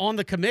on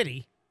the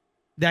committee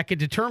that could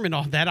determine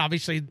all that.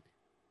 Obviously,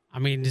 I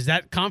mean, is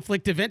that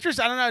conflict of interest?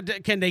 I don't know.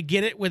 Can they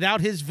get it without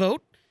his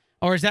vote?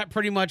 Or is that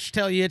pretty much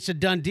tell you it's a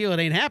done deal? It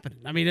ain't happening.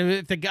 I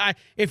mean,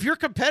 if your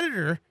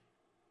competitor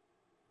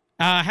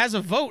has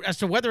a vote as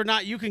to whether or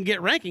not you can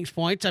get rankings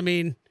points, I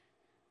mean,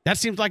 that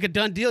seems like a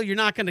done deal. You're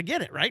not going to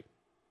get it, right?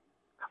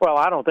 Well,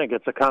 I don't think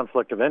it's a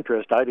conflict of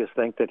interest. I just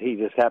think that he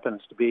just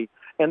happens to be.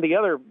 And the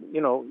other,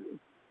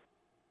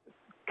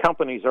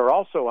 companies are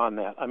also on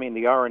that. I mean,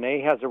 the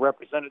R&A has a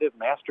representative,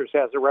 Masters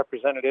has a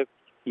representative,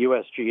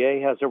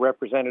 USGA has a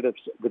representative,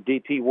 the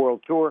DP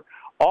World Tour.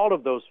 All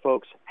of those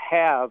folks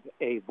have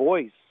a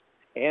voice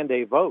and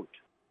a vote.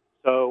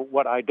 So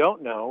what I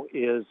don't know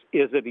is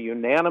it a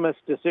unanimous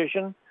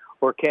decision,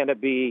 or can it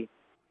be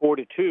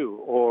 4-2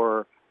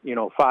 or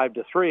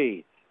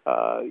 5-3?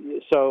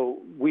 So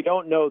we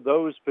don't know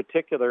those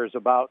particulars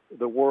about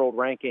the world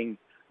ranking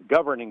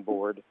governing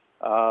board,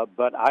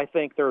 but I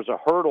think there's a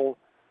hurdle,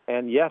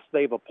 and yes,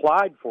 they've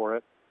applied for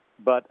it,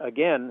 but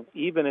again,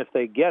 even if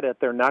they get it,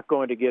 they're not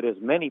going to get as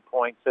many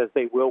points as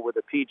they will with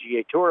a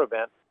PGA Tour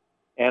event,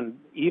 and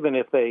even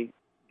if they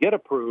get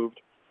approved,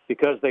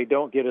 because they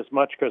don't get as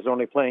much because they're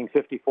only playing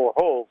 54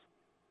 holes,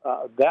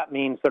 that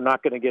means they're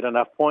not going to get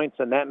enough points,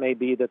 and that may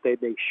be that they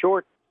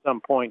short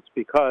some points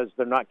because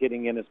they're not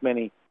getting in as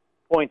many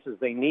points as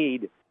they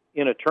need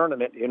in a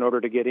tournament in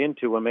order to get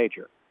into a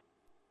major.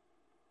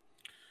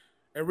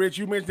 And Rich,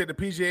 you mentioned that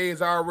the PGA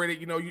is already,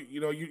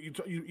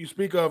 you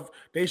speak of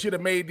they should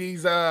have made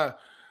these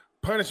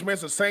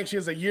punishments or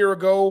sanctions a year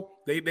ago.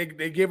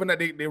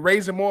 They're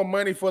raising more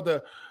money for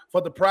the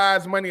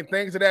prize money and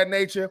things of that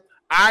nature.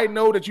 I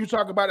know that you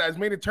talk about as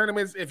many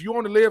tournaments. If you're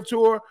on the LIV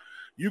Tour,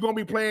 you're gonna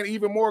be playing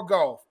even more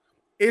golf.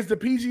 is the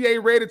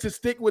PGA ready to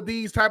stick with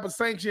these type of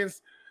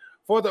sanctions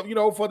for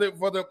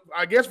the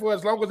I guess for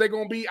as long as they're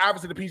going to be?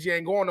 Obviously, the PGA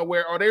ain't going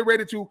nowhere. Are they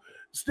ready to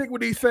stick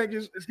with these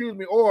sanctions?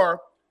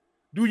 Or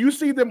do you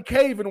see them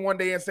caving one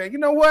day and saying, you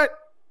know what?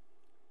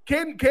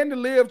 Can the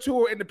Live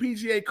Tour and the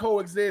PGA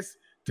coexist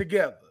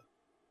together?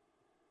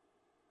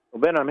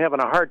 Well, Ben, I'm having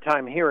a hard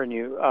time hearing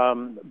you,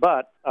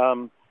 but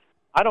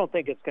I don't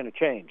think it's going to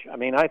change. I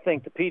mean, I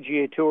think the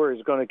PGA Tour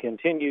is going to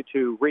continue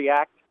to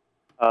react.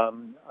 As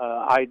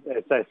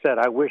I said,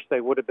 I wish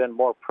they would have been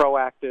more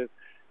proactive,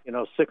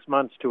 6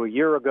 months to a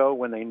year ago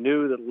when they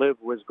knew that Live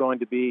was going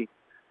to be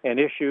an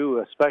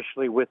issue,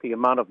 especially with the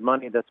amount of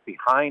money that's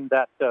behind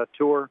that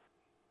tour.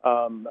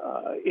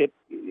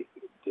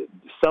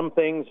 Some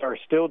things are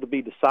still to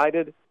be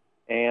decided,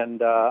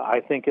 and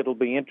I think it'll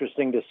be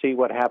interesting to see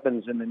what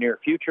happens in the near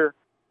future.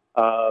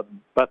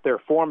 But their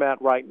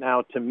format right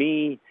now, to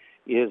me,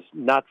 is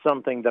not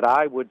something that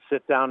I would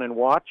sit down and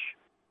watch.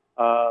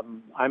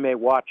 I may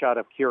watch out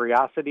of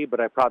curiosity, but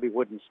I probably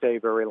wouldn't stay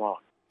very long.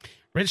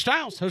 Rich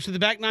Stiles, host of the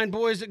Back Nine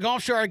Boys at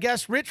Golf Show, our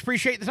guest. Rich,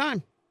 appreciate the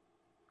time.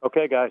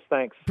 Okay, guys,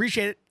 thanks.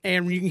 Appreciate it.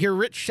 And you can hear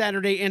Rich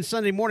Saturday and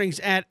Sunday mornings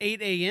at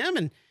 8 a.m.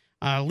 And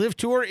Live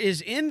Tour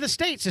is in the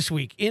States this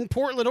week in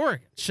Portland,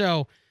 Oregon.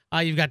 So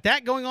you've got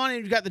that going on, and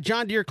you've got the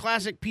John Deere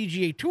Classic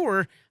PGA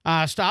Tour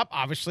stop,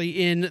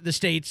 obviously, in the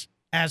States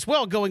as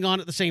well, going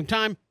on at the same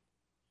time.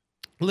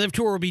 Live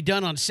Tour will be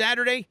done on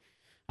Saturday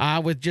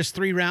with just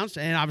 3 rounds,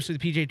 and obviously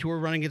the PGA Tour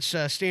running its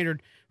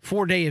standard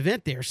 4-day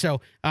event there.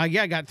 So, I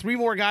got 3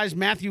 more guys.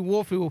 Matthew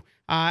Wolff, who,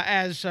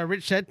 as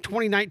Rich said,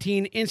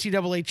 2019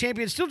 NCAA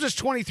champion, still just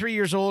 23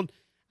 years old.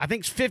 I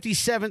think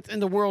 57th in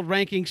the world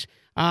rankings,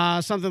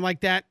 something like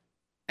that.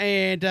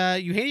 And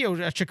Eugenio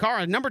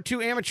Chacarra, number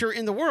 2 amateur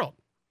in the world.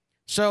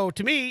 So,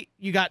 to me,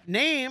 you got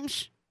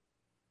names.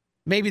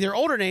 Maybe they're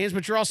older names,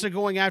 but you're also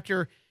going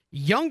after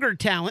younger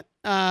talent,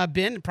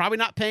 Ben, probably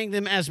not paying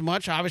them as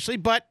much, obviously,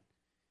 but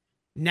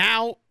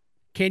now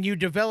can you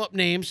develop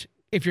names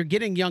if you're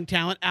getting young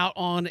talent out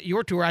on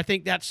your tour? I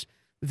think that's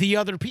the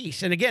other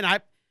piece. And again,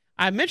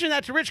 I mentioned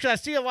that to Rich because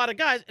I see a lot of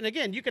guys, and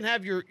again, you can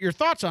have your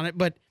thoughts on it,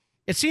 but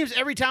it seems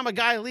every time a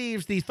guy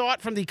leaves, the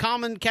thought from the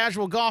common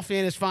casual golf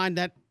fan is fine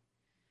that,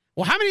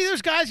 well, how many of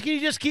those guys can you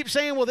just keep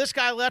saying, well, this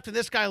guy left and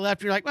this guy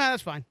left? And you're like, well,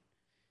 that's fine.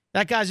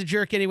 That guy's a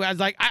jerk anyway. I was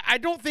like, I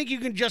don't think you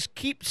can just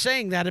keep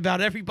saying that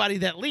about everybody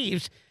that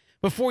leaves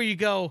before you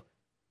go,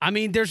 I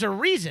mean, there's a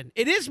reason.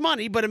 It is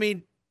money, but I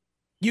mean,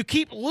 you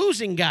keep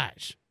losing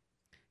guys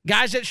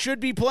that should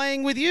be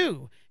playing with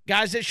you,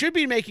 guys that should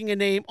be making a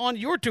name on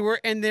your tour,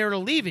 and they're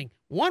leaving.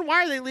 One,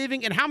 why are they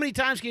leaving? And how many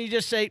times can you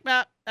just say,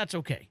 that's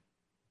okay?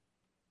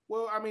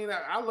 Well, I mean,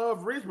 I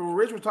love Rich, but when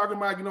Rich was talking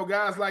about,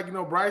 guys like,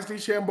 Bryce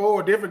DeChambeau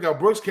or different guys,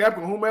 Brooks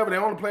Koepka, whomever, they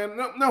only playing.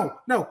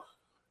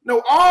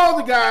 No, all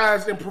the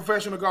guys in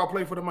professional golf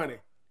play for the money.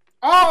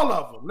 All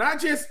of them, not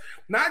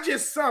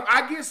just some.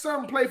 I get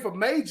some play for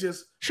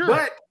majors, sure.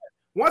 But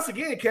once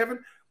again, Kevin,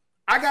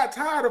 I got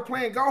tired of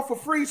playing golf for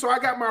free, so I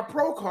got my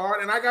pro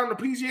card and I got on the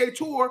PGA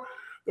Tour.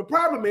 The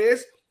problem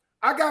is,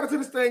 I got into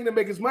this thing to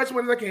make as much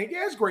money as I can.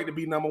 Yeah, it's great to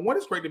be number one.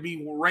 It's great to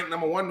be ranked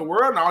number 1 in the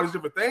world and all these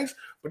different things.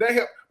 But that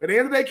help. At the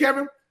end of the day,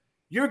 Kevin,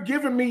 you're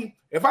giving me,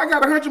 if I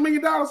got $100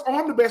 million,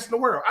 I'm the best in the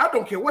world. I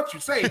don't care what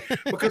you say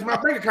because my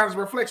bank account is a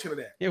reflection of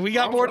that. Yeah, we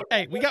got more.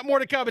 We got more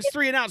to come. It's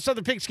 3 and Out,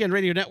 Southern Pigskin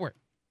Radio Network.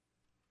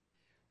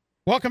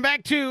 Welcome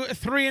back to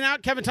 3 and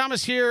Out. Kevin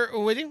Thomas here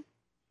with you.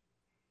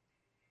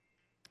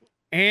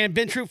 And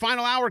Ben Troop,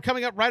 final hour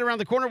coming up right around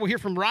the corner. We'll hear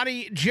from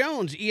Roddy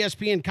Jones,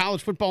 ESPN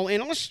college football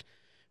analyst,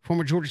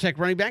 former Georgia Tech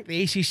running back,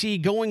 the ACC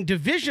going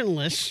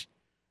divisionless.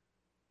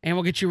 And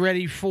we'll get you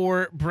ready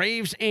for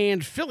Braves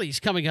and Phillies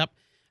coming up.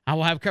 I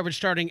will have coverage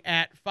starting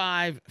at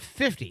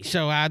 5:50.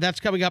 So that's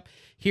coming up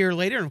here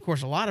later. And, of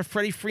course, a lot of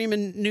Freddie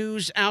Freeman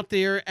news out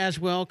there as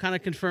well, kind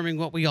of confirming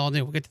what we all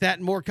knew. We'll get to that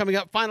and more coming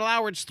up. Final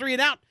hour, it's 3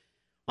 and Out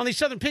on the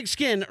Southern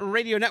Pigskin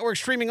Radio Network,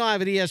 streaming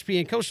live at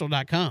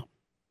ESPNCoastal.com.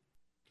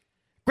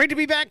 Great to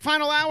be back.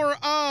 Final hour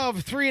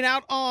of 3 and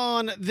Out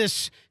on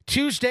this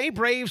Tuesday.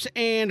 Braves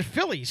and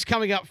Phillies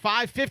coming up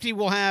 5:50.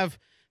 We'll have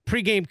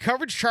pregame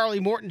coverage. Charlie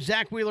Morton,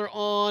 Zach Wheeler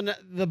on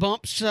the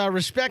bumps,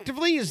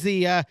 respectively, as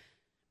the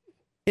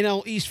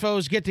NL East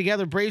foes get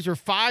together. Braves are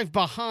 5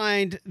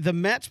 behind the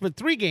Mets, but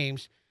 3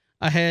 games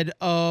ahead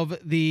of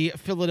the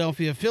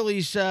Philadelphia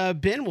Phillies.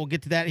 Ben, we'll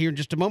get to that here in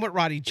just a moment.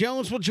 Roddy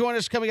Jones will join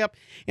us coming up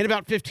in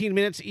about 15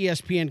 minutes,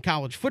 ESPN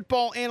college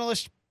football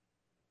analyst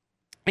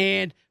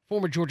and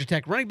former Georgia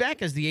Tech running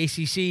back, as the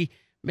ACC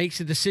makes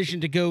a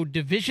decision to go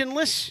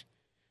divisionless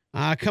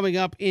coming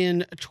up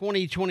in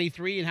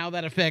 2023 and how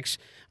that affects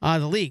the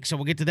league. So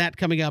we'll get to that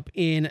coming up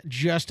in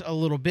just a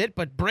little bit.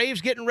 But Braves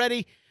getting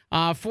ready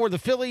for the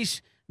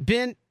Phillies.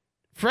 Ben,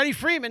 Freddie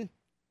Freeman,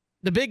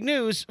 the big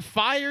news,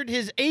 fired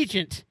his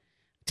agent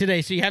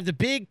today. So you have the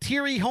big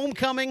teary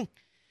homecoming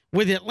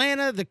with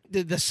Atlanta,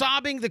 the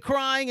sobbing, the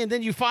crying, and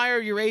then you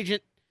fire your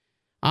agent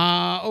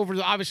over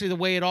obviously the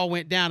way it all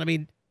went down. I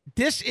mean,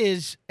 this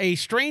is a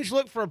strange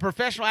look for a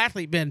professional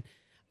athlete, Ben.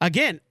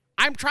 Again,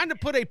 I'm trying to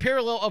put a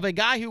parallel of a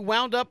guy who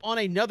wound up on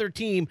another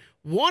team,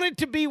 wanted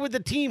to be with the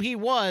team he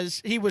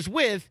was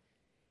with,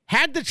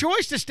 had the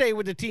choice to stay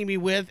with the team he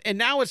with, and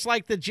now it's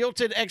like the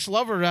jilted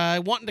ex-lover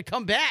wanting to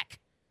come back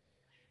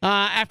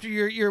after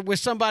you're with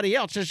somebody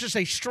else. It's just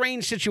a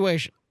strange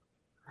situation.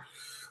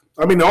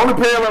 I mean, the only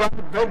parallel I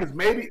can think is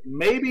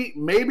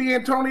maybe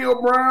Antonio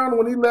Brown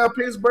when he left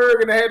Pittsburgh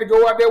and they had to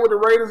go out there with the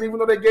Raiders, even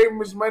though they gave him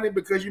his money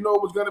because it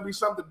was going to be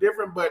something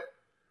different. But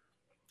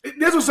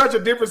this was such a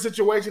different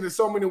situation in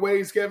so many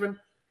ways, Kevin.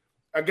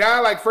 A guy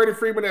like Freddie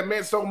Freeman that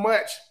meant so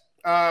much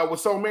with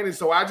so many.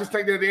 So I just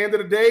think that at the end of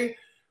the day,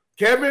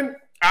 Kevin,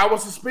 our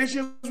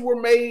suspicions were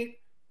made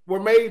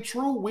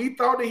true. We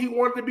thought that he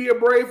wanted to be a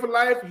Brave for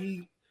life.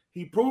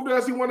 He proved to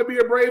us he wanted to be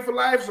a Brave for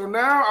life. So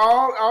now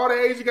all the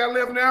age he got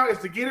left now is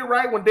to get it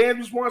right when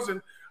Dansby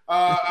Swanson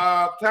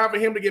time for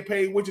him to get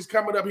paid, which is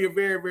coming up here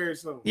very, very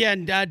soon. Yeah,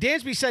 and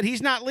Dansby said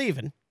he's not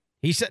leaving.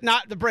 He said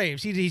not the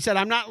Braves. He said,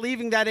 I'm not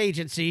leaving that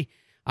agency.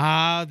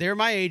 They're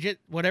my agent.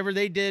 Whatever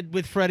they did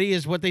with Freddie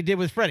is what they did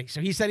with Freddie. So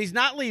he said he's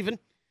not leaving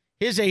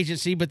his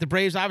agency, but the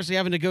Braves obviously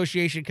have a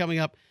negotiation coming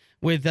up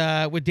with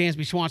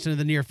Dansby Swanson in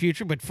the near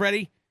future. But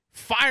Freddie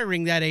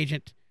firing that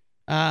agent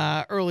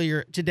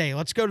earlier today.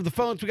 Let's go to the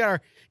phones. We got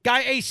our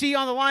guy AC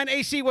on the line.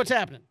 AC, what's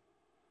happening?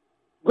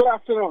 Good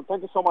afternoon.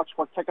 Thank you so much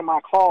for taking my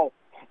call.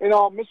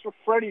 Mr.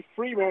 Freddie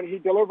Freeman, he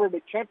delivered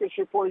the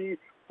championship for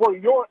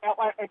your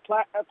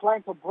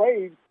Atlanta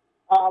Braves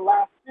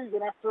last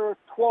season after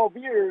 12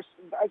 years.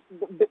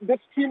 This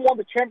team won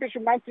the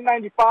championship in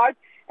 1995,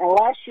 and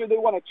last year they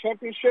won a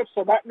championship,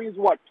 so that means,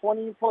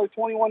 probably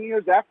 21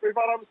 years after, if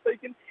I'm not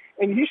mistaken.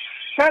 And he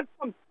shed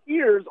some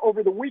tears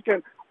over the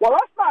weekend. Well,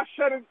 that's not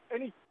shedding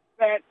any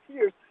bad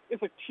tears.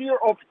 It's a tear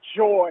of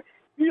joy.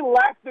 He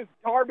left this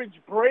garbage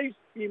Braves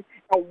team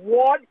a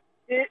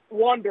one-hit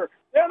wonder.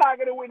 They're not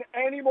going to win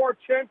any more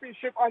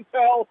championship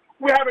until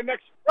we have a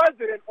next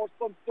president of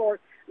some sort.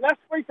 Let's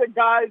face it,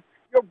 guys.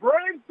 Your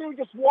Braves do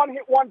just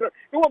one-hit wonder.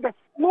 It was the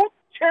fluke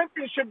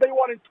championship they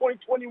won in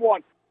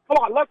 2021. Come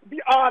on, let's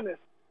be honest.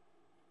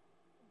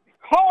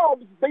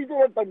 Cubs, they did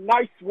it the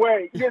nice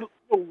way. You're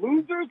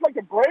losers like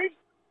the Braves.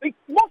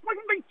 Most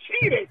likely they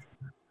cheated.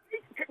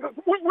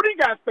 What do you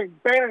guys think,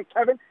 Ben and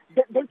Kevin?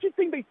 Don't you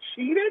think they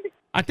cheated?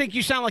 I think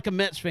you sound like a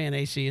Mets fan,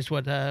 AC, is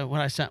what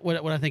I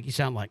think you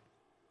sound like.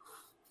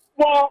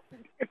 Well,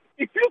 if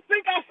you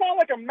think I sound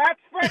like a Mets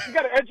fan, you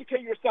got to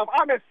educate yourself.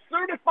 I'm a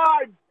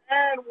certified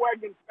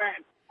bandwagon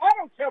fan. I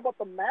don't care about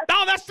the Mets.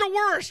 No, that's the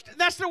worst.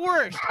 That's the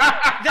worst.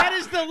 That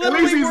is the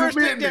literally worst.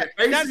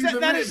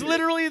 That is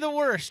literally the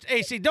worst.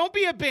 AC, don't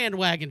be a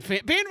bandwagon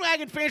fan.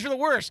 Bandwagon fans are the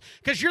worst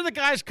because you're the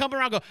guys coming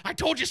around and go, I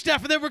told you,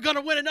 Steph, they were going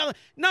to win another.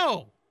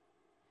 No.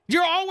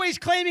 You're always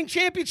claiming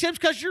championships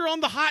because you're on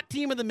the hot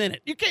team of the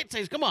minute. You can't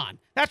say, come on.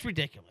 That's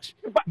ridiculous.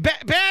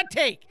 Bad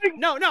take.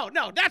 No.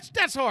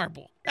 That's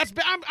horrible.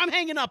 I'm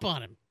hanging up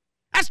on him.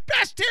 That's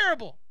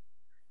terrible.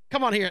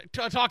 Come on here.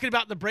 Talking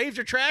about the Braves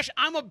are trash.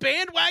 I'm a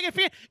bandwagon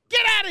fan.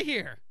 Get out of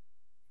here.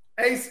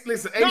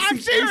 Listen, no, I'm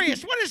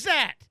serious. What is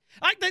that?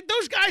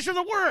 Those guys are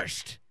the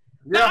worst.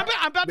 Yeah, no,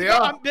 I'm about to go.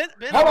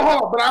 Hold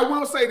on. But I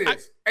will say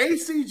this.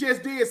 AC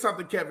just did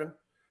something, Kevin,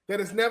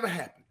 that has never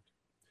happened.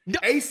 No.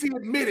 AC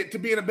admitted to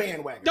being a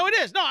bandwagon. No, it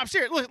is. No, I'm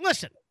serious.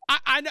 Listen,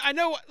 I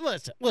know.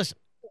 Listen.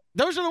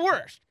 Those are the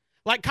worst.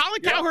 Like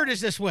Colin Cowherd is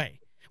this way.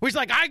 Where he's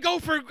like, I go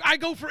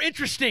for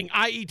interesting,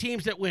 i.e.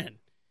 teams that win.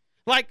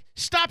 Like,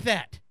 stop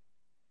that.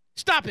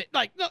 Stop it.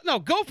 Like, no,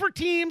 go for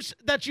teams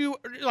that you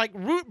like.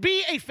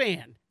 Be a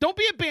fan. Don't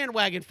be a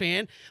bandwagon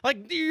fan.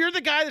 Like, you're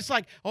the guy that's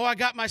like, oh, I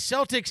got my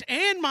Celtics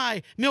and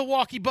my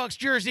Milwaukee Bucks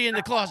jersey in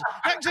the closet.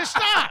 Just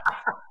stop.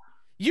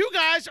 You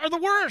guys are the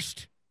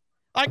worst.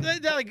 Like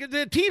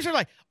the teams are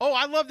like, oh,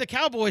 I love the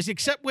Cowboys,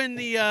 except when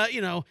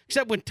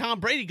except when Tom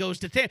Brady goes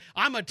to Tampa.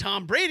 I'm a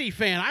Tom Brady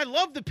fan. I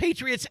love the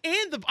Patriots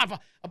and I'm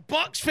a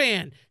Bucks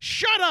fan.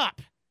 Shut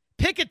up.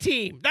 Pick a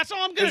team. That's all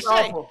I'm gonna say.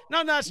 Awful.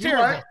 No, it's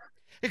terrible. Right.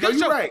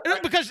 Because, right.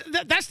 Because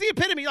that's the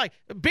epitome. Like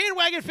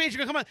bandwagon fans are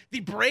gonna come on. The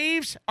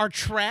Braves are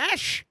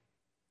trash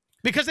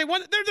because they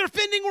won. They're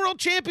defending world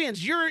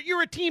champions.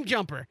 You're a team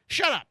jumper.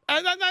 Shut up.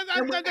 That's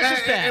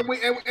just bad.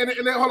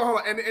 And hold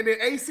on. And then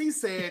AC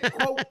said,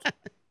 quote.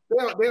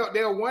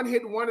 They're one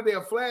hit wonder. They're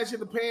a flash in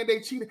the pan. They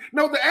cheated.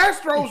 No, the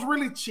Astros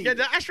really cheated.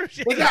 Yeah, the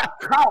Astros. They got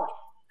caught,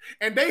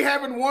 and they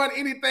haven't won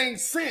anything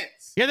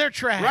since. Yeah, they're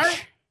trash.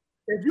 Right?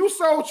 If you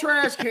sold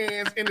trash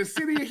cans in the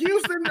city of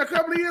Houston a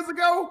couple of years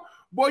ago,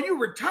 boy, you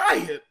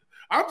retired.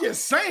 I'm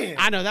just saying.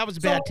 I know that was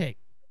a bad take.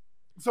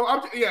 So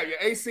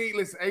AC,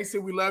 listen, AC,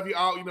 we love you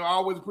all. I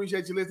always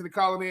appreciate you listening,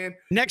 calling in.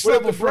 Next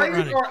level front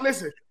running.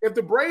 Listen, if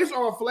the Braves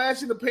are a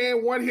flash in the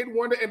pan, one hit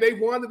wonder, and they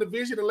won the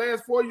division the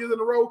last 4 years in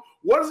a row,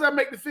 what does that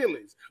make the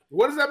Phillies?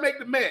 What does that make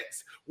the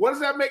Mets? What does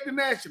that make the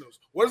Nationals?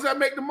 What does that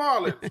make the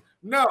Marlins?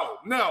 No.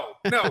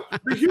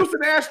 The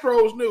Houston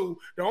Astros knew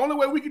the only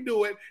way we can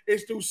do it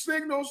is through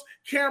signals,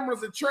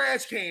 cameras, and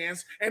trash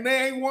cans, and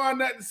they ain't won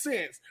nothing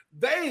since.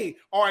 They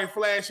are a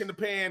flash in the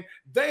pan.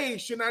 They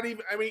should not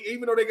even,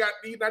 even though they got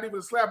not even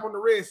a slap on the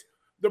wrist,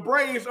 the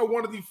Braves are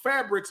one of the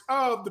fabrics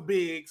of the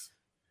bigs,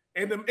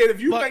 And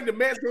if you think the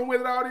Mets gonna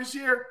win it all this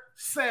year,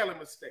 sadly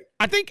mistake.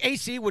 I think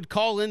AC would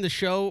call in the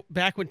show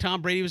back when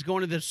Tom Brady was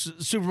going to the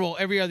Super Bowl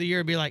every other year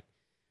and be like,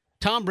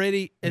 Tom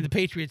Brady and the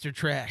Patriots are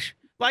trash.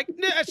 Like,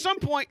 at some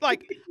point,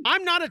 like,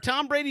 I'm not a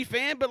Tom Brady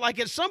fan, but, like,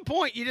 at some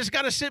point, you just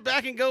got to sit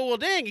back and go, well,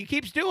 dang, he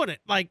keeps doing it.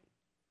 Like,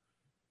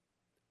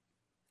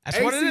 that's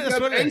what it is. That's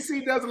what it is.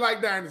 AC doesn't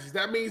like dynasties.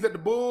 That means that the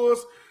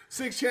Bulls,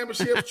 6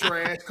 championships,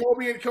 trash.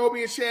 Kobe and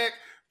Shaq,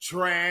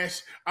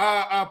 trash.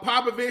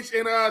 Popovich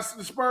and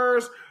the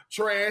Spurs,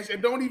 trash.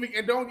 And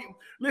don't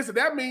listen.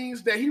 That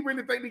means that he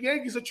really think the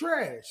Yankees are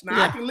trash.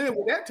 Now I can live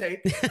with that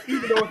take,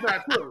 even though it's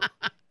not true.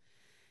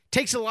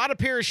 Takes a lot of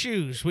pair of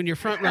shoes when you're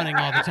front running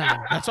all the time.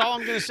 That's all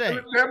I'm going to say.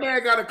 That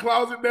man got a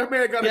closet. That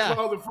man got a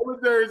closet full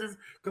of jerseys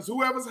because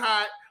whoever's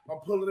hot, I'm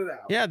pulling it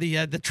out.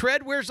 Yeah, the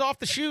tread wears off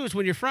the shoes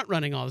when you're front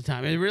running all the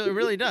time. It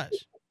really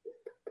does.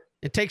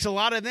 It takes a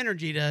lot of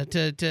energy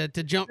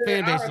to jump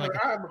fan bases like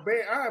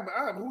that.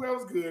 I'm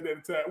whoever's good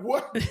at the time.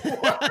 What?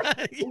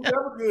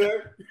 Whoever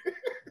good.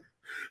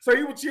 So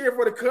you were cheering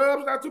for the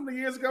Cubs not too many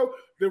years ago,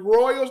 the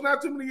Royals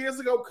not too many years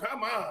ago.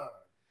 Come on.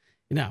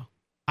 No,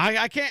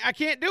 I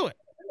can't do it.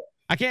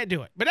 I can't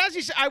do it. But as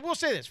you said, I will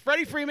say this: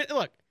 Freddie Freeman.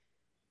 Look,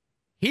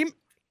 he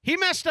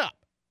messed up.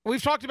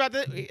 We've talked about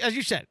that. As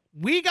you said,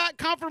 we got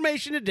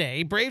confirmation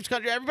today. Braves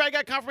country. Everybody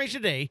got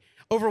confirmation today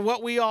over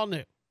what we all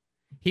knew.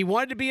 He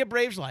wanted to be a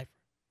Braves lifer.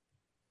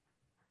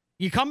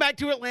 You come back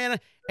to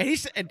Atlanta,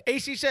 and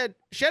AC said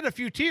shed a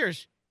few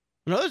tears.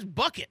 No, those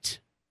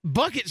buckets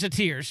of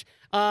tears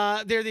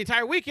there the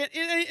entire weekend.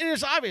 And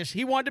it's obvious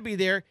he wanted to be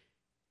there.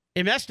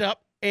 It messed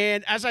up.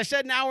 And as I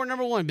said in hour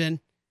number 1,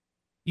 Ben,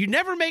 you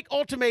never make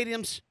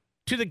ultimatums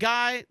to the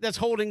guy that's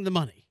holding the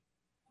money,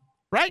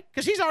 right?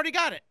 Because he's already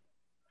got it.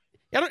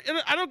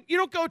 You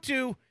don't go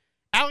to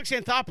Alex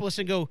Anthopoulos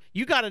and go,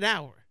 you got an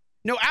hour.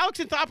 No, Alex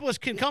Anthopoulos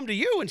can come to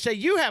you and say,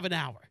 you have an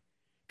hour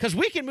because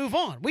we can move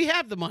on. We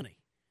have the money.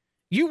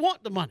 You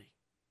want the money,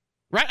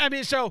 right? I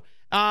mean, so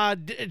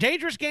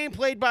dangerous game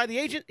played by the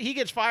agent. He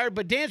gets fired,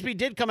 but Dansby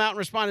did come out and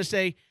respond and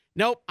say,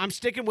 nope, I'm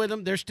sticking with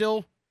him. They're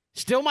still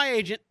my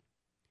agent.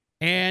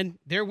 And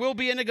there will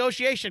be a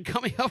negotiation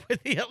coming up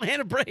with the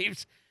Atlanta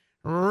Braves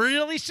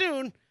really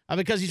soon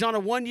because he's on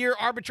a 1-year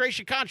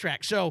arbitration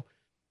contract. So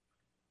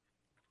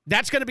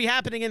that's going to be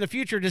happening in the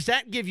future. Does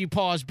that give you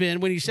pause, Ben,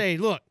 when you say,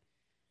 look,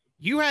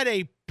 you had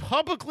a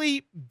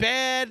publicly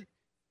bad,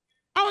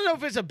 I don't know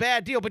if it's a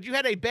bad deal, but you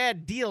had a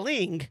bad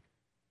dealing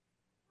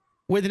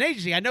with an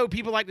agency. I know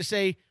people like to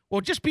say, well,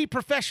 just be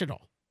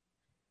professional,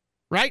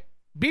 right?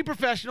 Be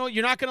professional.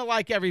 You're not going to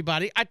like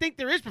everybody. I think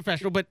there is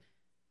professional, but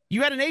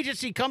you had an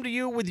agency come to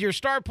you with your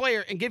star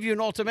player and give you an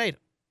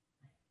ultimatum.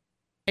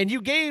 And you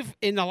gave,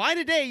 in the light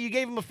of day, you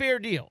gave him a fair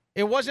deal.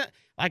 It wasn't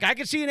like I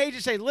could see an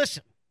agent say,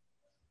 listen,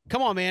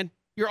 come on, man.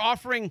 You're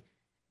offering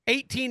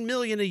 $18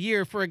 million a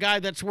year for a guy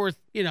that's worth,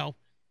 $20,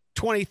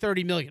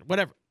 $30 million,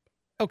 whatever.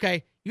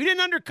 Okay. You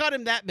didn't undercut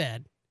him that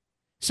bad.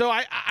 So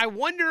I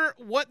wonder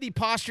what the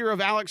posture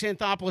of Alex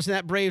Anthopoulos and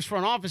that Braves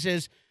front office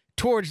is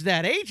towards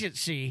that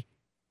agency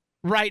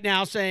right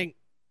now saying,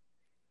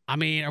 I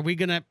mean, are we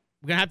going to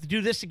have to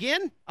do this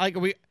again? Like, are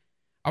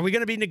we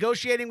going to be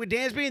negotiating with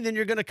Dansby and then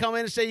you're going to come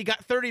in and say you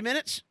got 30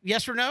 minutes?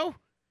 Yes or no?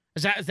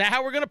 Is that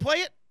how we're going to play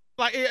it?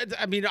 Like,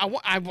 I mean,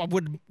 I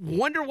would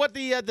wonder what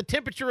the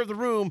temperature of the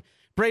room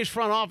Braves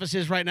front office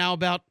is right now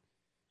about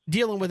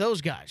dealing with those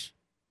guys.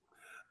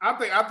 I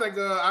think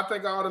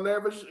all the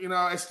leverage,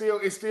 it's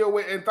still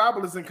with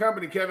Anthopoulos and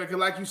company, Kevin. Because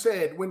like you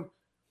said, when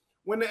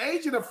the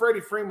agent of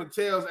Freddie Freeman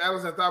tells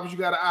Alex Anthopoulos you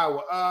got an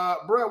hour,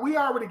 bro,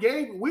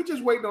 we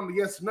just waiting on the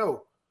yes or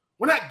no.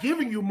 We're not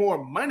giving you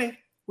more money.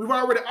 We've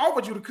already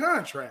offered you the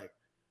contract.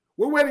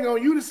 We're waiting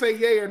on you to say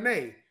yay or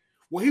nay.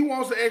 Well, he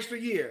wants an extra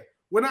year.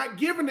 We're not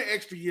giving the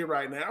extra year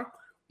right now.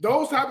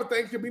 Those type of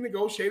things can be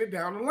negotiated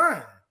down the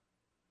line.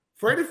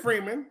 Freddie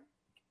Freeman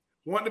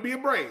wanting to be a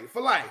Brave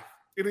for life.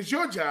 It is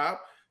your job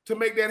to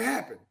make that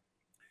happen.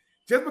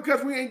 Just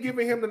because we ain't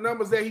giving him the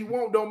numbers that he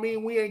wants don't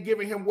mean we ain't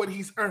giving him what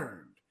he's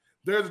earned.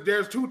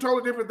 There's two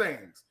totally different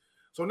things.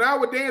 So now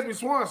with Dansby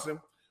Swanson,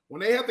 when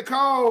they have to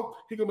call,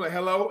 he can be like,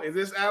 hello, is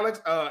this Alex?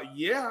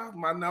 Yeah,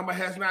 my number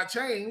has not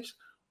changed.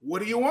 What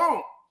do you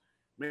want?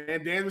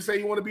 Man, Dansby say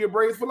you want to be a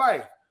Braves for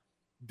life.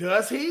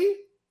 Does he?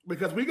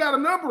 Because we got a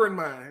number in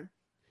mind,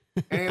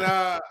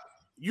 and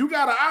you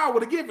got an hour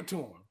to give it to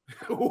him.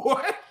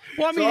 What?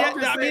 Well,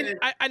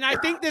 I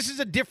think this is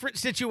a different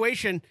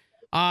situation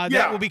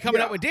that will be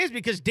coming up with Dansby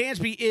because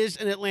Dansby is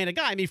an Atlanta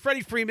guy. I mean,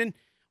 Freddie Freeman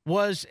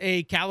was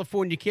a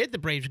California kid. The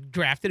Braves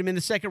drafted him in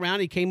the second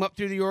round. He came up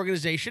through the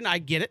organization. I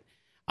get it.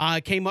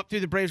 Came up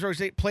through the Braves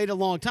organization, played a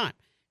long time.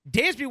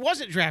 Dansby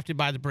wasn't drafted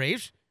by the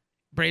Braves.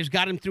 Braves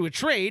got him through a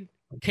trade,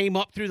 came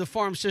up through the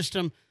farm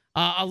system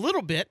a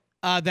little bit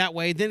that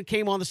way, then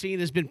came on the scene,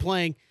 has been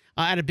playing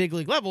at a big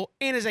league level,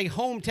 and is a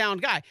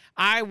hometown guy.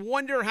 I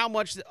wonder how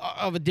much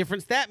of a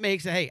difference that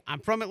makes. Hey, I'm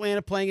from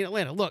Atlanta, playing in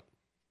Atlanta. Look,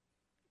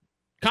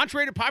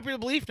 contrary to popular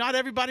belief, not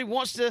everybody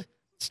wants to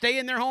stay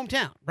in their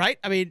hometown, right?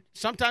 I mean,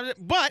 sometimes,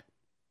 but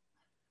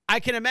I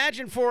can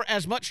imagine for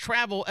as much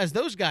travel as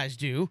those guys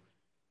do,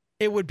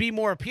 it would be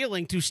more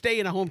appealing to stay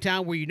in a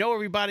hometown where you know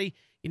everybody,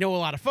 you know a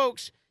lot of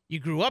folks, you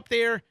grew up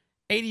there,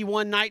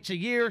 81 nights a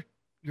year,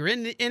 you're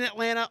in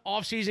Atlanta,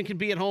 off season can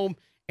be at home,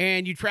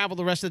 and you travel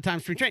the rest of the time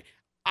spring training.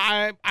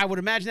 I would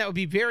imagine that would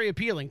be very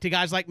appealing to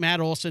guys like Matt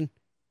Olson,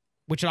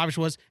 which it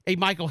obviously was, a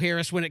Michael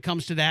Harris when it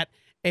comes to that,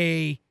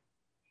 a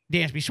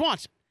Dansby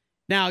Swanson.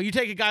 Now, you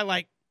take a guy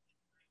like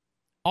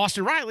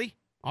Austin Riley.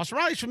 Austin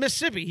Riley's from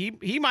Mississippi.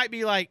 He might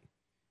be like,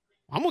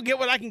 I'm going to get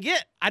what I can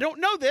get. I don't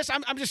know this.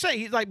 I'm just saying.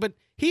 He's like, but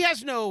he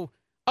has no,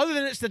 other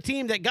than it's the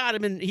team that got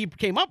him and he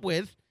came up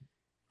with,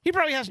 he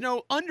probably has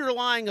no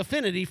underlying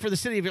affinity for the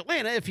city of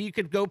Atlanta if he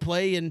could go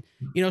play in,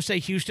 say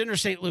Houston or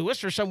St.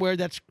 Louis or somewhere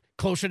that's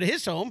closer to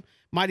his home.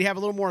 Might he have a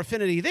little more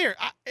affinity there?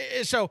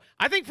 So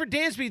I think for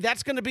Dansby,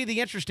 that's going to be the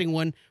interesting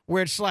one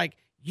where it's like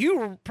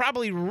you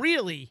probably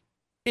really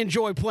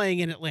enjoy playing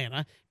in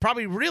Atlanta,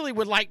 probably really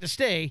would like to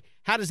stay.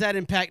 How does that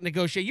impact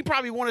negotiate? You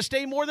probably want to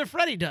stay more than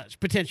Freddie does,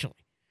 potentially.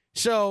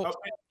 So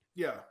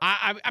yeah,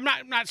 I'm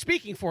not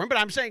speaking for him, but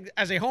I'm saying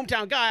as a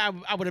hometown guy,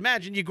 I would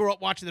imagine you grew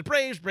up watching the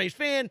Braves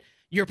fan.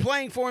 You're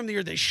playing for him.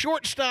 You're the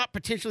shortstop,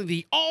 potentially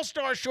the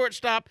all-star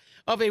shortstop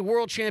of a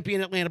world champion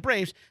Atlanta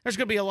Braves. There's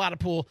going to be a lot of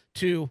pull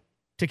to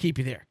keep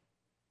you there.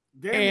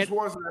 Dansby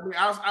Swanson,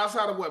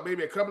 outside of what,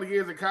 maybe a couple of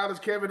years in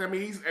college, Kevin, in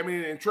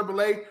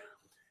AAA,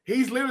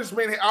 he's literally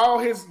spent all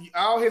his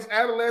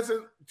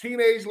adolescent,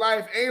 teenage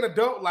life and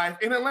adult life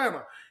in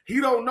Atlanta.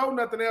 He don't know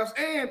nothing else,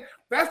 and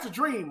that's the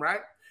dream, right?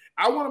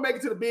 I want to make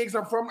it to the bigs.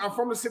 I'm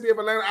from the city of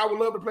Atlanta. I would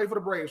love to play for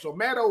the Braves. So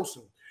Matt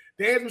Olson,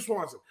 Dansby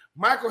Swanson,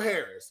 Michael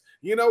Harris,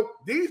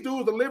 these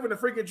dudes are living the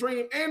freaking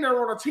dream, and they're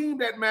on a team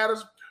that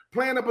matters,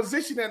 playing a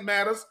position that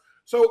matters.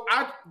 So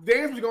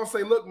Dansby's gonna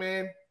say, look,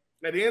 man,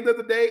 at the end of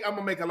the day, I'm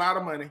gonna make a lot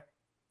of money.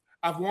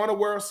 I've won a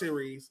World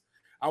Series.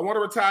 I want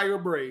to retire a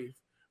Brave.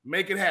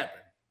 Make it happen.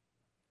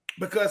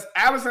 Because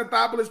Alex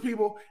Anthopoulos,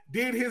 people,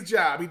 did his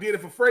job. He did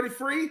it for Freddie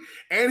Free,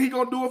 and he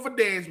gonna do it for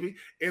Dansby.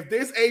 If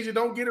this agent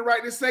don't get it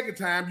right this second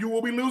time, you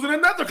will be losing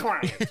another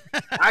client.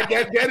 I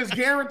guess that is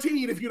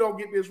guaranteed if you don't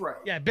get this right.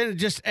 Yeah, been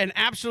just an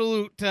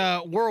absolute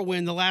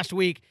whirlwind the last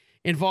week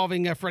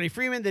involving Freddie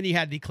Freeman. Then you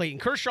had the Clayton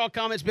Kershaw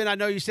comments. Ben, I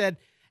know you said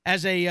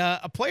as a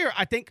player,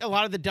 I think a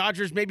lot of the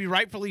Dodgers, maybe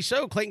rightfully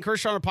so, Clayton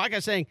Kershaw on a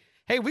podcast saying,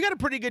 hey, we got a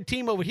pretty good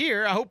team over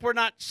here. I hope we're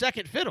not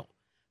second fiddle.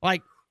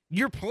 Like,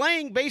 you're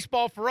playing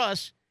baseball for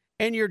us,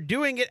 and you're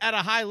doing it at a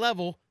high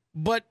level,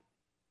 but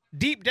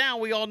deep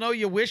down, we all know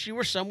you wish you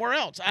were somewhere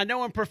else. I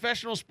know in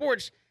professional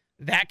sports,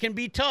 that can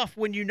be tough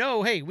when you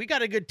know, hey, we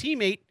got a good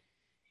teammate.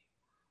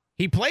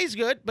 He plays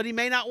good, but he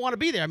may not want to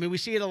be there. I mean, we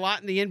see it a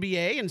lot in the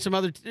NBA and some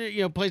other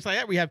places like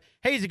that. We have,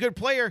 hey, he's a good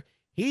player.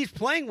 He's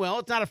playing well.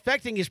 It's not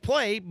affecting his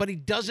play, but he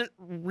doesn't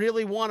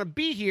really want to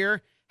be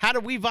here. How do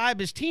we vibe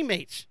as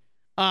teammates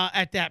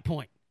at that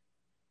point?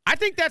 I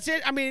think that's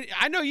it. I mean,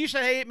 I know you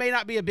said, hey, it may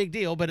not be a big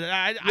deal, but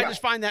I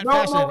just find that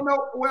fascinating. No.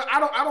 Well, I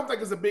don't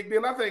think it's a big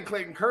deal. I think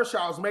Clayton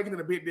Kershaw is making it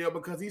a big deal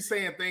because he's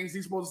saying things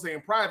he's supposed to say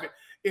in private,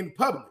 in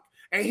public.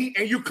 And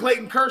you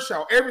Clayton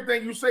Kershaw,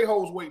 everything you say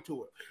holds weight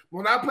to it.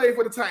 When I played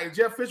for the Titans,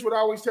 Jeff Fish would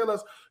always tell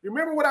us,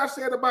 remember what I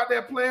said about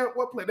that player?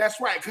 What player?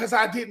 That's right, because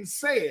I didn't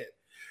say it.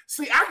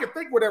 See, I can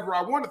think whatever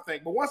I want to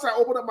think, but once I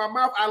open up my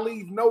mouth, I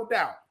leave no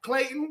doubt.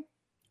 Clayton,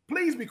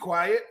 please be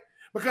quiet,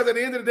 because at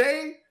the end of the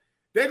day,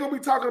 they're going to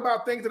be talking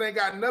about things that ain't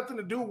got nothing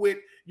to do with,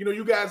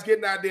 you guys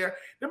getting out there.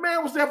 The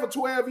man was there for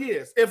 12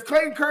 years. If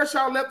Clayton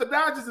Kershaw left the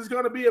Dodgers, it's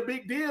going to be a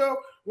big deal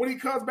when he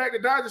comes back to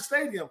Dodger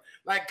Stadium.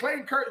 Like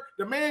Clayton Kershaw,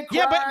 the man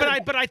cried. Yeah,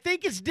 but I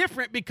think it's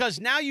different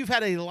because now you've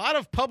had a lot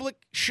of public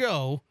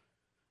show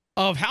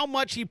of how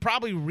much he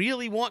probably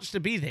really wants to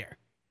be there,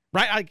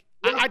 right?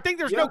 I think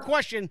there's no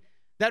question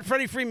that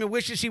Freddie Freeman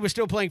wishes he was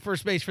still playing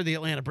first base for the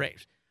Atlanta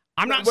Braves.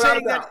 I'm not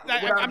saying that.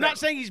 I'm not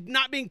saying he's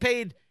not being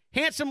paid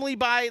handsomely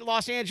by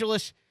Los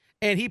Angeles,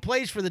 and he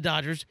plays for the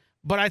Dodgers.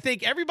 But I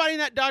think everybody in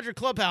that Dodger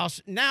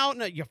clubhouse, now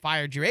you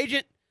fired your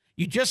agent.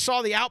 You just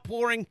saw the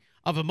outpouring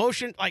of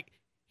emotion. Like,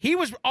 he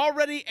was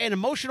already an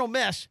emotional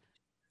mess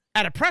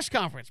at a press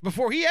conference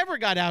before he ever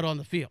got out on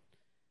the field.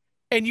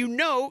 And you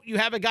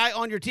have a guy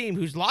on your team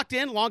who's locked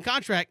in, long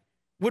contract,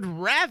 would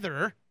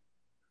rather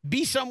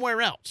be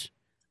somewhere else.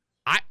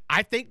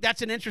 I think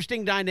that's an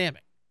interesting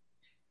dynamic.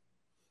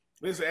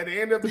 Listen, at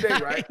the end of the day,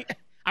 right?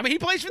 I mean, he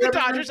plays for the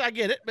Dodgers. I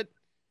get it, but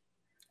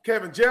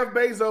Kevin, Jeff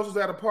Bezos was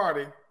at a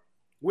party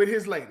with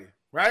his lady,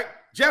 right?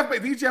 Jeff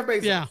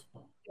Bezos. Yeah.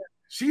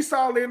 She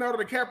saw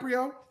Leonardo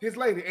DiCaprio, his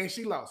lady, and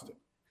she lost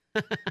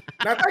him.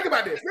 Now think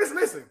about this.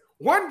 Listen.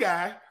 One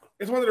guy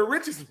is one of the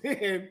richest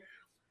men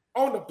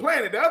on the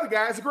planet. The other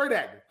guy is a great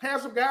actor,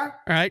 handsome guy.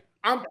 All right.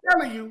 I'm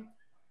telling you,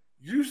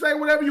 you say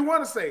whatever you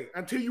want to say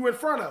until you in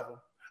front of him.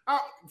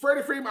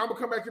 Freddie Freeman, I'm gonna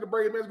come back to the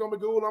Braves, man. It's gonna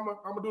be cool. I'm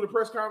gonna do the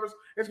press conference.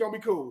 It's gonna be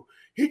cool.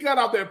 He got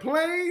off that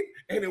plane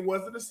and it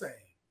wasn't the same.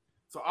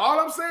 So all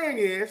I'm saying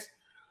is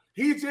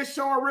he's just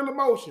showing real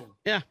emotion.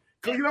 Yeah.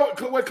 Because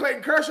what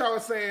Clayton Kershaw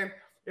is saying,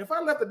 if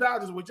I left the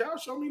Dodgers, would y'all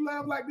show me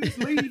love like this?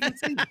 Leave and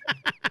see.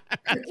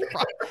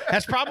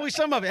 That's probably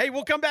some of it. Hey,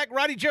 we'll come back.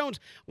 Roddy Jones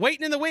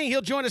waiting in the wing.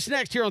 He'll join us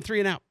next here on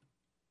 3 and Out.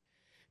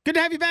 Good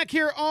to have you back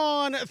here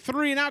on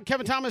 3 and Out.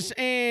 Kevin Thomas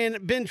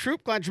and Ben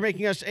Troop. Glad you're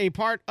making us a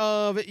part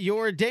of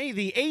your day.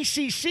 The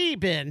ACC,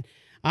 Ben,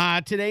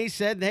 today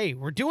said, hey,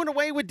 we're doing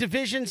away with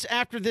divisions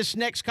after this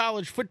next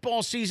college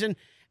football season,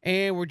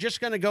 and we're just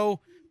going to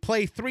go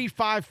play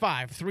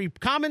 3-5-5. 3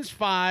 commons,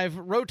 5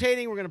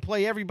 rotating. We're going to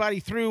play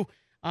everybody through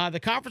the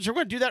conference. We're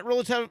going to do that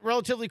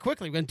relatively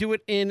quickly. We're going to do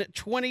it in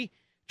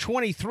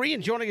 2023.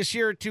 And joining us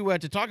here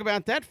to talk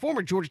about that,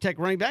 former Georgia Tech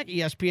running back,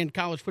 ESPN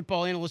college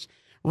football analyst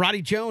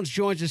Roddy Jones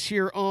joins us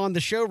here on the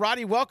show.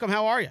 Roddy, welcome.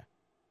 How are you?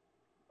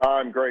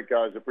 I'm great,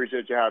 guys.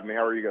 Appreciate you having me.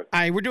 How are you guys? All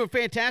right, we're doing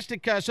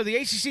fantastic. So the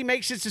ACC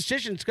makes its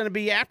decision. It's going to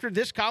be after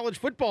this college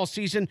football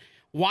season.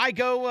 Why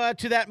go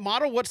to that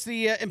model? What's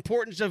the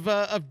importance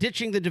of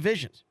ditching the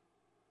divisions?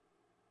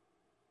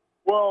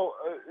 Well,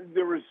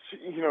 there was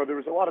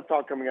a lot of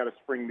talk coming out of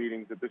spring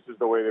meetings that this is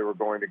the way they were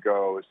going to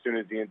go. As soon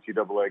as the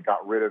NCAA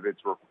got rid of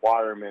its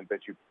requirement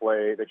that you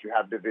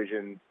have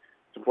divisions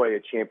to play a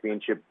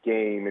championship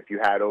game if you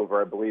had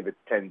over, I believe it's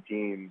 10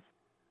 teams.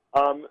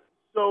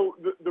 So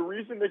the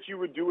reason that you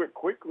would do it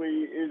quickly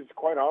is,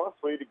 quite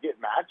honestly, to get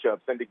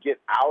matchups and to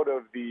get out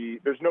of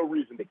there's no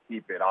reason to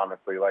keep it,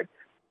 honestly. Like,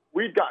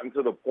 we've gotten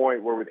to the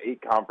point where with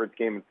 8 conference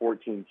games and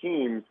 14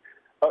 teams,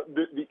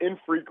 the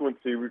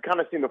infrequency, we've kind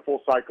of seen the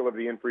full cycle of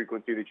the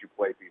infrequency that you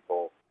play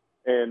people.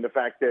 And the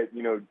fact that,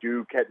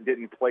 Duke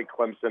didn't play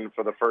Clemson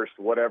for the first,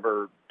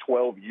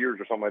 12 years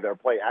or something like that, or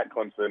play at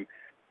Clemson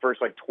first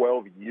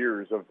 12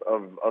 years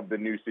of the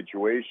new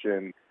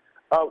situation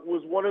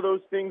was one of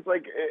those things,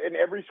 and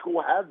every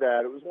school had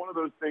that. It was one of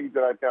those things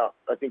that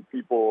I think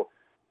people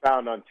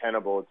found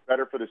untenable. It's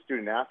better for the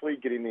student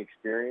athlete getting the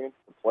experience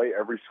to play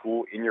every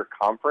school in your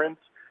conference,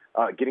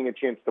 getting a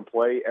chance to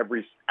play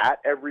at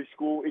every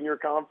school in your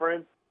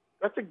conference.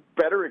 That's a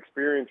better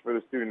experience for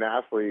the student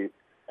athlete.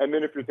 And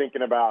then if you're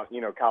thinking about,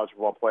 college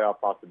football playoff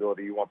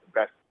possibility, you want the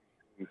best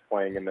teams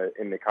playing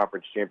in the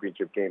conference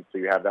championship game, so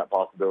you have that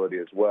possibility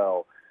as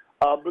well.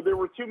 But there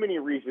were too many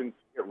reasons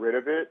to get rid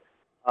of it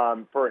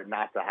for it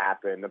not to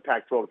happen. The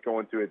Pac-12 is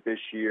going to it this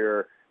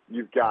year.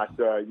 You've got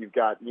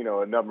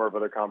a number of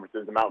other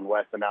conferences. The Mountain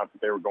West announced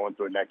that they were going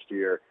to it next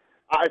year.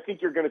 I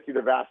think you're going to see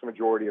the vast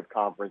majority of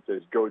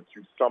conferences go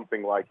to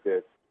something like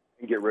this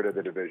and get rid of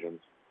the divisions.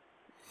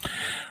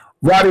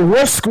 Roddy,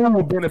 what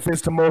school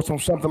benefits the most from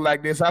something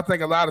like this? I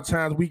think a lot of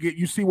times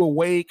you see what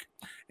Wake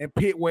and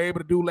Pitt were able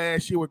to do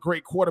last year with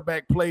great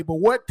quarterback play, but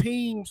what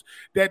teams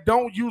that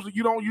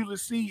you don't usually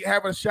see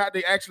having a shot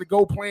to actually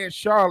go play in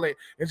Charlotte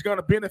is going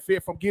to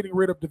benefit from getting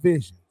rid of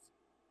divisions?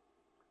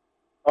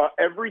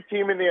 Every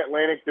team in the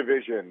Atlantic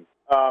Division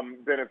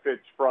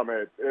benefits from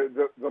it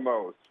the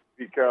most,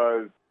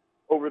 because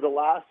over the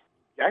last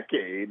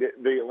decade,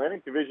 the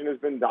Atlantic Division has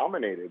been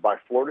dominated by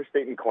Florida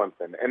State and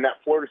Clemson, and that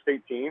Florida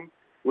State team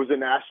was a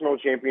national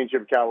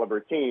championship caliber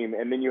team,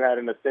 and then you had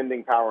an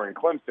ascending power in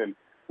Clemson,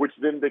 which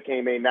then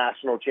became a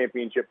national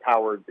championship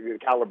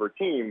caliber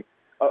team.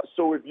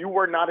 So if you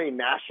were not a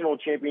national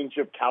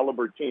championship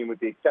caliber team, with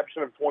the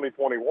exception of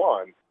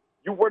 2021,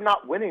 you were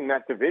not winning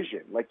that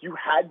division. You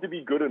had to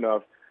be good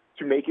enough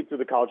to make it to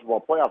the college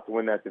football playoff to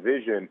win that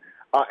division.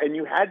 And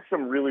you had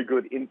some really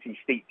good NC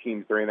State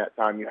teams during that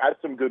time. You had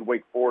some good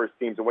Wake Forest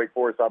teams, and Wake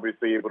Forest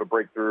obviously able to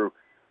break through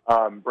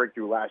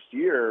last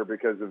year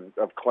because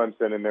of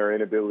Clemson and their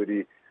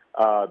inability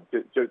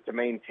to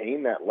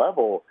maintain that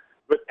level.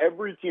 But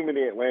every team in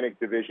the Atlantic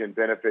Division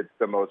benefits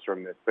the most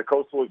from this. The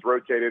Coastal is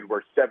rotated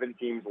where 7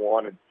 teams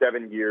won in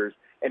 7 years.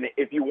 And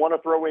if you want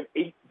to throw in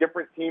 8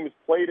 different teams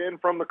played in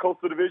from the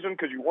Coastal Division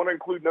because you want to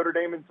include Notre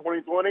Dame in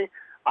 2020,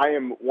 I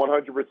am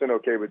 100%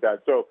 okay with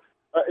that. So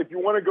if you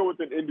want to go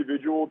with an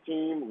individual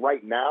team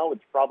right now,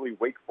 it's probably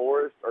Wake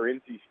Forest or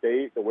NC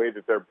State, the way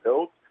that they're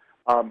built.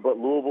 But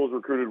Louisville's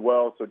recruited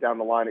well, so down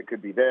the line it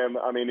could be them.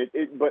 I mean,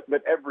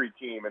 but every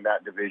team in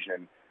that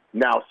division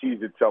now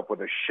sees itself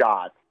with a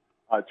shot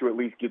to at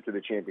least get to the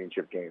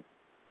championship game.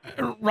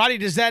 Roddy,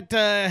 does that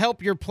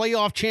help your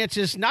playoff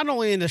chances, not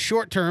only in the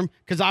short term,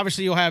 because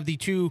obviously you'll have the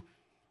 2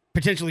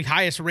 potentially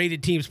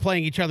highest-rated teams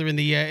playing each other in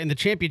the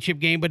championship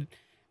game, but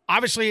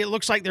obviously it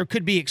looks like there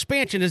could be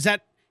expansion. Does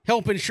that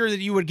help ensure that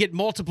you would get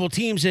multiple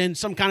teams in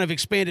some kind of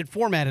expanded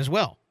format as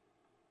well?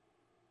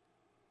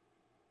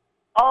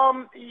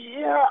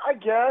 Yeah, I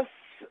guess.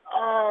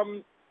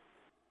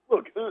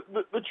 Look,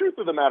 the truth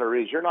of the matter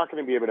is you're not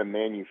going to be able to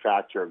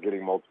manufacture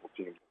getting multiple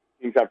teams.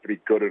 Teams have to be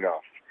good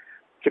enough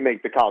to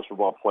make the college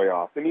football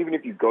playoff. And even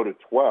if you go to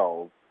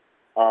 12,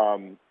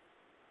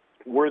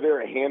 were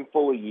there a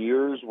handful of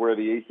years where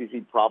the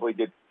ACC probably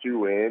gets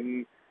 2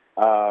 in?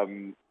 I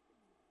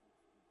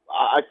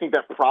think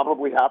that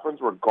probably happens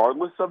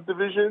regardless of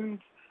divisions,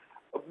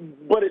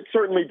 but it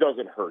certainly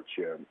doesn't hurt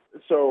you.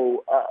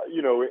 So,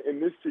 in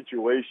this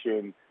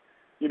situation,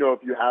 if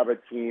you have a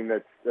team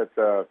that's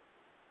a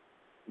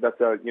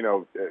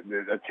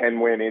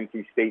 10-win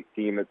NC State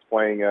team that's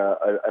playing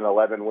an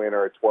 11-win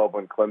or a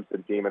 12-win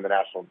Clemson team in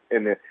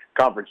the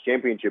conference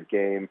championship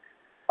game,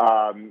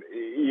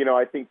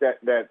 I think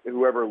that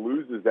whoever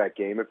loses that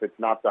game, if it's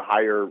not the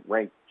higher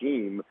ranked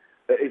team,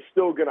 is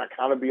still going to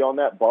kind of be on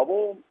that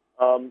bubble.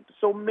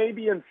 So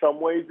maybe in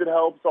some ways it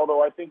helps,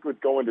 although I think with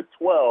going to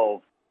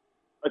 12,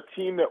 a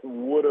team that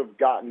would have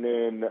gotten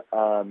in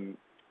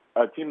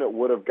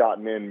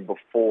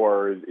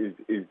before is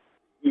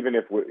even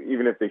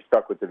if they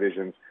stuck with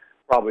divisions,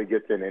 probably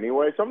gets in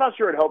anyway. So I'm not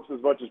sure it helps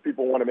as much as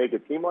people want to make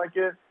it seem like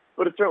it,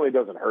 but it certainly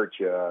doesn't hurt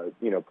you,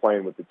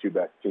 playing with the two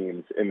best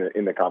teams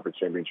in the conference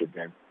championship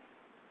game.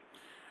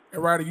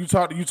 And Ryder, you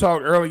talked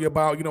earlier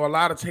about, a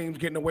lot of teams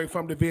getting away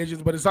from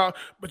divisions, but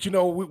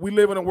we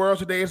live in a world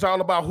today. It's all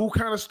about who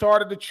kind of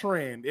started the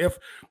trend. If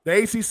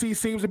the ACC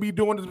seems to be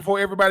doing this before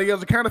everybody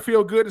else, it kind of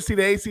feel good to see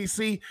the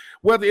ACC,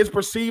 whether it's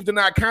perceived or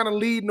not, kind of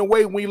leading the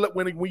way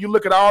when you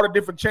look at all the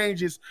different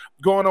changes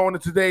going on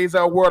in today's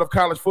world of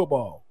college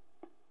football.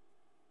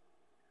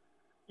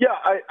 Yeah,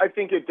 I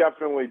think it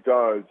definitely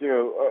does.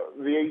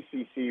 The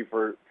ACC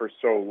for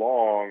so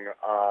long.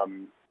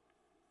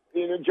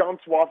 John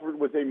Swofford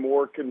was a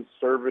more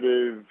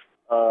conservative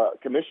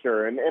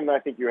commissioner, and I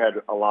think you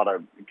had a lot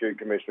of good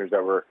commissioners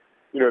that were,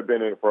 have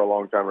been in it for a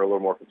long time or a little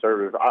more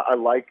conservative. I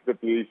like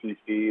that the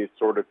ACC is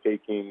sort of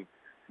taking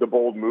the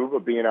bold move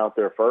of being out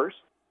there first.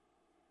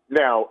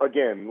 Now,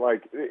 again,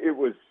 it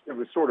was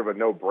sort of a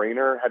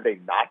no-brainer. Had they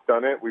not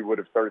done it, we would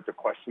have started to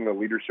question the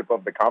leadership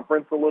of the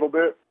conference a little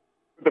bit.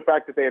 But the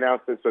fact that they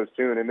announced it so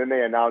soon, and then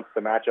they announced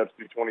the matchups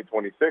through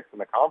 2026 in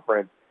the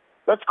conference,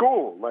 that's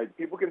cool.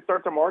 People can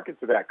start to market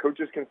to that.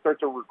 Coaches can start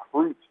to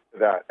recruit to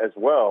that as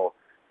well,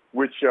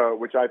 which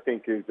I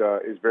think is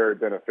very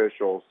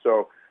beneficial.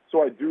 So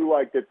I do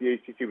like that the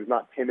ACC was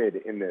not timid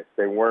in this.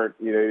 They weren't,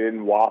 they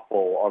didn't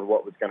waffle on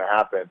what was going to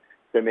happen.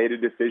 They made a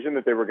decision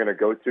that they were going to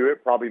go to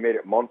it. Probably made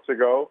it months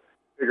ago.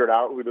 Figured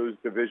out who those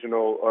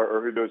divisional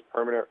or who those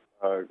permanent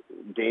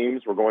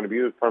games were going to be.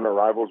 Those permanent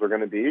rivals were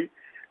going to be.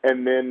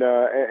 And then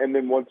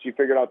once you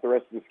figured out the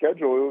rest of the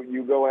schedule,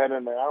 you go ahead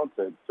and announce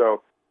it.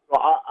 So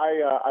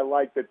I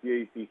like that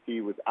the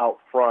ACC was out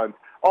front.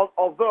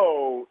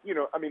 Although,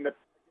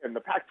 the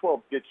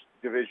Pac-12 ditched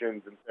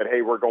divisions and said,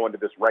 hey, we're going to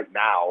this right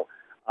now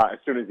as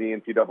soon as the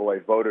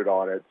NCAA voted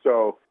on it.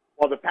 So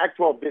while the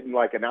Pac-12 didn't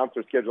announce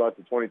their schedule out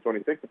to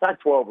 2026, the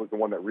Pac-12 was the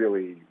one that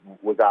really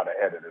was out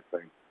ahead of this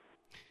thing.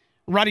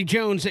 Roddy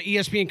Jones,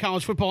 ESPN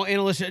college football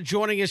analyst,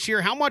 joining us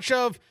here. How much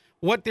of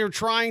what they're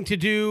trying to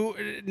do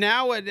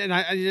now, and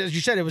as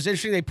you said, it was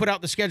interesting. They put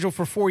out the schedule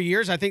for 4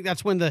 years. I think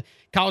that's when the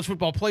college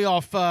football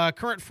playoff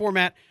current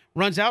format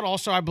runs out.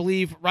 Also, I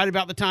believe right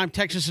about the time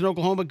Texas and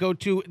Oklahoma go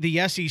to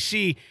the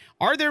SEC.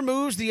 Are there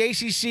moves the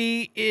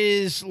ACC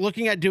is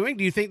looking at doing?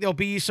 Do you think there'll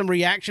be some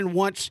reaction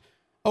once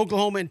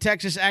Oklahoma and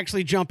Texas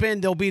actually jump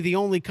in? They'll be the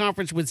only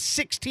conference with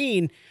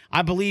 16,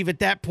 I believe, at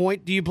that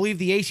point. Do you believe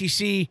the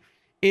ACC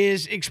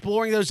is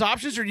exploring those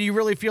options, or do you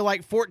really feel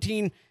like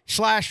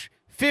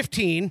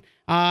 14/15,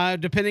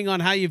 depending on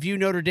how you view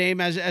Notre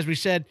Dame, as we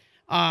said,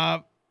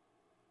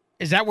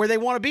 is that where they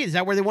want to be? Is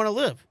that where they want to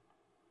live?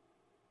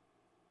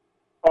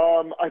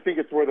 I think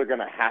it's where they're going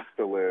to have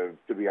to live,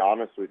 to be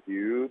honest with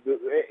you.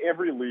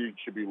 Every league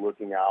should be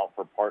looking out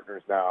for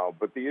partners now,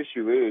 but the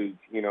issue is,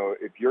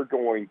 if you're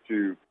going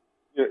to,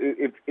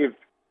 if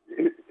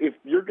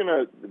you're going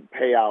to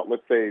pay out,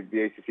 let's say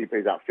the ACC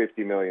pays out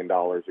 $50 million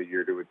a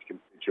year to its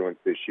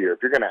constituents this year.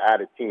 If you're going to add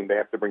a team, they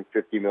have to bring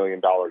 $50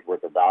 million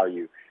worth of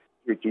value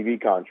to a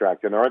TV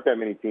contract, and there aren't that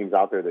many teams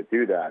out there that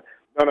do that.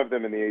 None of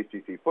them in the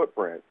ACC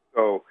footprint.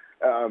 So,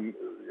 and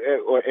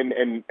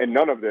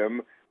none of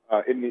them.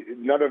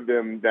 None of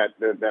them that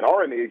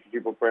are in the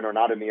ACC footprint are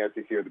not in the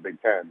SEC or the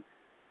Big Ten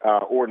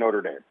or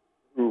Notre Dame,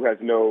 who has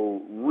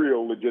no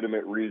real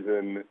legitimate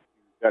reason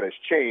that has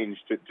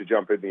changed to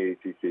jump in the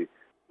ACC.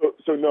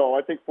 So no,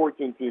 I think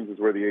 14 teams is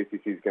where the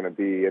ACC is going to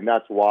be, and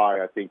that's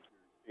why I think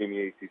you're seeing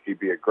the ACC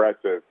be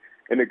aggressive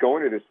and to go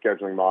into this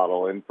scheduling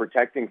model and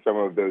protecting some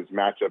of those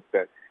matchups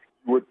that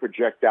would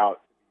project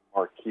out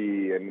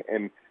marquee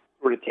and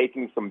sort of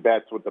taking some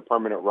bets with the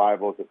permanent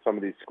rivals that some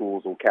of these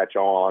schools will catch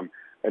on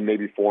and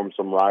maybe form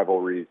some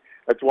rivalries.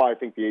 That's why I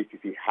think the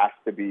ACC has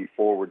to be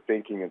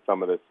forward-thinking in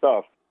some of this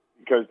stuff,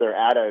 because they're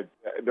at a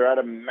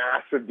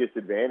massive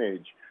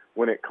disadvantage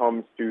when it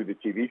comes to the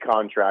TV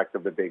contracts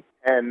of the Big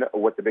Ten,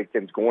 or what the Big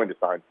Ten's going to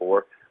sign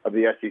for, of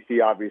the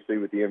SEC, obviously,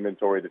 with the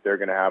inventory that they're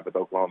going to have with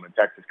Oklahoma and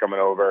Texas coming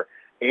over,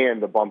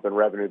 and the bump in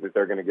revenue that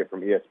they're going to get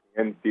from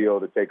ESPN's deal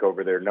to take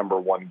over their number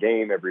one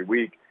game every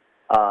week.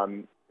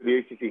 The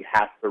ACC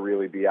has to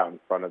really be out in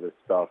front of this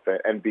stuff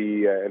and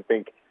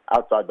think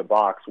outside the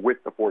box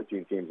with the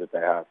 14 teams that they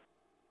have.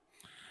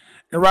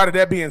 And right,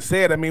 that being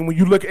said, I mean, when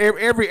you look,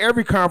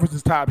 every conference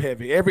is top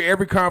heavy.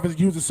 Every conference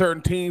uses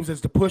certain teams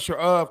as the pusher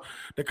of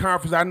the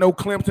conference. I know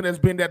Clemson has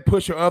been that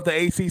pusher of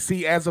the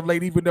ACC as of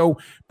late, even though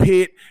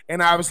Pitt and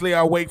obviously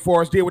Wake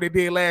Forest did what they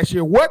did last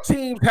year. What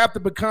teams have to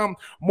become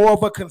more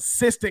of a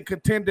consistent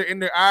contender in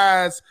their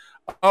eyes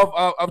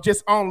of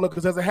just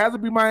onlookers? Does it have to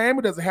be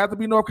Miami? Does it have to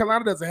be North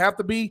Carolina? Does it have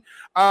to be,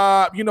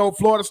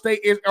 Florida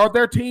State? Are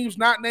there teams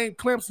not named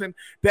Clemson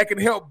that can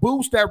help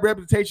boost that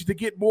reputation to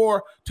get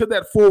more to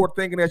that forward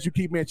thinking as you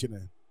keep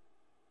mentioning?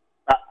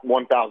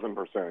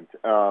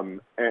 1,000%.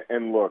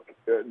 And look,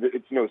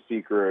 it's no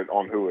secret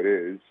on who it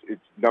is.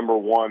 It's number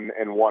 1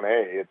 and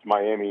 1A. It's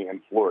Miami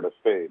and Florida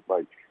State.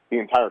 Like, the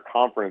entire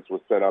conference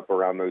was set up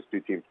around those two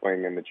teams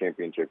playing in the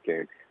championship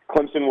game.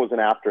 Clemson was an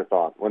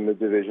afterthought when the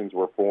divisions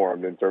were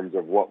formed in terms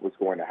of what was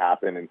going to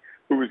happen and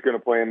who was going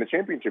to play in the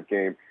championship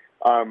game.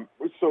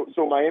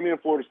 So Miami and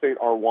Florida State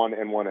are 1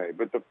 and 1A.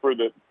 But for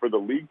the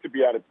league to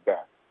be at its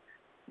best,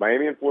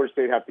 Miami and Florida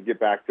State have to get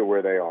back to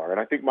where they are. And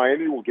I think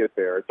Miami will get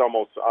there. It's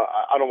almost,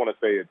 I don't want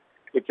to say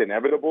it's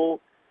inevitable,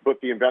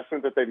 but the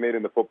investment that they've made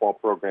in the football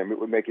program, it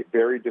would make it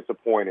very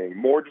disappointing,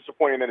 more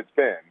disappointing than it's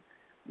been.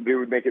 It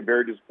would make it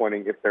very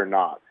disappointing if they're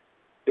not.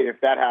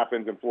 If that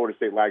happens and Florida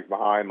State lags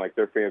behind, like,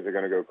 their fans are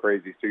going to go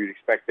crazy, so you'd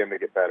expect them to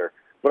get better.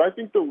 But I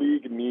think the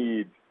league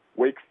needs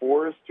Wake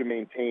Forest to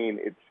maintain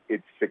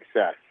its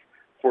success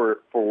for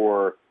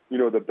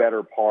the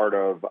better part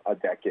of a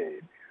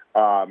decade.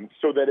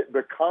 So that it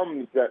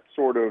becomes that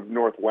sort of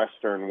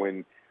Northwestern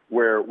when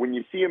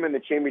you see them in the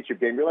championship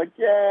game, you're like,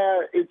 yeah,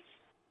 it's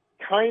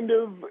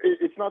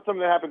not something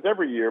that happens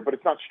every year, but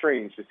it's not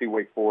strange to see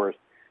Wake Forest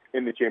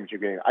in the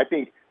championship game. I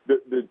think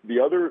the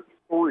other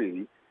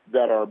three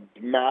that are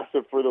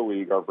massive for the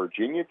league are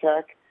Virginia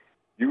Tech,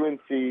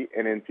 UNC,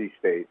 and NC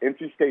State.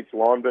 NC State's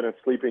long been a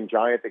sleeping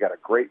giant. They got a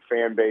great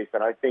fan base,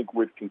 and I think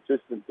with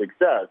consistent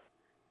success,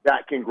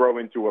 that can grow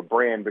into a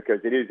brand because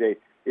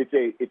it's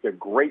a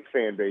great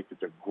fan base.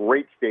 It's a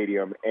great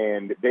stadium,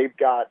 and they've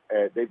got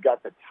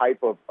the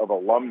type of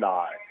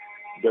alumni,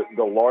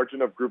 the large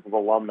enough group of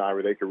alumni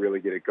where they could really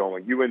get it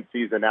going. UNC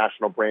is a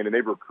national brand, and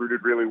they've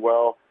recruited really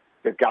well.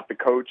 They've got the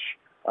coach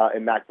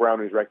and Mac Brown,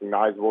 who's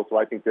recognizable, so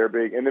I think they're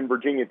big. And then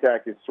Virginia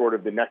Tech is sort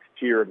of the next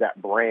tier of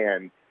that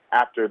brand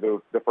after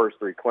the first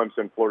three: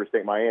 Clemson, Florida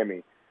State,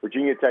 Miami.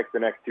 Virginia Tech's the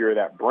next tier of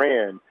that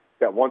brand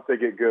that once they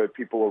get good,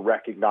 people will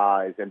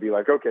recognize and be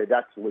like, okay,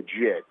 that's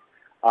legit.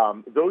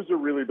 Those are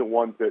really the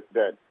ones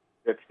that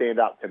stand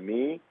out to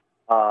me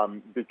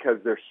because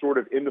they're sort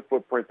of in the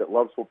footprint that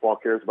loves football,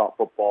 cares about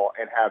football,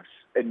 and have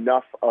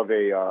enough of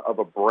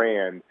a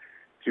brand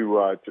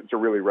to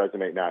really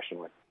resonate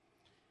nationally.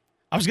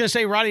 I was going to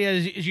say, Roddy,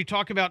 as you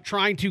talk about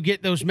trying to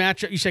get those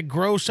matchups, you said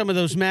grow some of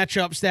those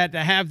matchups that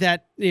have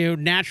that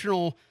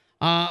national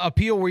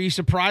appeal. Were you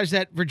surprised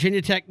that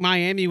Virginia Tech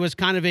Miami was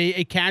kind of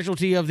a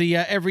casualty of the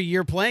every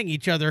year playing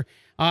each other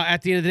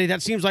at the end of the day?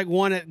 That seems like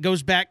one that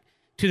goes back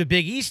to the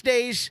Big East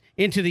days,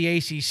 into the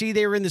ACC.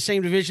 They were in the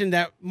same division.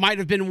 That might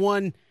have been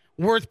one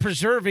worth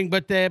preserving,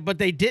 but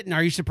they didn't.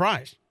 Are you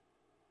surprised?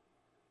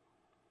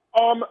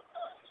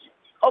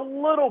 A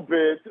little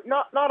bit,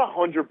 not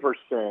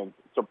 100%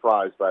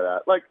 surprised by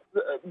that. Like,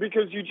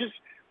 because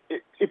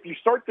if you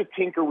start to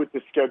tinker with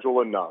the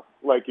schedule enough,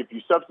 like if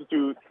you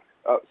substitute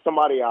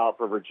somebody out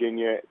for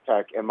Virginia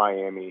Tech and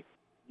Miami,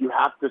 you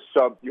have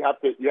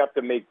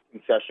to make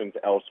concessions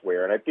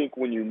elsewhere. And I think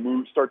when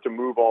you start to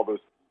move all those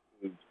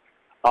pieces,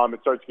 it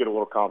starts to get a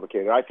little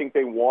complicated. I think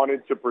they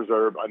wanted to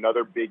preserve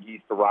another Big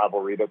East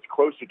rivalry that's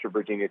closer to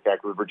Virginia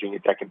Tech with Virginia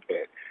Tech and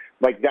Pitt.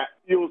 Like, that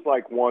feels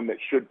like one that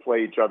should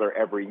play each other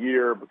every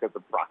year because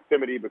of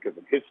proximity, because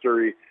of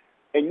history.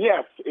 And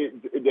yes,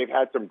 they've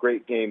had some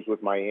great games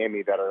with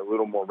Miami that are a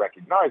little more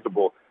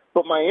recognizable,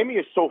 but Miami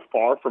is so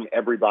far from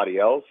everybody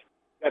else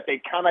that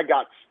they kind of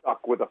got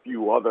stuck with a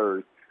few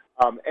others.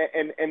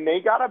 And they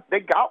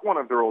got one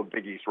of their old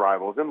Big East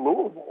rivals in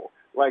Louisville.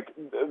 Like,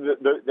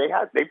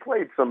 they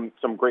played some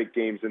great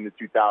games in the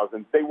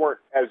 2000s. They weren't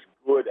as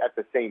good at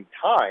the same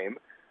time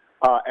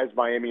as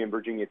Miami and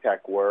Virginia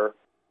Tech were.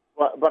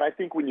 But I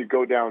think when you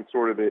go down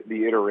sort of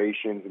the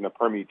iterations and the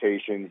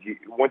permutations,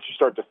 once you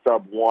start to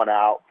sub one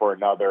out for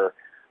another,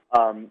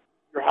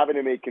 you're having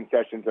to make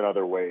concessions in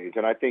other ways.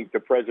 And I think the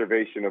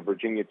preservation of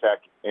Virginia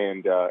Tech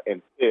and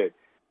Pitt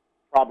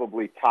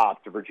probably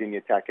topped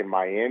Virginia Tech and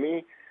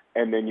Miami,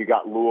 and then you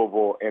got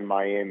Louisville and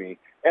Miami.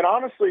 And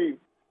honestly,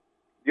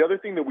 the other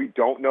thing that we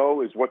don't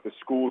know is what the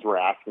schools were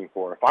asking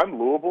for. If I'm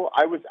Louisville,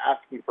 I was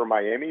asking for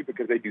Miami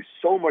because they do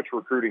so much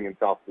recruiting in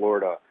South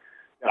Florida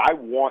that I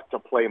want to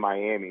play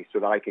Miami so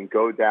that I can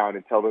go down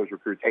and tell those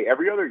recruits, hey,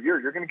 every other year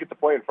you're going to get to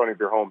play in front of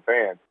your home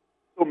fans.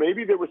 So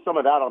maybe there was some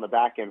of that on the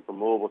back end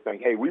from Louisville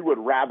saying, hey, we would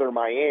rather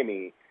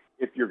Miami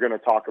if you're going to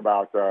talk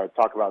about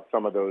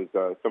some of those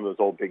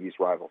old Big East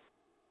rivals.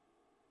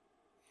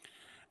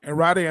 And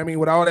Roddy, I mean,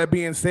 with all that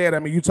being said, I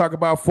mean, you talk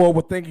about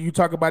forward thinking, you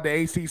talk about the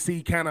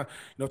ACC kind of,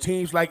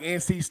 teams like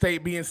NC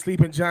State being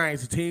sleeping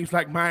giants, teams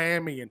like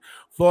Miami and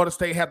Florida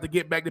State have to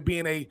get back to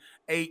being a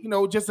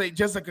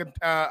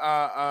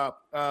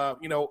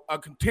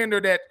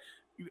contender that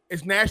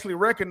is nationally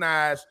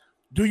recognized.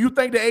 Do you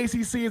think the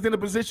ACC is in a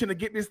position to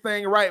get this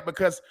thing right?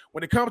 Because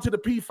when it comes to the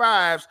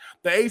P5s,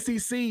 the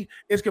ACC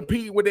is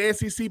competing with the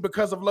SEC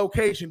because of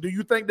location. Do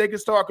you think they can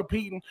start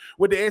competing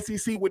with the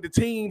SEC with the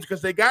teams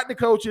because they got the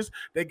coaches,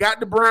 they got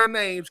the brand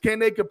names? Can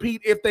they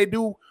compete if they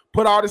do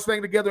put all this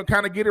thing together and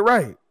kind of get it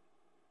right?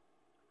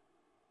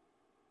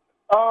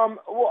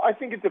 Well, I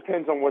think it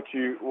depends on what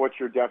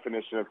your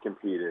definition of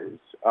compete is.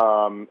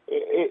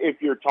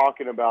 If you're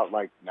talking about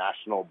like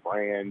national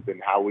brands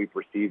and how we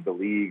perceive the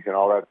leagues and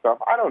all that stuff,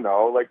 I don't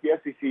know. Like the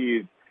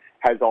SEC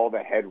has all the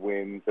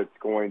headwinds that's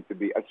going to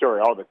be,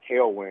 all the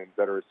tailwinds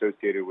that are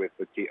associated with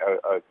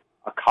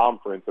a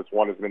conference that's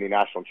won as many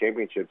national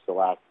championships the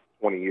last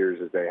 20 years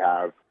as they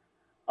have.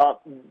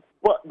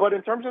 But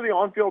in terms of the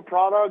on-field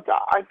product,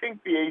 I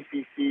think the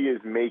ACC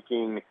is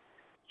making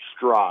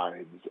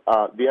strides.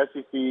 The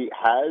SEC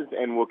has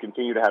and will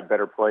continue to have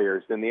better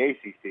players than the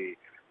ACC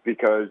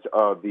because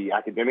of the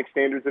academic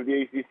standards of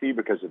the ACC,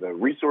 because of the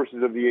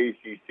resources of the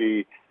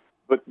ACC.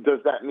 But does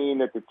that mean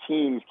that the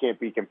teams can't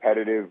be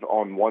competitive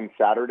on one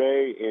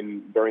Saturday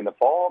during the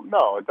fall?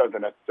 No, it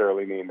doesn't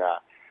necessarily mean that.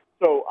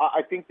 So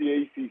I think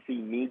the ACC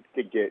needs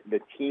to get the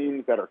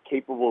teams that are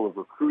capable of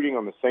recruiting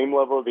on the same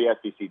level of the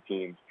SEC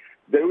teams.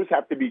 Those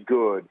have to be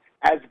good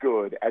as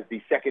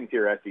the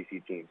second-tier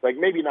SEC teams. Like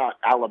maybe not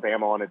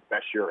Alabama on its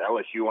best year,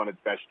 LSU on its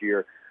best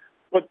year,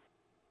 but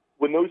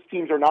when those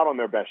teams are not on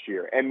their best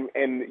year, and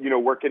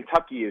where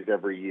Kentucky is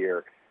every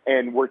year,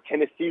 and where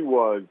Tennessee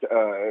was,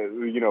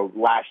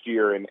 last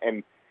year,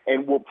 and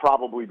will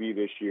probably be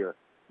this year,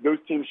 those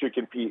teams should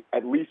compete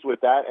at least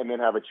with that, and then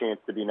have a chance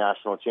to be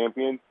national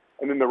champions.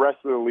 And then the rest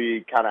of the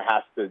league kind of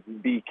has to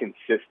be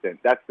consistent.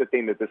 That's the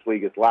thing that this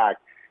league has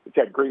lacked. It's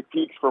had great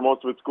peaks for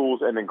most of its schools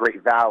and then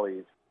great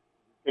valleys.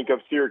 Think of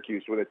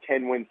Syracuse with a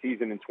 10-win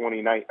season in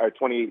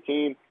 2018.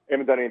 They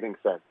haven't done anything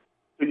since.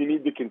 So you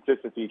need the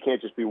consistency. You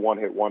can't just be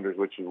one-hit wonders,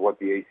 which is what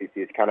the ACC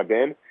has kind of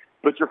been.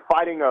 But you're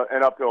fighting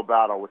an uphill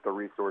battle with the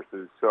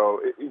resources. So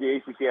the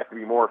ACC has to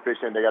be more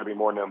efficient. They got to be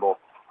more nimble.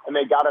 And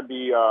they got to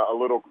be a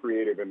little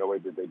creative in the way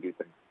that they do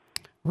things.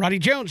 Roddy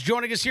Jones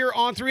joining us here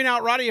on 3 and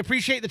Out. Roddy,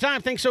 appreciate the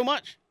time. Thanks so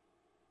much.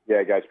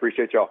 Yeah, guys,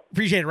 appreciate y'all.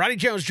 Appreciate it. Roddy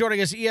Jones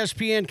joining us,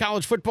 ESPN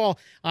college football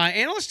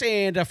analyst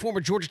and former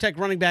Georgia Tech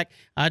running back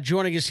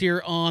joining us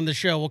here on the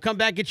show. We'll come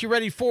back, get you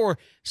ready for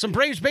some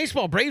Braves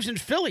baseball. Braves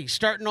and Philly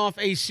starting off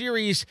a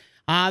series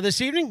this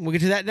evening. We'll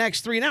get to that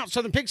next. 3 and Out,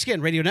 Southern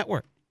Pigskin Radio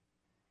Network.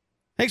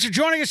 Thanks for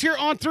joining us here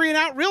on 3 and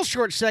Out. Real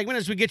short segment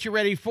as we get you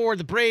ready for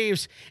the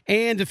Braves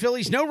and the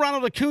Phillies. No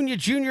Ronald Acuna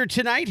Jr.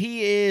 tonight.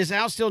 He is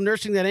out still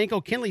nursing that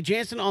ankle. Kenley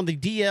Jansen on the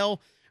DL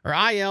or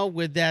IL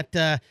with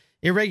that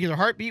irregular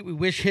heartbeat. We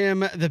wish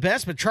him the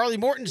best. But Charlie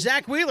Morton,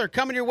 Zach Wheeler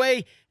coming your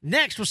way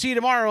next. We'll see you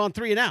tomorrow on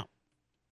 3 and Out.